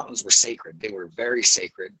Superstition Mountains were sacred. They were very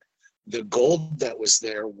sacred. The gold that was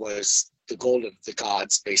there was the gold of the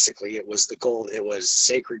gods, basically. It was the gold. It was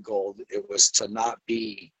sacred gold. It was to not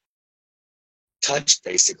be touched,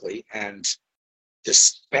 basically. And the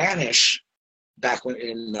Spanish, back when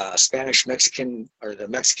in Spanish-Mexican, or the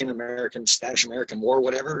Mexican-American, Spanish-American War,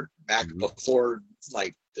 whatever, back before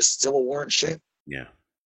like the Civil War and shit. Yeah.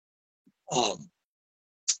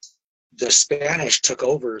 The Spanish took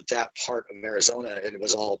over that part of Arizona, and it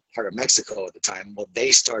was all part of Mexico at the time. Well,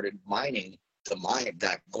 they started mining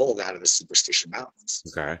that gold out of the Superstition Mountains.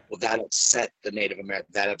 Okay. Well, that upset the Native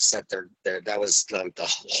American. That upset their that was the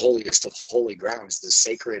holiest of holy grounds, the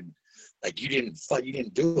sacred. Like, you didn't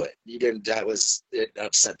do it. It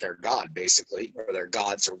upset their god, basically, or their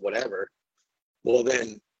gods or whatever. Well,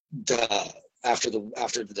 then after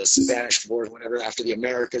the Spanish War, whatever, after the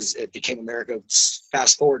Americas, it became America.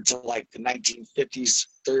 Fast forward to like the 1950s,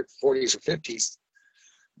 40s or 50s.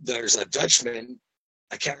 There's a Dutchman,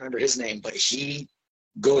 I can't remember his name, but he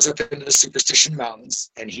goes up into the Superstition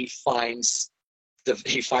Mountains and he finds the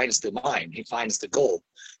mine. He finds the gold,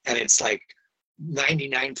 and it's like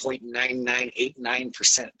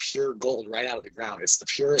 99.9989% pure gold right out of the ground. It's the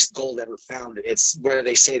purest gold ever found. It's where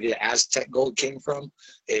they say the Aztec gold came from.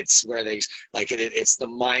 It's where they it's the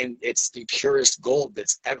mine. It's the purest gold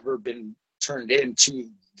that's ever been turned into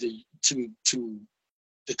the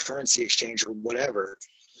currency exchange or whatever.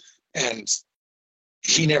 And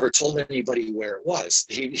he never told anybody where it was.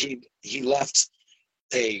 He left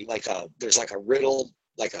there's like a riddle,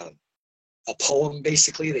 like a poem,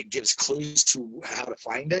 basically, that gives clues to how to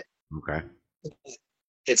find it. Okay.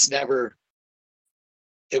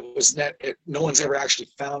 No one's ever actually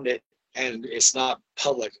found it and it's not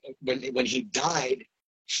public. When he died,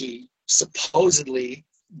 he supposedly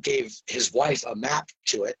gave his wife a map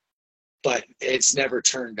to it, but it's never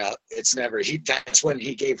turned up. It's never that's when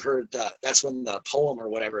he gave her that's when the poem or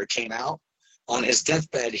whatever came out. On his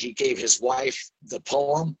deathbed, he gave his wife the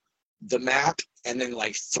poem, the map, and then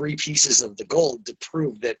like 3 pieces of the gold to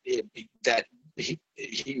prove that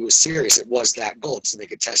he was serious. It was that gold, so they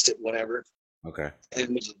could test it, whatever. Okay.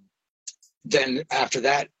 And then after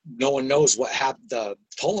that, no one knows what happened. The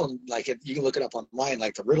poem, like you can look it up online,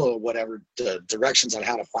 like the riddle or whatever, the directions on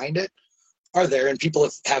how to find it are there, and people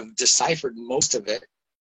have deciphered most of it.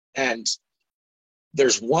 And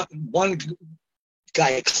there's one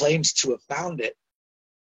guy claims to have found it,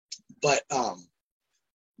 but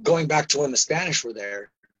going back to when the Spanish were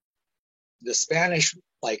there, the Spanish,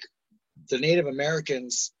 like the Native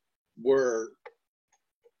Americans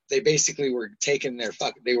they basically were taking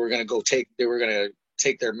they were going to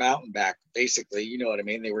take their mountain back, basically, you know what I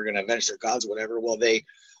mean? They were going to avenge their gods, whatever. Well, they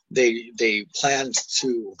planned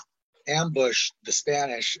to ambush the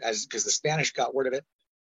Spanish, because the Spanish got word of it,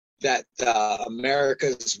 that the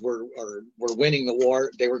Americas were winning the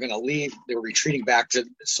war. They were going to leave. They were retreating back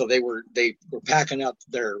so they were packing up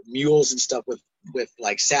their mules and stuff with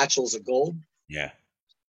like satchels of gold. Yeah.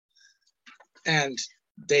 And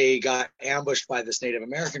they got ambushed by this Native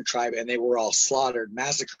American tribe, and they were all slaughtered,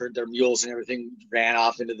 massacred. Their mules and everything ran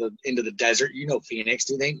off into the desert. You know, Phoenix,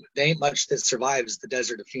 dude. They ain't much that survives the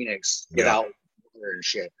desert of Phoenix without water and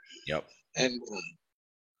shit. Yep. And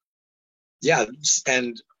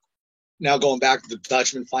and now going back, the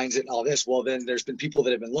Dutchman finds it and all this. Well, then there's been people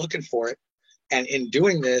that have been looking for it, and in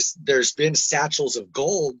doing this, there's been satchels of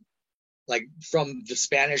gold, like from the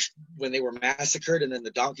Spanish when they were massacred, and then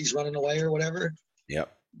the donkeys running away or whatever.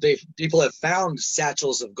 Yep. People have found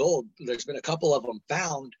satchels of gold. There's been a couple of them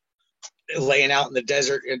found laying out in the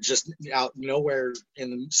desert and just out nowhere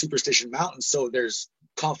in the Superstition Mountains. So there's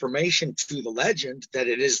confirmation to the legend that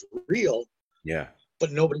it is real. Yeah.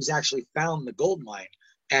 But nobody's actually found the gold mine.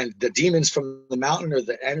 And the demons from the mountain, or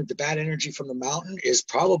the bad energy from the mountain,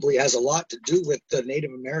 probably has a lot to do with the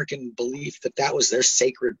Native American belief that was their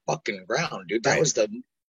sacred fucking ground, dude. That was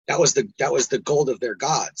the gold of their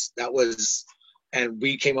gods. And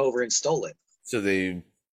we came over and stole it. So they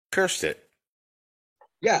cursed it.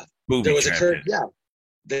 Yeah. There was a curse. Yeah.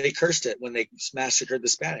 They cursed it when they massacred the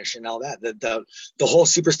Spanish and all that. The whole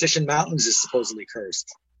Superstition Mountains is supposedly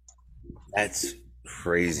cursed. That's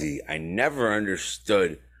crazy. I never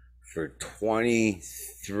understood for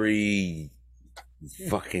 23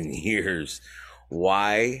 fucking years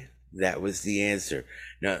why that was the answer.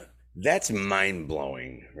 Now, that's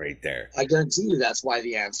mind-blowing right there. I guarantee you that's why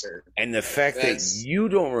the answer. And the fact that you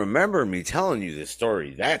don't remember me telling you this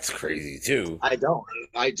story, that's crazy too. I do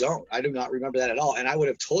not remember that at all. And I would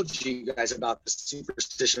have told you guys about the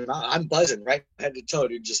Superstition Mountain. I'm buzzing right head to toe,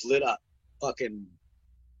 dude, just lit up. Fucking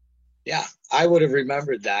yeah, I would have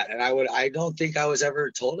remembered that. And I don't think I was ever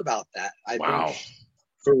told about that. I think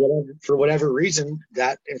for whatever reason,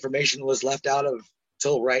 that information was left out of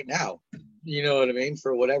till right now. You know what I mean?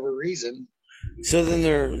 For whatever reason. So then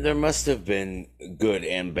there must have been good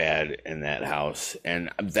and bad in that house, and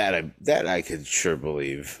that I could sure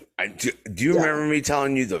believe. Do you remember me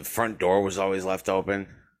telling you the front door was always left open?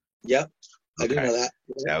 Yep, I do know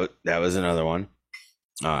that. That was another one.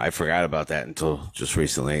 I forgot about that until just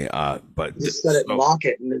recently. But you just let it lock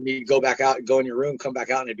it, and then you go back out, go in your room, come back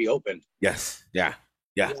out, and it'd be open. Yes. Yeah.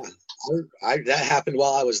 That happened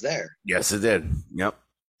while I was there. Yes, it did. Yep.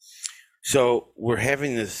 So we're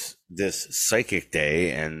having this psychic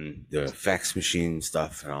day and the fax machine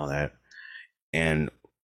stuff and all that, and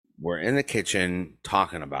we're in the kitchen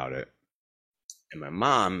talking about it, and my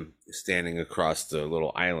mom is standing across the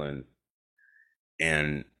little island,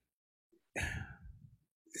 and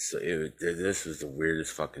so this was the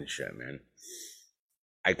weirdest fucking shit, man.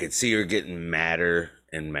 I could see her getting madder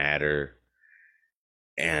and madder,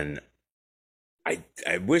 and I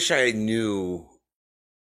wish I knew.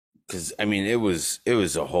 Because, I mean, it was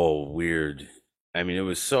a whole weird, I mean, it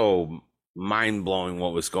was so mind-blowing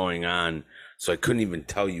what was going on, so I couldn't even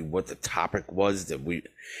tell you what the topic was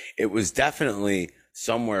it was definitely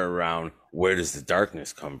somewhere around where does the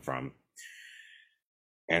darkness come from.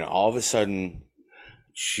 And all of a sudden,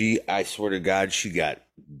 I swear to God, she got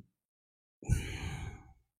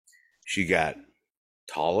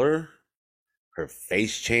taller, her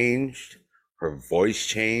face changed, her voice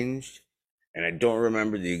changed. And I don't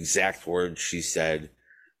remember the exact words she said,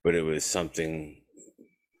 but it was something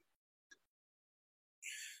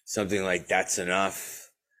like, that's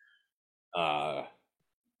enough.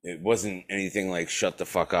 It wasn't anything like shut the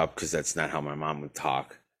fuck up, because that's not how my mom would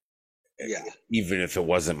talk. Yeah. Even if it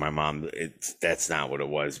wasn't my mom, that's not what it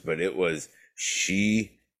was. But it was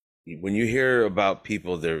she. When you hear about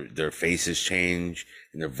people, their faces change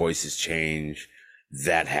and their voices change.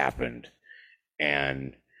 That happened,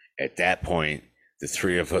 and at that point, the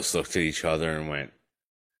three of us looked at each other and went,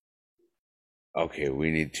 "Okay,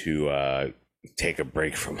 we need to take a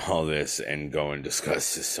break from all this and go and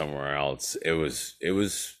discuss this somewhere else." It was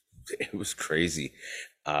crazy.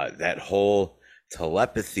 That whole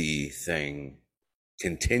telepathy thing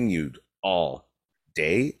continued all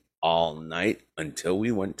day, all night until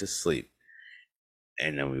we went to sleep.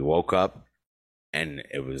 And then we woke up and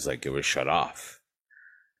it was like it was shut off.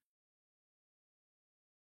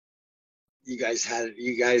 Yeah,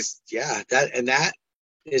 that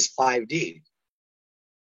is 5D.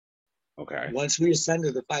 Okay. Once we ascend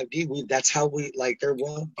to the 5D, that's how we, like, there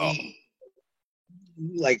won't be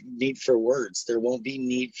like need for words. There won't be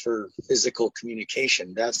need for physical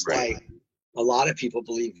communication. That's Right. why a lot of people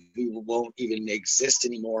believe we won't even exist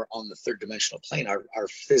anymore on the third dimensional plane. Our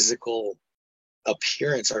physical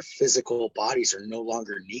appearance, our physical bodies are no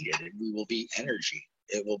longer needed. We will be energy.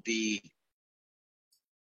 It will be.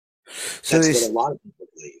 So that's what a lot of people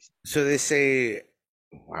believe. So they say,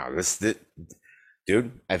 wow,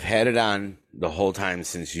 dude, I've had it on the whole time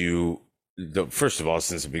since first of all,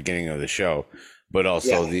 since the beginning of the show, but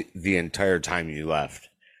also the entire time you left.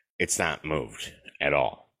 It's not moved at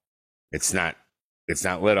all. It's not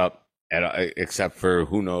lit up at all, except for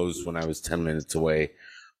who knows when I was 10 minutes away.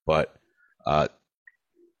 But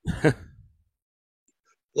look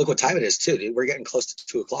what time it is too, dude. We're getting close to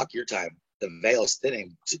 2:00 your time. The veil's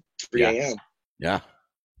thinning. 3 a.m. Yeah.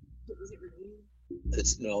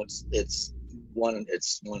 It's 1.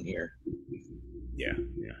 It's 1 here. Yeah.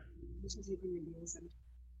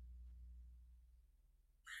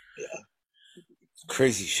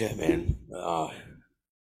 Crazy shit, man.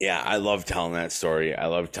 Yeah, I love telling that story. I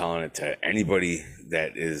love telling it to anybody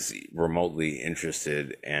that is remotely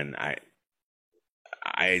interested. And I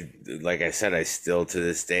like I said, I still to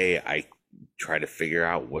this day, I try to figure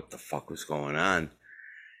out what the fuck was going on.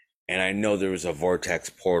 And I know there was a vortex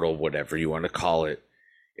portal, whatever you want to call it.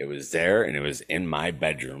 It was there and it was in my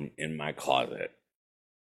bedroom, in my closet.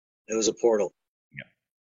 It was a portal.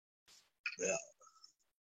 Yeah.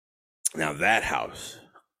 Now that house,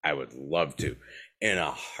 I would love to. In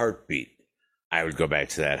a heartbeat, I would go back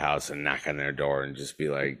to that house and knock on their door and just be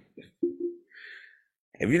like,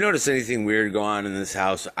 have you noticed anything weird go on in this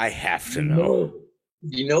house? I have to know.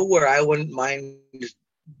 You know where I wouldn't mind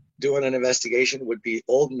doing an investigation would be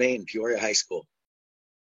Old Main, Peoria High School.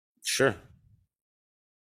 Sure.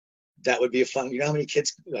 That would be a fun. You know how many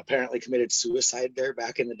kids apparently committed suicide there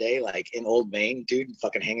back in the day, like in Old Main, dude,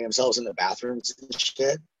 fucking hanging themselves in the bathrooms and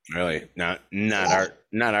shit. Really? Not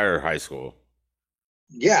our high school.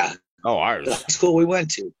 Yeah. Oh, ours. The high school we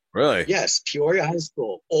went to. Really? Yes, Peoria High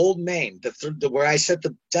School, Old Main, the where I set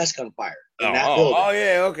the desk on fire. Oh,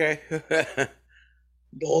 yeah, okay.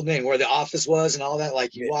 The Old Main, where the office was and all that.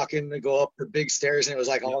 Like you walk in and go up the big stairs, and it was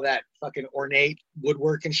like all that fucking ornate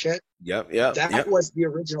woodwork and shit. Yep. That was the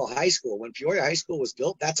original high school. When Peoria High School was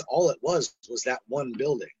built, that's all it was that one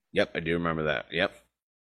building. Yep, I do remember that. Yep.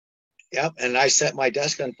 And I set my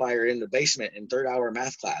desk on fire in the basement in third hour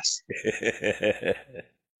math class.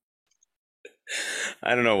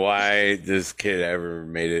 I don't know why this kid ever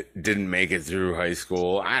didn't make it through high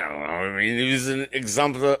school. I don't know. I mean, he was an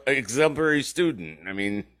exemplary student. I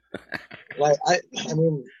mean, like I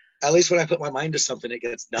mean, at least when I put my mind to something, it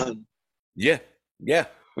gets done. Yeah.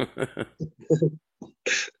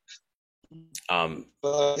 I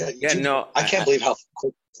can't believe how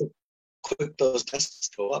quick those tests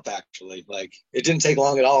go up. Actually, like it didn't take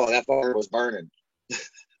long at all, and that fire was burning.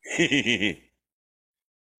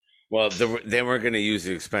 Well, they weren't going to use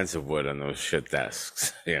the expensive wood on those shit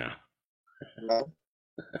desks, No,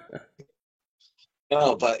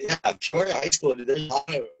 but yeah, Peoria High School. There's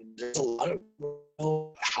a lot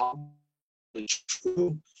of how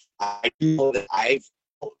true. I know that I've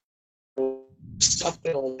stuff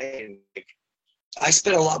in Old Main. I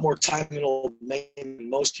spent a lot more time in Old Main than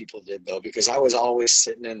most people did, though, because I was always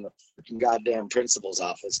sitting in the freaking goddamn principal's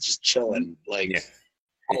office, just chilling,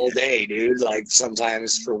 all day, dude. Like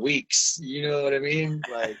sometimes for weeks. You know what I mean?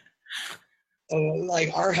 Like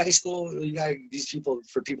our high school, you got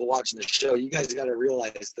for people watching the show, you guys got to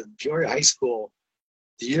realize that Peoria High School,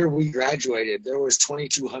 the year we graduated, there was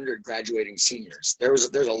 2,200 graduating seniors. There's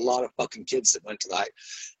a lot of fucking kids that went to the high.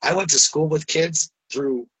 I went to school with kids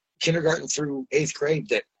through kindergarten through 8th grade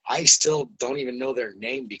that I still don't even know their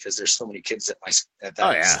name because there's so many kids at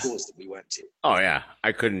that schools that we went to. Oh yeah,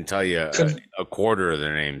 I couldn't tell you a quarter of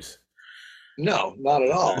their names. No, not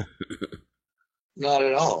at all. Not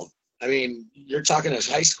at all. I mean, you're talking a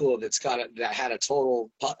high school that had a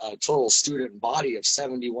total student body of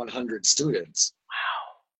 7,100 students.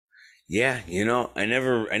 Yeah, I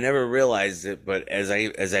never realized it, but as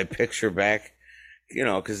I picture back,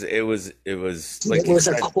 because it was like you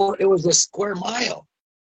said. It was a square mile.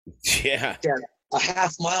 Yeah, Yeah, a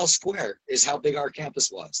half mile square is how big our campus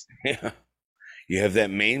was. yeah. You have that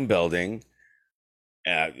main building,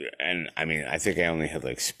 and I mean, I think I only had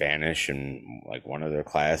like Spanish and like one other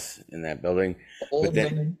class in that building, but Old then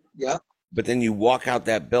building. Yeah. but then you walk out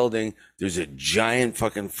that building, there's a giant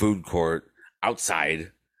fucking food court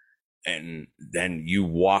outside, and then you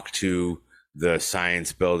walk to the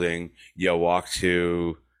science building, you walk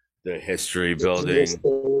to the history building,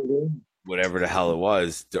 whatever the hell it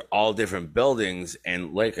was. They're all different buildings,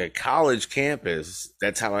 and like a college campus.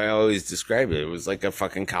 That's how I always describe it. It was like a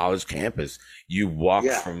fucking college campus. You walk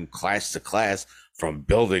from class to class, from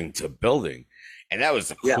building to building. And that was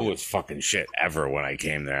the coolest fucking shit ever when I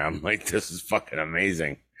came there. I'm like, this is fucking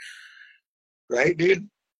amazing. Right, dude?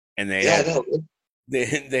 And they had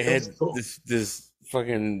cool. this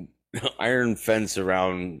fucking iron fence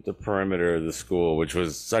around the perimeter of the school, which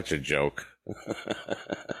was such a joke.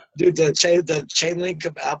 Dude, the chain link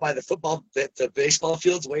out by the baseball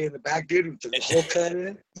field's way in the back, dude, with the whole cut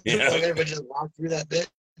in. Yeah. Like everybody just walked through that bit.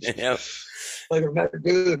 Yeah. Like,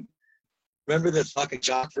 remember the fucking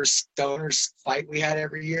jock versus stoners fight we had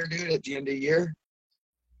every year, dude, at the end of the year?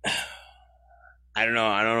 I don't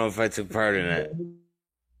know if I took part in it.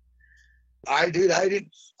 I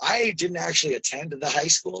didn't actually attend the high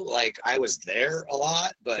school. Like, I was there a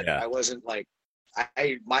lot, but I wasn't like,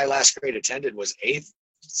 my last grade attended was 8th,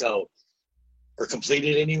 or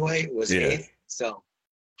completed anyway, was 8th. So,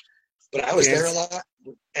 but I was there a lot,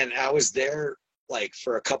 and I was there like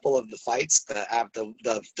for a couple of the fights.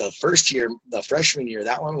 The first year, the freshman year,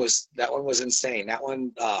 that one was insane. That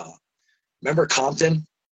one, remember Compton?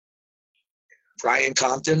 Brian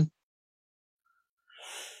Compton?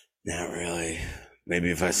 Not really.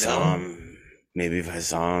 Maybe if I saw him. Really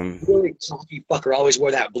cocky fucker. Always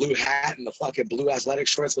wore that blue hat and the fucking blue athletic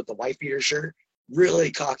shorts with the white beater shirt.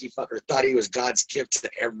 Really cocky fucker. Thought he was God's gift to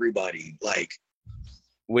everybody. Like,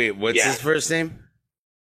 wait, what's his first name?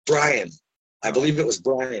 Brian. I believe it was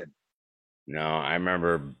Brian. No, I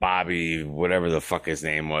remember Bobby, whatever the fuck his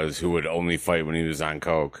name was, who would only fight when he was on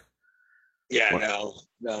coke. Yeah,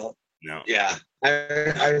 no. Yeah,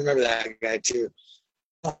 I remember that guy too.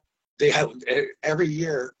 They had every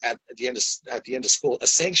year at the end of school a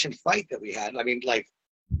sanctioned fight that we had. I mean, like,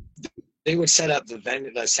 they would set up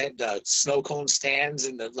the snow cone stands,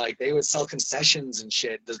 and they would sell concessions and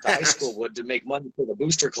shit. The high school would, to make money for the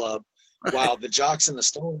booster club, while the jocks and the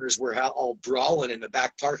stoners were all brawling in the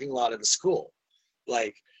back parking lot of the school.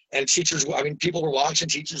 Like, and teachers, I mean, people were watching,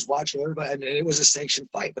 teachers watching, everybody, and it was a sanctioned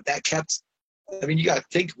fight. But that kept, I mean, you got to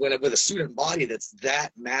think, with a student body that's that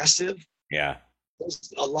massive. Yeah.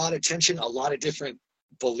 There's a lot of tension, a lot of different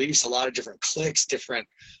beliefs, a lot of different cliques,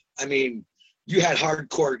 I mean, you had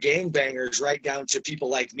hardcore gangbangers right down to people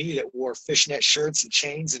like me that wore fishnet shirts and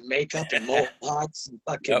chains and makeup and mohawks and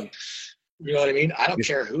fucking, you know what I mean? I don't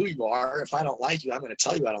care who you are. If I don't like you, I'm going to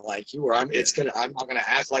tell you I don't like you, or I'm not going to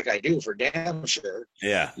act like I do, for damn sure.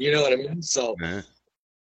 Yeah. You know what I mean? So,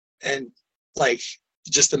 and like,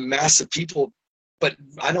 just a mass of people, but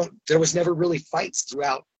there was never really fights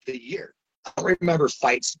throughout the year. I don't remember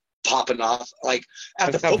fights popping off, like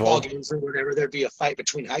at the football games or whatever. There'd be a fight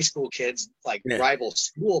between high school kids, like rival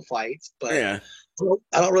school fights, but I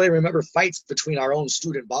don't really remember fights between our own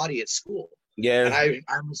student body at school. Yeah, and I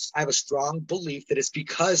have a strong belief that it's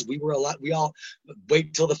because we all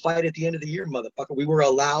wait till the fight at the end of the year, motherfucker. We were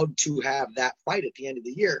allowed to have that fight at the end of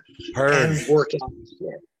the year and work out the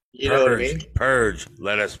shit. You know what I mean? Purge.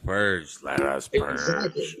 Let us purge.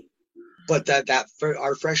 Exactly. But that for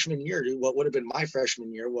our freshman year, dude, what would have been my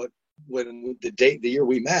freshman year, when the year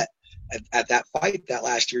we met at that fight that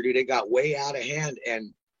last year, dude, it got way out of hand.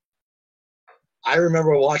 And I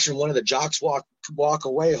remember watching one of the jocks walk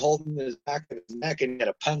away holding his back of his neck, and he had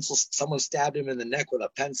a pencil. Someone stabbed him in the neck with a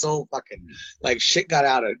pencil. Fucking, like, shit got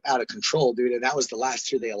out of control, dude. And that was the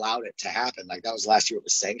last year they allowed it to happen. Like, that was last year it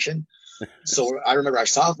was sanctioned. So I remember our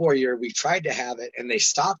sophomore year, we tried to have it and they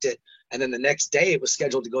stopped it. And then the next day it was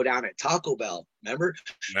scheduled to go down at Taco Bell, remember?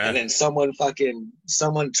 And then someone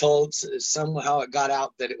told, somehow it got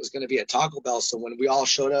out that it was going to be at Taco Bell. So when we all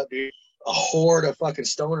showed up, dude, a horde of fucking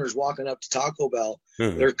stoners walking up to Taco Bell.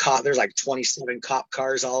 There's like 27 cop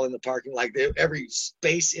cars all in the parking. Like every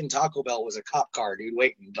space in Taco Bell was a cop car, dude,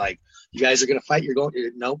 waiting. Like, you guys are gonna fight? You're going?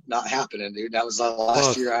 Nope, not happening, dude. That was the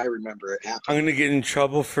last year I remember it happening. I'm gonna get in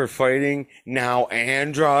trouble for fighting now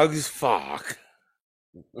and drugs. Fuck.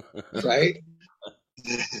 Right?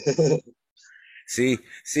 See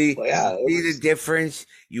the difference,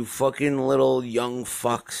 you fucking little young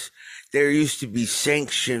fucks. There used to be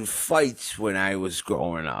sanctioned fights when I was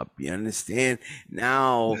growing up. You understand?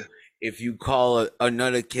 Now, if you call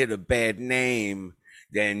another kid a bad name,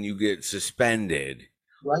 then you get suspended.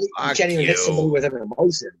 Right? You can't even hit somebody with an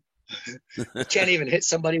emotion. You can't even hit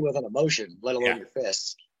somebody with an emotion, let alone your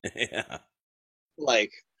fists. Yeah.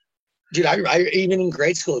 Like, dude, I even in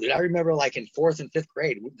grade school, dude, I remember like in 4th and 5th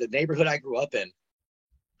grade, the neighborhood I grew up in,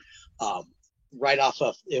 I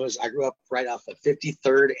grew up right off of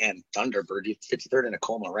 53rd and Thunderbird, 53rd and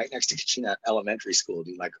Acoma, right next to Kachina Elementary School,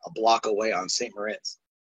 dude, like a block away on St. Moritz.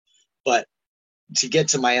 But to get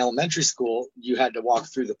to my elementary school, you had to walk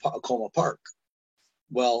through the Acoma Park.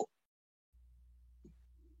 Well,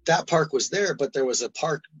 that park was there, but there was a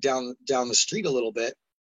park down the street a little bit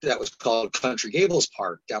that was called Country Gables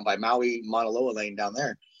Park down by Maui, Mauna Loa Lane down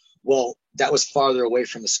there. Well, that was farther away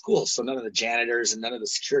from the school, so none of the janitors and none of the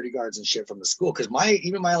security guards and shit from the school, because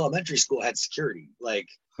even my elementary school had security. Like,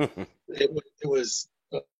 it was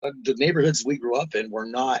the neighborhoods we grew up in were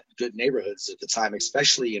not good neighborhoods at the time,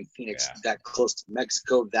 especially in Phoenix, that close to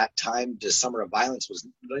Mexico. That time, the summer of violence was,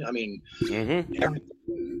 I mean, everything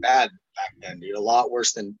was bad back then, dude. A lot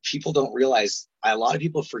worse than people don't realize. A lot of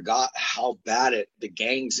people forgot how bad the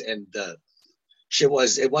gangs and the shit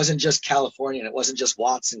was. It wasn't just California, and it wasn't just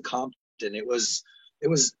Watts and Compton. It was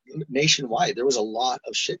nationwide. There was a lot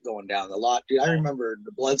of shit going down. Dude. I remember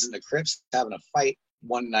the Bloods and the Crips having a fight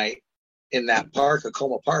one night in that park,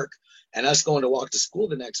 Acoma Park, and us going to walk to school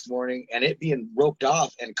the next morning, and it being roped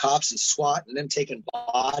off, and cops and SWAT, and them taking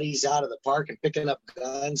bodies out of the park and picking up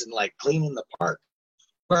guns and like cleaning the park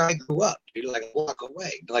where I grew up, dude, like a block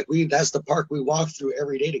away. Like that's the park we walked through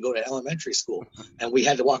every day to go to elementary school. And we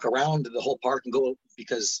had to walk around the whole park and go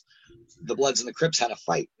because the Bloods and the Crips had a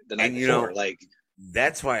fight the night before. Like,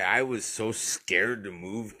 that's why I was so scared to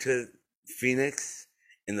move to Phoenix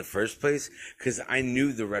in the first place, because I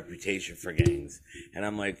knew the reputation for gangs. And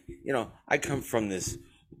I'm like, I come from this,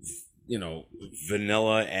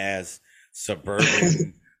 vanilla ass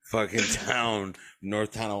suburban fucking town,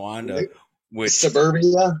 North Tonawanda. Which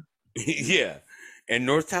suburbia, yeah, and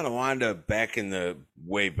North Tonawanda back in the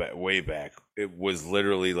way back, it was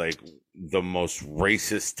literally like the most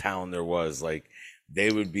racist town there was. Like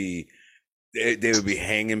they would be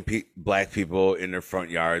hanging black people in their front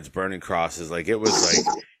yards, burning crosses. Like it was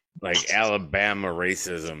like Alabama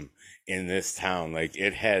racism in this town. Like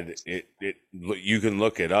it had it. You can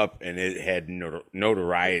look it up, and it had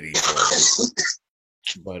notoriety for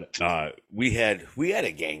it. But we had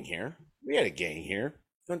a gang here. We had a gang here.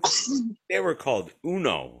 They were called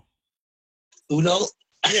Uno. Uno?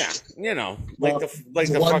 Yeah, like the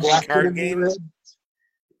fucking card game.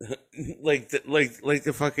 like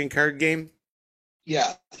the fucking card game.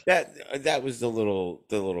 Yeah. That was the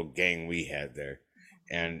little gang we had there,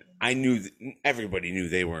 and I knew everybody knew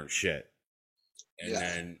they weren't shit. And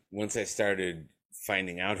then once I started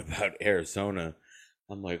finding out about Arizona,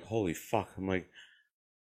 I'm like, holy fuck!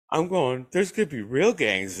 There's gonna be real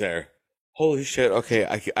gangs there. Holy shit, okay,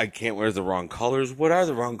 I can't wear the wrong colors. What are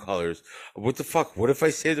the wrong colors? What the fuck? What if I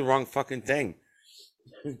say the wrong fucking thing?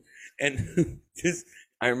 And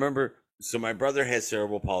I remember, so my brother has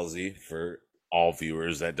cerebral palsy, for all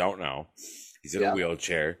viewers that don't know. He's in a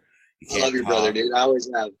wheelchair. I love your brother, dude. I always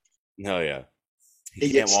have. Hell yeah.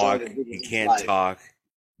 He can't walk, he can't talk,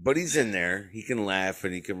 but he's in there. He can laugh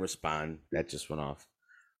and he can respond. That just went off.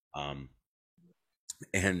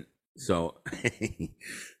 And so...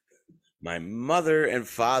 my mother and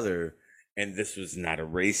father, and this was not a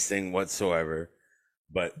race thing whatsoever,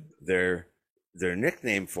 but their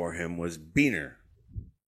nickname for him was Beaner.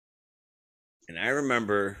 And I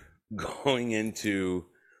remember going into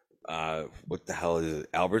what the hell is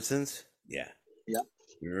it? Albertsons? Yeah. Yeah.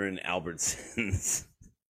 We were in Albertsons.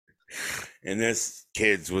 And this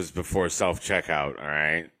kids was before self-checkout, all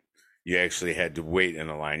right? You actually had to wait in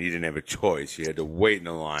a line. You didn't have a choice. You had to wait in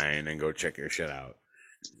a line and go check your shit out,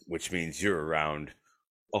 which means you're around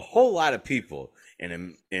a whole lot of people.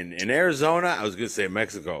 And in Arizona, I was going to say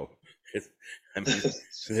Mexico. I mean,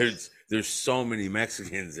 there's so many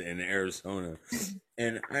Mexicans in Arizona.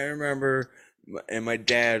 And I remember, and my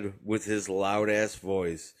dad with his loud ass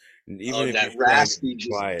voice, and even if that raspy,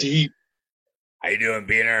 just deep. How you doing,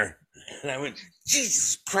 Beaner? And I went,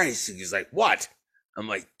 Jesus Christ. And he's like, what? I'm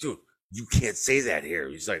like, dude, you can't say that here.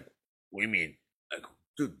 He's like, what do you mean? Like,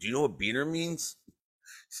 dude, do you know what beaner means?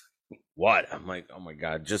 What? I'm like, oh my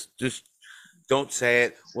God, just don't say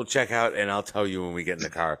it. We'll check out and I'll tell you when we get in the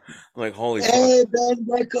car. I'm like, holy fuck. Hey, Ben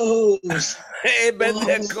Decos. Hey, Ben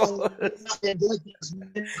Decos.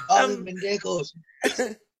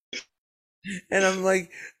 And I'm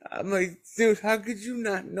like, dude, how could you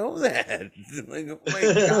not know that? Like, oh my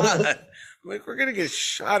God. I'm like, we're gonna get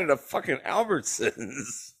shot at a fucking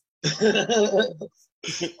Albertsons.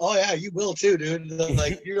 Oh yeah, you will too, dude.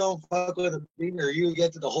 Like, you don't fuck with a beaner, you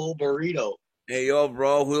get to the whole burrito. Hey, yo,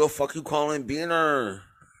 bro, who the fuck you calling beaner?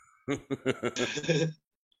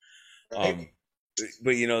 Right?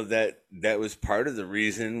 But you know, that was part of the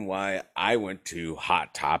reason why I went to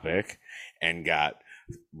Hot Topic and got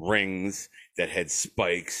rings that had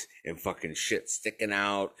spikes and fucking shit sticking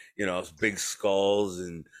out, you know, big skulls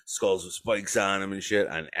and skulls with spikes on them and shit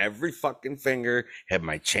on every fucking finger, had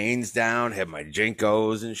my chains down, had my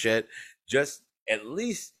Jinkos and shit, just at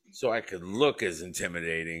least so I could look as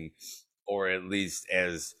intimidating, or at least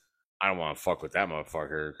as, I don't want to fuck with that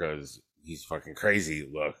motherfucker because he's fucking crazy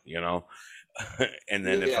look, you know. And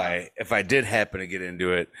then if I did happen to get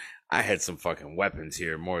into it, I had some fucking weapons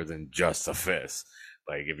here more than just a fist.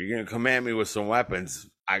 Like, if you're gonna come at me with some weapons,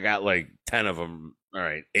 I got like 10 of them. All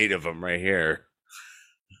right, 8 of them right here.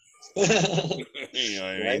 You know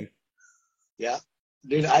what I mean? Yeah,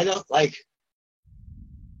 dude. I don't like.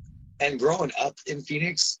 And growing up in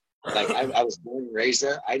Phoenix, like I was born and raised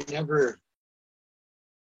there. I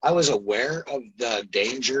was aware of the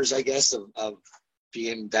dangers, I guess, of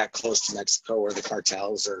being that close to Mexico, or the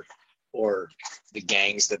cartels, or the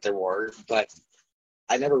gangs that there were, but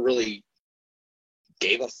I never really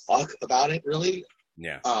gave a fuck about it, really.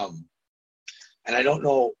 Yeah. And I don't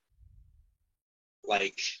know,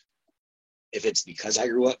 like, if it's because I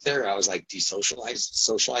grew up there, I was like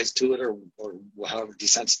socialized to it, or however,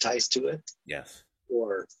 desensitized to it. Yes.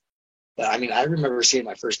 But I mean, I remember seeing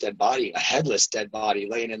my first dead body, a headless dead body,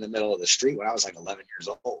 laying in the middle of the street when I was like 11 years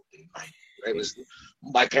old. Dude. It was,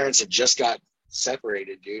 my parents had just got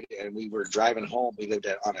separated, dude, and we were driving home. We lived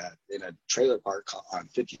in a trailer park on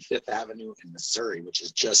 55th Avenue in Missouri, which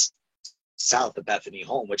is just south of Bethany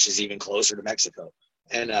home, which is even closer to Mexico.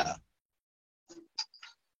 And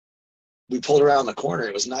we pulled around the corner.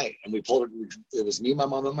 It was night, and it was me, my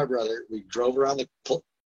mom, and my brother. We drove around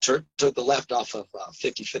took the left off of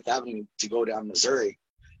 55th Avenue to go down Missouri,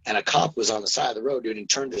 and a cop was on the side of the road, dude, and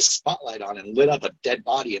turned his spotlight on and lit up a dead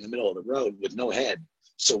body in the middle of the road with no head.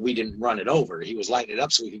 So we didn't run it over. He was lighting it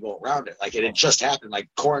up so we could go around it. Like, it had just happened. Like,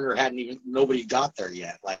 coroner nobody got there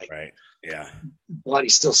yet. Like, right. Yeah.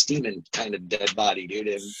 Body's still steaming, kind of dead body, dude.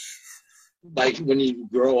 And like, when you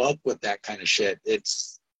grow up with that kind of shit, it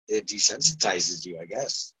desensitizes you, I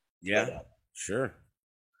guess. Yeah, but, sure.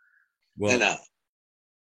 Well, and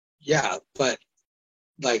yeah, but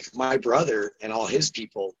like, my brother and all his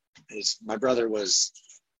people, my brother was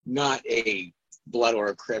not a Blood or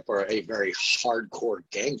a Crip or a very hardcore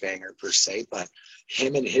gangbanger per se, but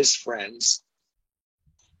him and his friends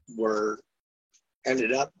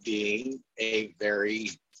ended up being a very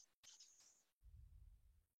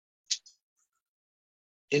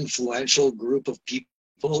influential group of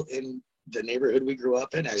people in the neighborhood we grew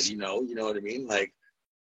up in. As you know what I mean? Like,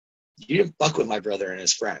 you didn't fuck with my brother and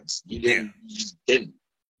his friends. You didn't. Yeah. You just didn't.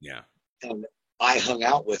 Yeah. And I hung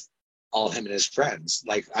out with all him and his friends.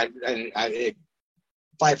 Like, I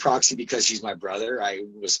by proxy, because he's my brother, I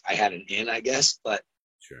had an in, I guess. But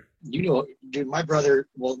sure, dude, my brother.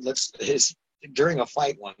 Well, during a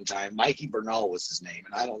fight one time, Mikey Bernal was his name,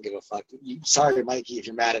 and I don't give a fuck. Sorry, Mikey, if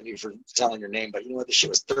you're mad at me for telling your name, but you know what? This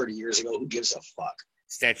shit was 30 years ago. Who gives a fuck?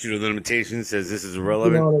 Statute of limitations says this is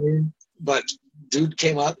irrelevant. You know what I mean? But dude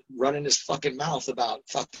came up running his fucking mouth about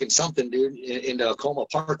fucking something, dude, into Acoma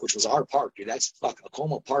Park, which was our park, dude.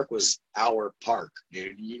 Acoma Park was our park,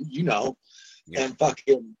 dude. You know. Yeah. And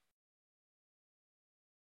fucking,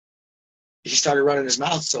 he started running his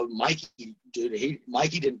mouth. So Mikey, dude, you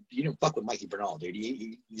didn't fuck with Mikey Bernal, dude.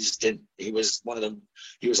 He just didn't. He was one of them.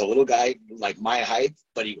 He was a little guy like my height,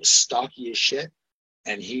 but he was stocky as shit.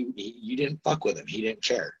 And you didn't fuck with him. He didn't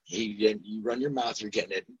care. You run your mouth, you're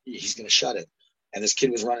getting it. He's going to shut it. And this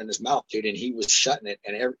kid was running his mouth, dude, and he was shutting it.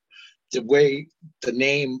 And the way the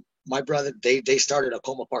name, my brother, they started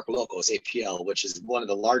Acoma Park Locos, APL, which is one of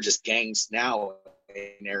the largest gangs now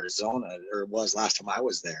in Arizona, or it was last time I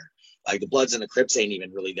was there. Like, the Bloods and the Crips ain't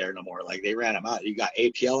even really there no more. Like, they ran them out. You got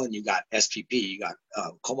APL and you got SPP. You got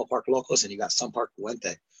Acoma Park Locos, and you got Sun Park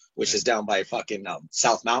Puente, which is down by fucking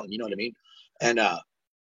South Mountain. You know what I mean? And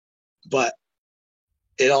but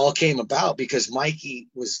it all came about because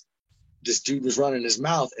this dude was running his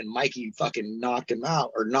mouth and Mikey fucking knocked him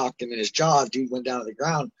out or knocked him in his jaw. Dude went down to the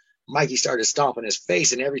ground. Mikey started stomping his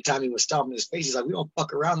face, and every time he was stomping his face, he's like, "We don't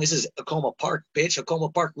fuck around. This is Acoma Park, bitch. Acoma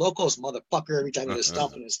Park locals, motherfucker." Every time he was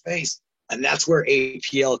stomping his face. And that's where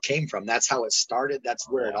APL came from. That's how it started. That's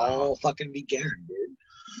where it all fucking began, dude.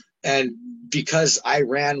 And because I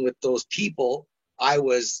ran with those people, I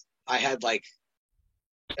had like,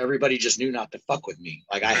 everybody just knew not to fuck with me.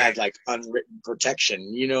 Like I had like unwritten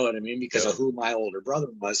protection, you know what I mean? Because of who my older brother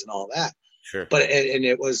was and all that. Sure. But, and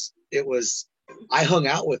it was, I hung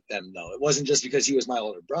out with them though. It wasn't just because he was my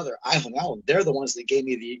older brother. I hung out with them. They're the ones that gave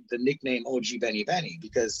me the nickname OG Benny Benny,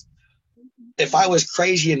 because if I was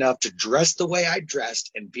crazy enough to dress the way I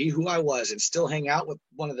dressed and be who I was and still hang out with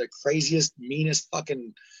one of the craziest, meanest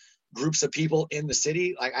fucking groups of people in the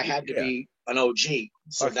city, like I had to be an OG.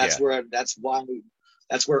 So that's where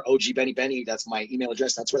OG Benny Benny, that's my email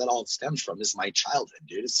address. That's where that all stems from. This is my childhood,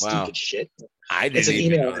 dude. It's stupid shit. It's an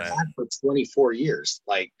email I've had for 24 years.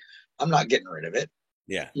 Like, I'm not getting rid of it.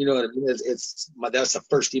 Yeah. You know what I mean? That's the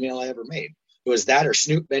first email I ever made. It was that or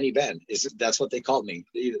Snoop Benny Ben. That's what they called me.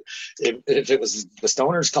 If it was the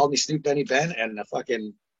stoners called me Snoop Benny Ben, and the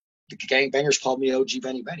fucking gangbangers called me OG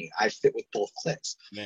Benny Benny. I fit with both cliques.